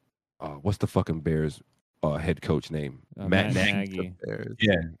was what's the fucking Bears head coach name? Matt Nagy.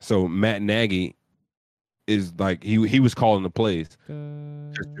 Yeah. So Matt Nagy is like he was calling the plays.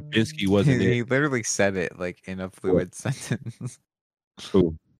 Trubisky wasn't He it. literally said it like in a fluid sentence.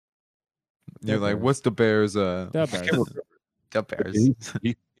 Who? You're like, what's the Bears? The Bears. The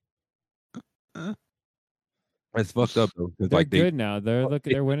Bears. That's fucked up though. 'Cause, They're like good now.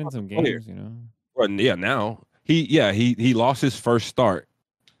 They're winning some games. Well, yeah, now he lost his first start,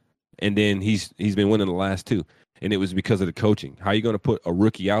 and then he's been winning the last 2, and it was because of the coaching. How you going to put a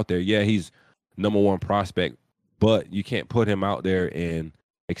rookie out there? Yeah, he's number 1 prospect, but you can't put him out there and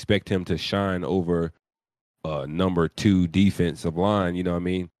expect him to shine over number 2 defensive line. You know what I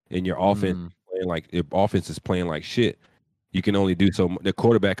mean? And your offense playing like your offense is playing like shit. You can only do so. The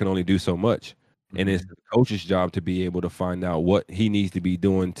quarterback can only do so much. And it's the coach's job to be able to find out what he needs to be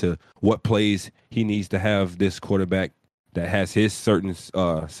doing, to what plays he needs to have this quarterback that has his certain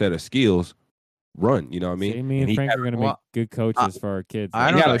set of skills run. You know what I mean? See, me and Frank are going to make good coaches for our kids.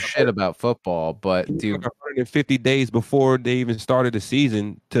 I don't know shit about football, but dude, 150 days before they even started the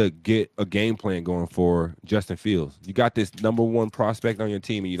season to get a game plan going for Justin Fields. You got this number 1 prospect on your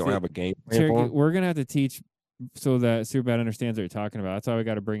team, and you don't have a game plan for him. We're going to have to teach so that Superbad understands what you're talking about. That's why we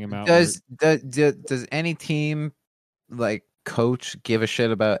got to bring him out. does any team like coach give a shit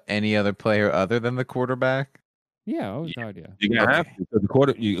about any other player other than the quarterback? Yeah, oh god, yeah. You're gonna have to,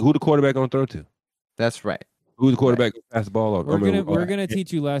 because who the quarterback gonna throw to? That's right. Who's the quarterback gonna pass the ball over? We're gonna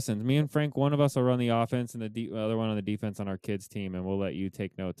teach you lessons. Me and Frank, one of us will run the offense, and the other one on the defense on our kids' team, and we'll let you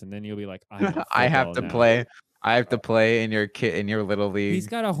take notes. And then you'll be like, I have to play. I have to play in your little league. He's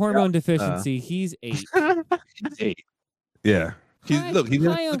got a hormone deficiency. He's 8. He's 8. Yeah.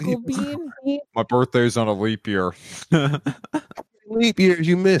 Hi, Uncle Bean. My birthday's on a leap year. Leap years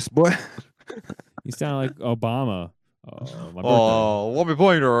you missed, boy. You sound like Obama. My birthday. Oh, we'll be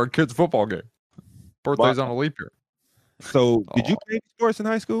playing our kids' football game. Birthday's on a leap year. So, did you play sports in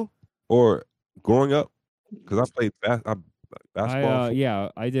high school or growing up? Because I played basketball. Yeah,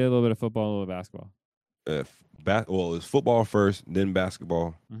 I did a little bit of football, a little bit of basketball. Well, it was football first, then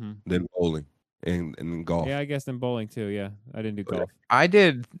basketball, Mhm. then bowling, and golf. Yeah, I guess then bowling too. Yeah, I didn't do golf. I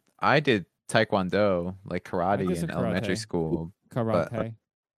did taekwondo, like karate guess in a elementary karate. school. Karate.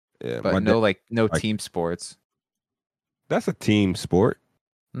 Yeah, But my no, dad- like no like- team sports. That's a team sport.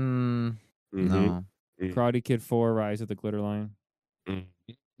 No. Karate Kid 4, Rise of the Glitter Lion.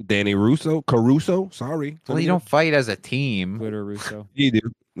 Danny Caruso. Sorry. Well, you don't fight as a team. Glitter Russo. You do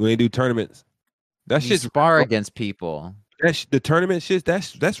when they do tournaments. That You shit's spar real. against people. The tournament shit.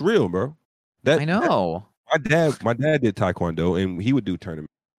 That's real, bro. I know. My dad did taekwondo, and he would do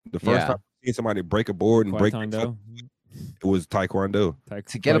tournaments. The first Yeah. time I seen somebody break a board and break Taekwondo. it was taekwondo.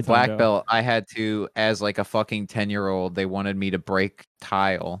 To get a black Taekwondo. belt, I had to, as like a fucking 10-year-old, they wanted me to break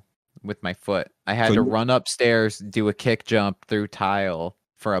tile with my foot. I had So to you- run upstairs, do a kick jump through tile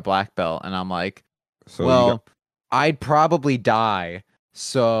for a black belt. And I'm like, So you well, I'd probably die.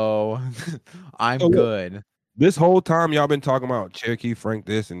 So I'm So what- good. This whole time y'all been talking about Cherokee Frank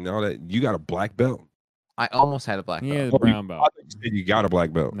this and all that. You got a black belt. I almost had a black He belt. has a brown belt. I thought you said you got a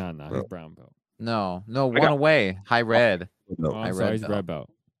black belt. No, he's brown belt. No, one got- away. High red. No. Oh, I I'm sorry, red he's belt. red belt.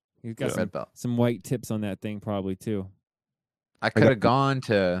 He's got Yeah. some, Red belt. some white tips on that thing probably too. I could have gone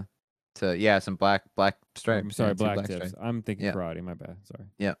to some black stripes. I'm sorry, yeah, two black tips. stripes. I'm thinking Yeah. karate. My bad. Sorry.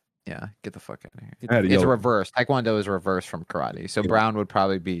 Yeah, get the fuck out of here. Get I had a It's yellow- reverse. Taekwondo is reverse from karate. So Yeah. brown would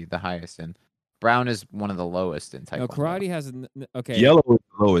probably be the highest, and brown is one of the lowest in taekwondo. No, karate has okay. Yellow is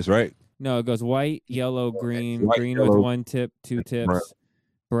the lowest, right? No, it goes white, yellow, green, White, green yellow, with one tip, two tips,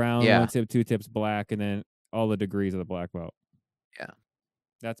 brown, Yeah. one tip, two tips, black, and then all the degrees of the black belt. Yeah.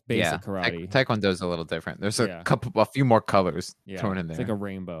 That's basic Yeah, karate. Taekwondo is a little different. There's Yeah. a few more colors Yeah, thrown in there. it's like a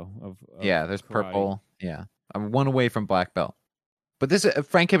rainbow of yeah, there's karate. purple. Yeah, I'm one away from black belt. But this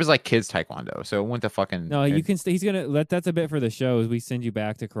Frank Kid was like kids Taekwondo, so it went to fucking. No, you can stay. He's gonna let. That's a bit for the shows. We send you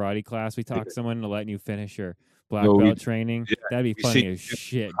back to karate class. We talk someone into letting you finish your black No, we- belt training. yeah, That'd be we funny see- as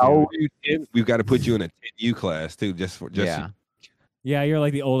shit. How dude. old are you, 10? We've got to put you in a 10U class too, just Yeah. Yeah, you're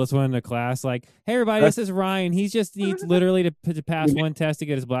like the oldest one in the class. Like, hey, everybody, this is Ryan. He just needs literally to pass one test to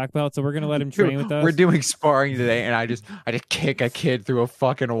get his black belt, so we're gonna let him train with us. We're doing sparring today, and I just kick a kid through a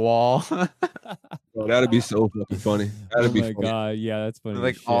fucking wall. Oh, that'd be so fucking funny. Oh That'd be my funny. god, yeah, that's funny. They're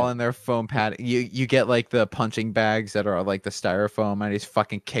like as all shit. in their foam pad. You get like the punching bags that are like the styrofoam. I just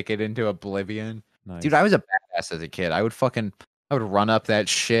fucking kick it into oblivion. Nice. Dude, I was a badass as a kid. I would run up that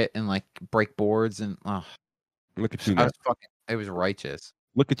shit and like break boards and Look at you I now. was fucking. It was righteous.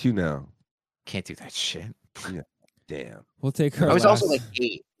 Look at you now. Can't do that shit. Yeah. Damn. We'll take her. I was also last- like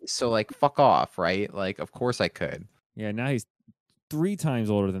 8, so like fuck off, right? Like of course I could. yeah. Now he's 3 times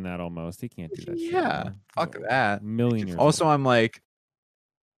older than that almost. He can't do that. shit Yeah, anymore. fuck No, that. Million years. Also, I'm like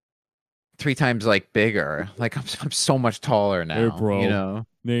 3 times like bigger. Like I'm so much taller now. bro. You know.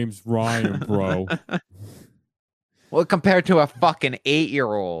 Name's Ryan, bro. Well, compared to a fucking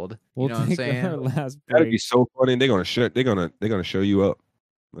 8-year-old, We'll you know what I'm take our saying? last That'd be break. so funny. They're gonna show you up.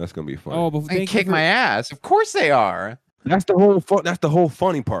 That's gonna be funny. Oh, but They thank you kick for- my ass. Of course they are. That's the whole fun. That's the whole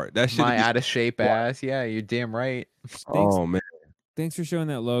funny part. That shit. My out of shape ass. Yeah, you're damn right. Oh man. Thanks for showing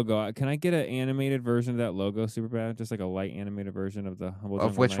that logo. Can I get an animated version of that logo, Superbad? Just like a light animated version of the Humble Of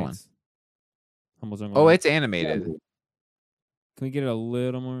Jungle which one? Knights? Humble Jungle Oh, Knights. it's animated. Can we get it a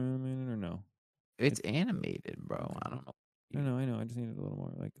little more animated or no? It's animated, bro. I don't know. I know. I just need it a little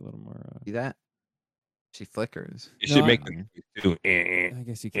more, like a little more. See that? She flickers. You No, should I- make the too. I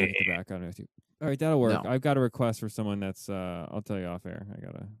guess you can't get the background with you. All right, that'll work. No. I've got a request for someone that's. I'll tell you off air. I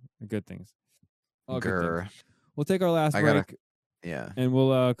got a good things. All good things. Grr. We'll take our last I break, gotta- Yeah. and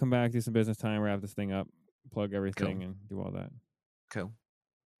we'll come back, do some business time, wrap this thing up, plug everything, and do all that. Cool.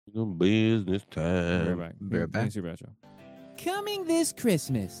 Business Be right time. back. Be right back. Thanks, Superbad Show. Coming this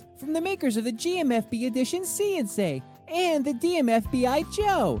Christmas from the makers of the GMFB edition See and Say and the DMFBI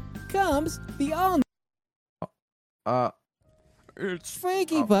Joe comes the all It's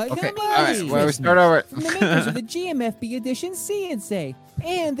Frankie Button okay. Buddy. All right. Well, we start over. From the makers of the GMFB edition See and Say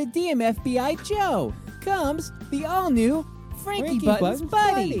and the DMFBI Joe comes the all new Frankie Buttons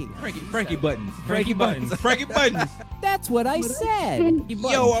Buddy. Frankie Buttons. Frankie Buttons. Frankie Buttons. That's what I said.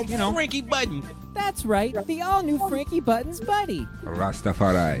 Yo, I'm Frankie Buttons. That's right, the all new Frankie Buttons Buddy.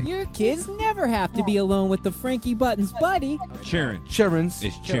 Rastafari. Your kids never have to be alone with the Frankie Buttons Buddy. Children's.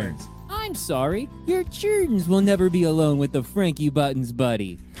 It's children's. I'm sorry, your children will never be alone with the Frankie Buttons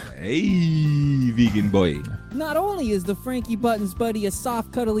Buddy. Hey, vegan boy. Not only is the Frankie Buttons Buddy a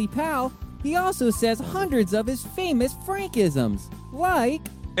soft, cuddly pal, he also says hundreds of his famous Frankisms, like,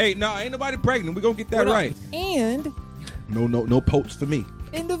 Hey, no, ain't nobody pregnant. We gonna get that right. and, No posts for me.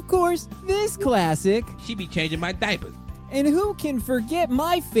 and of course, this classic. She be changing my diapers. And who can forget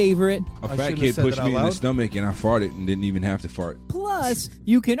my favorite? A fat kid pushed me in the stomach and I farted and didn't even have to fart. Plus,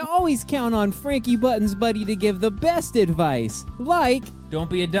 you can always count on Frankie Buttons Buddy to give the best advice, like, Don't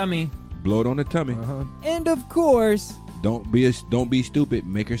be a dummy. Blow it on the tummy. And of course, Don't be stupid.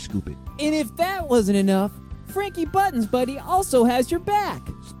 Make her scoop it. and if that wasn't enough, Frankie Buttons Buddy also has your back.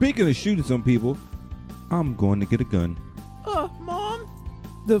 Speaking of shooting some people, I'm going to get a gun. Mom?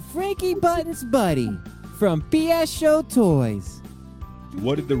 The Frankie Buttons Buddy from BS Show Toys.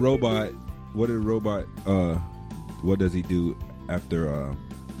 What does he do after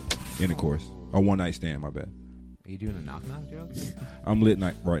intercourse? A one night stand, my bad. Are you doing a knock knock joke? I'm lit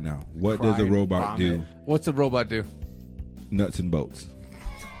right now. What does a Cry and robot do? vomit. What's a robot do? Nuts and bolts.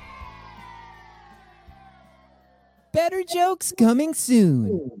 Better jokes coming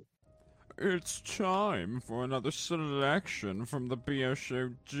soon. It's time for another selection from the BS Show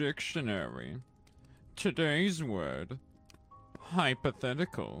Dictionary. Today's word,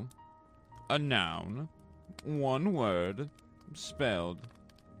 hypothetical. A noun, one word, spelled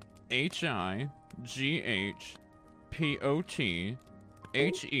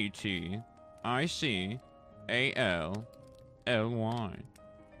HIGHPOTHETICALLY.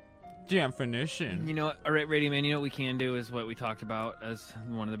 Definition. You know what, all right, Radio Man, you know what we can do is what we talked about as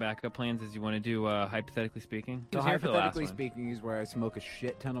one of the backup plans is you want to do hypothetically speaking. So Who's here for the last hypothetically one? speaking is where I smoke a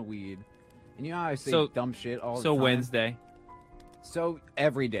shit ton of weed. And you know how I say So- dumb shit all the So time? Wednesday. So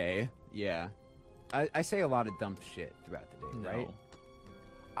every day, yeah. I say a lot of dumb shit throughout the day, right? No.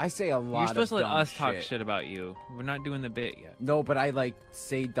 I say a lot You're supposed of to let dumb us talk shit about you. We're not doing the bit yet. No, but I like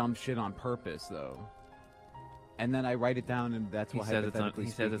say dumb shit on purpose though. And then I write it down and that's He what says it's on. hypothetically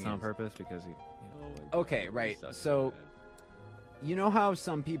He says it's speaking on is. purpose because he. Okay, right. So you know how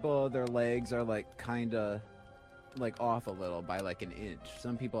some people their legs are like kind of like off a little by like an inch.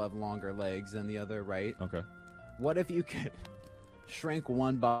 Some people have longer legs than the other, right? Okay. What if you could shrink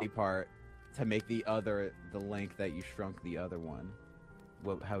one body part to make the other the length that you shrunk the other one?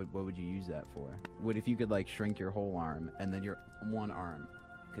 What would you use that for? What if you could like shrink your whole arm and then your one arm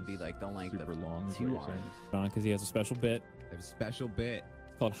could be like the length Super of long, is what two you're arms? saying. Don, because he has a special bit. I have a special bit.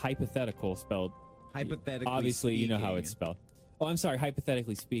 It's called hypothetical, spelled. Hypothetically Obviously, you know how speaking. it's spelled. Oh, I'm sorry.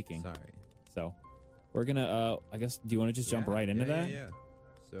 Hypothetically speaking. Sorry. So, we're gonna. I guess. Do you want to just jump right into that? Yeah.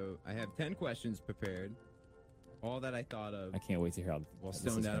 So I have 10 questions prepared. All that I thought of. I can't wait to hear how. While this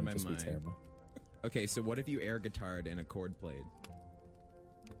stoned is out of gonna my just be mind. terrible. Okay, so what if you air guitared and a chord played?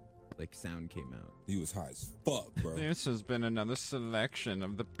 Like sound came out. He was high as fuck, bro. This has been another selection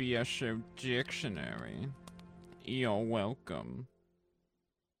of the BS Show Dictionary. You're welcome.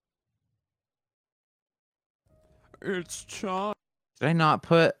 It's time. Did I not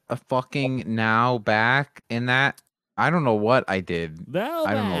put a fucking now back in that? I don't know what I did. Now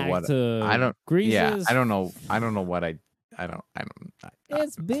I don't know back what to I don't. Yeah, Grease's- I don't know. I don't know what I. I don't.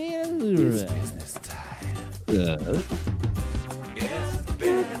 It's been.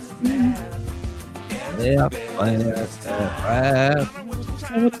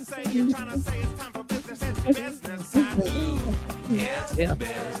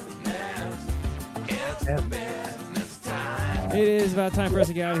 It is about time for us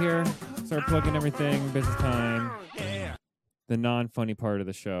to get out of here. Start plugging everything. Business time. The non-funny part of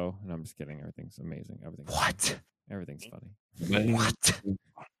the show. No, I'm just kidding. Everything's amazing. Everything's What? Everything's funny. What?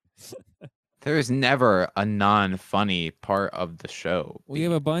 There is never a non-funny part of the show. We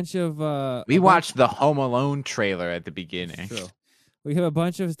have a bunch of. We watched the Home Alone trailer at the beginning. True. We have a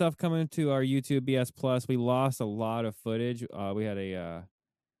bunch of stuff coming to our YouTube BS Plus. We lost a lot of footage. We had a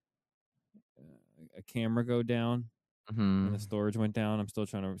camera go down, and the storage went down. I'm still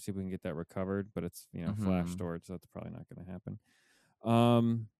trying to see if we can get that recovered, but it's flash Mhm. storage, so that's probably not going to happen.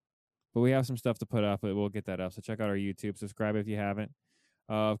 But we have some stuff to put up. We'll get that up. So check out our YouTube. Subscribe if you haven't.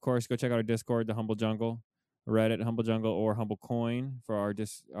 Of course, go check out our Discord, the Humble Jungle, Reddit, Humble Jungle, or Humble Coin for our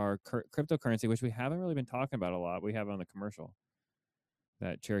cryptocurrency, which we haven't really been talking about a lot. We have it on the commercial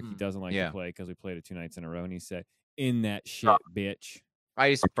that Cherokee doesn't like yeah. to play because we played it 2 nights in a row, and he said, "In that shit, bitch."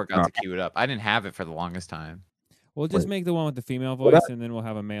 I just forgot to queue it up. I didn't have it for the longest time. We'll just make the one with the female What voice, up? and then we'll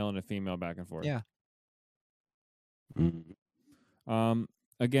have a male and a female back and forth. Yeah.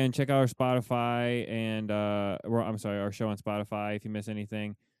 Again, check out our Spotify and our show on Spotify. If you miss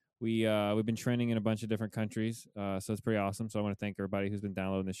anything, we've been trending in a bunch of different countries, so it's pretty awesome. So I want to thank everybody who's been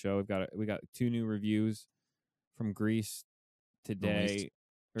downloading the show. We got 2 new reviews from Greece today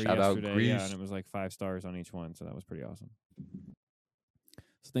or Shout out yesterday, Greece. and it was like 5 stars on each one, so that was pretty awesome.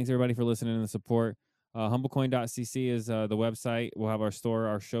 So thanks everybody for listening and the support. Humblecoin.cc is the website. We'll have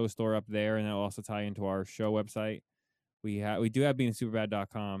our show store up there, and that will also tie into our show website. We do have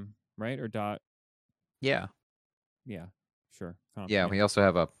beingsuperbad.com, right? Or dot? Yeah. Yeah, sure. Yeah, we also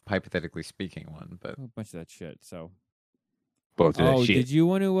have a hypothetically speaking one, but a bunch of that shit. So, both of that shit. did you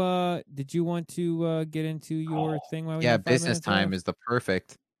want to get into your thing while we Yeah, have 5 business minutes time left? is the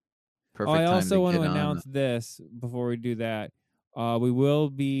perfect. Perfect I time also to want to get on. announce this before we do that. We will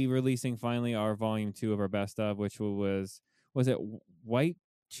be releasing finally our volume 2 of our best of, which was it White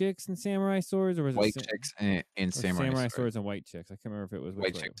Chicks and Samurai Swords, or was White it Chicks and Samurai Swords and White Chicks? I can't remember if it was White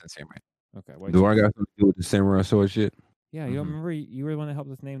which way. Chicks and Samurai. Okay, White Do I Chicks. got something to do with the samurai sword shit? Yeah, you don't remember? You were the one that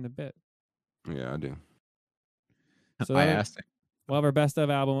helped us name the bit. Yeah, I do. So I that'll- asked him. We'll have our best of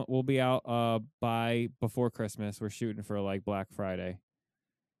album. Will be out by before Christmas. We're shooting for like Black Friday.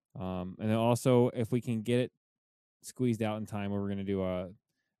 And then also, if we can get it squeezed out in time, we're gonna do a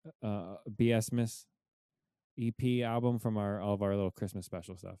BS Miss EP album from all of our little Christmas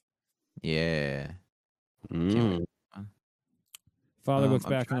special stuff. Yeah. Father, what's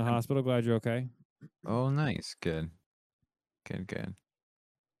I'm back in the trying to- hospital? Glad you're okay. Oh, nice. Good. I'm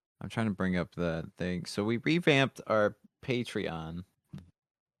trying to bring up the thing. So we revamped our Patreon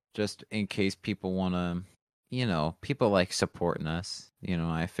just in case people want to, people like supporting us.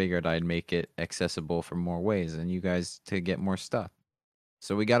 I figured I'd make it accessible for more ways and you guys to get more stuff.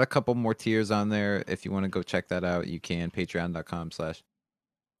 So we got a couple more tiers on there. If you want to go check that out, you can.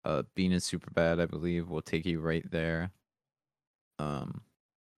 Patreon.com/Bean and Superbad, I believe, will take you right there.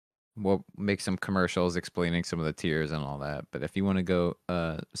 We'll make some commercials explaining some of the tiers and all that. But if you want to go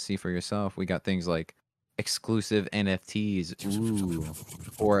see for yourself, we got things like exclusive NFTs,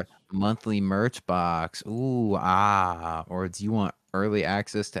 or monthly merch box, or do you want early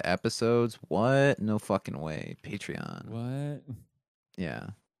access to episodes? What? No fucking way. Patreon. What? Yeah,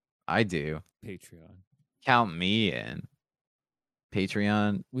 I do. Patreon. Count me in.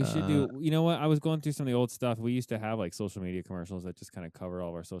 Patreon. We should do. You know what? I was going through some of the old stuff. We used to have like social media commercials that just kind of cover all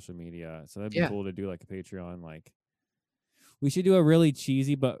of our social media. So that'd be cool to do like a Patreon. Like, we should do a really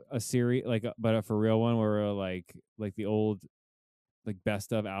cheesy but a series but a for real one where we're like the old like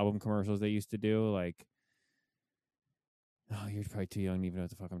best of album commercials they used to do. Like, oh, you're probably too young to even know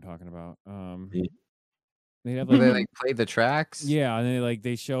what the fuck I'm talking about. They have they play the tracks. Yeah, and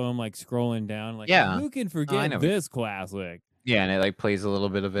they show them like scrolling down. Like, Yeah. who can I forget know. this classic? Yeah, and it plays a little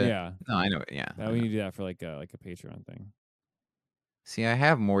bit of it. Yeah. No, I know it. Yeah. We need to do that for like a Patreon thing. See, I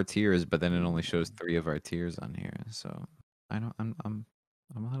have more tiers, but then it only shows 3 of our tiers on here. So I'm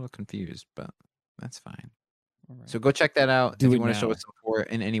a little confused, but that's fine. So go check that out. Do if it you want to show now. us support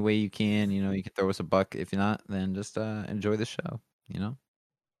in any way you can, you can throw us a buck. If not, then just enjoy the show.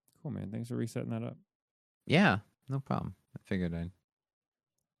 Cool, man. Thanks for resetting that up. Yeah, no problem. I figured I'd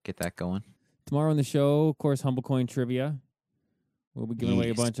get that going. Tomorrow on the show, of course, Humble Coin Trivia. We'll be giving away a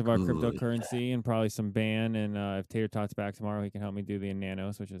Yes, bunch of our good. cryptocurrency and probably some ban. And if Tater Tot's back tomorrow, he can help me do the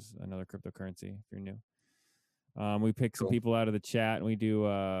Nanos, which is another cryptocurrency if you're new. We pick some people out of the chat and we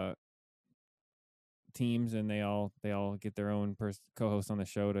do teams, and they all get their own co-host on the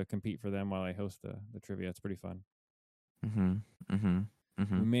show to compete for them while I host the trivia. It's pretty fun. We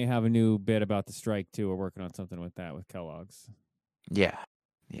may have a new bit about the strike too. We're working on something with that with Kellogg's. Yeah.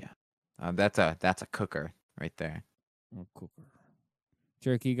 That's a cooker right there. Oh, cooker.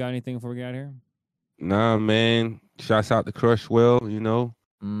 Cherokee, got anything before we get out here? Nah, man. Shouts out to Crushwell,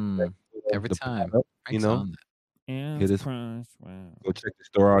 Every The time. product, Frank's on that. Yeah, Hit it's us. crunch. Wow. Go check the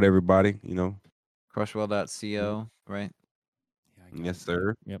store out, everybody. Crushwell.co, right? Yes,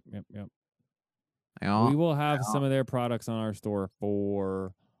 sir. Yep. Yeah. We will have some of their products on our store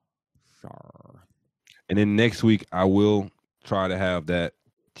for sure. And then next week I will try to have that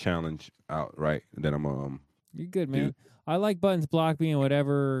challenge out, right? That I'm You're good, man. I like Buttons Block being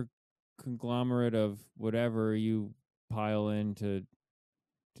whatever conglomerate of whatever you pile in to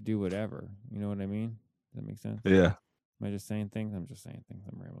do whatever. You know what I mean? Does that make sense? Yeah. Am I just saying things? I'm just saying things.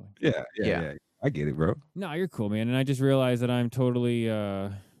 I'm rambling. Yeah. I get it, bro. No, you're cool, man. And I just realized that I'm totally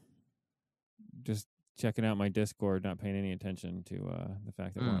just checking out my Discord, not paying any attention to the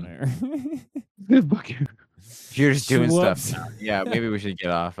fact that we're on air. Good bucket. You're just doing Whoops. stuff now. Yeah, maybe we should get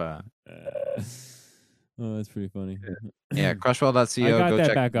off. Oh, that's pretty funny. Yeah, Crushwell.co. I got go that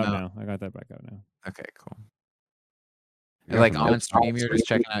check back them up out. now. I got that back up now. Okay, cool. And like on stream, you're just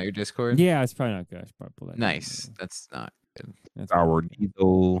checking out your Discord? Yeah, it's probably not good. I should probably pull that down. Nice. That's not good. That's Our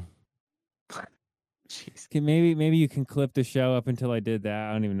diesel. Jeez. Okay, maybe you can clip the show up until I did that.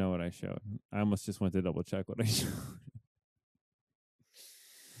 I don't even know what I showed. I almost just went to double check what I showed.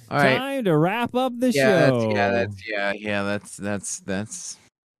 All right. Time to wrap up the Yeah, show. that's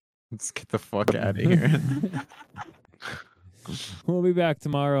let's get the fuck out of here. We'll be back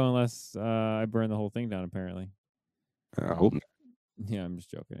tomorrow unless I burn the whole thing down, apparently. I hope not. Yeah, I'm just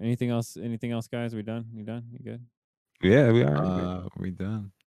joking. Anything else, guys? We done? You done? You good? Yeah, we are. We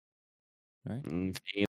done. All right.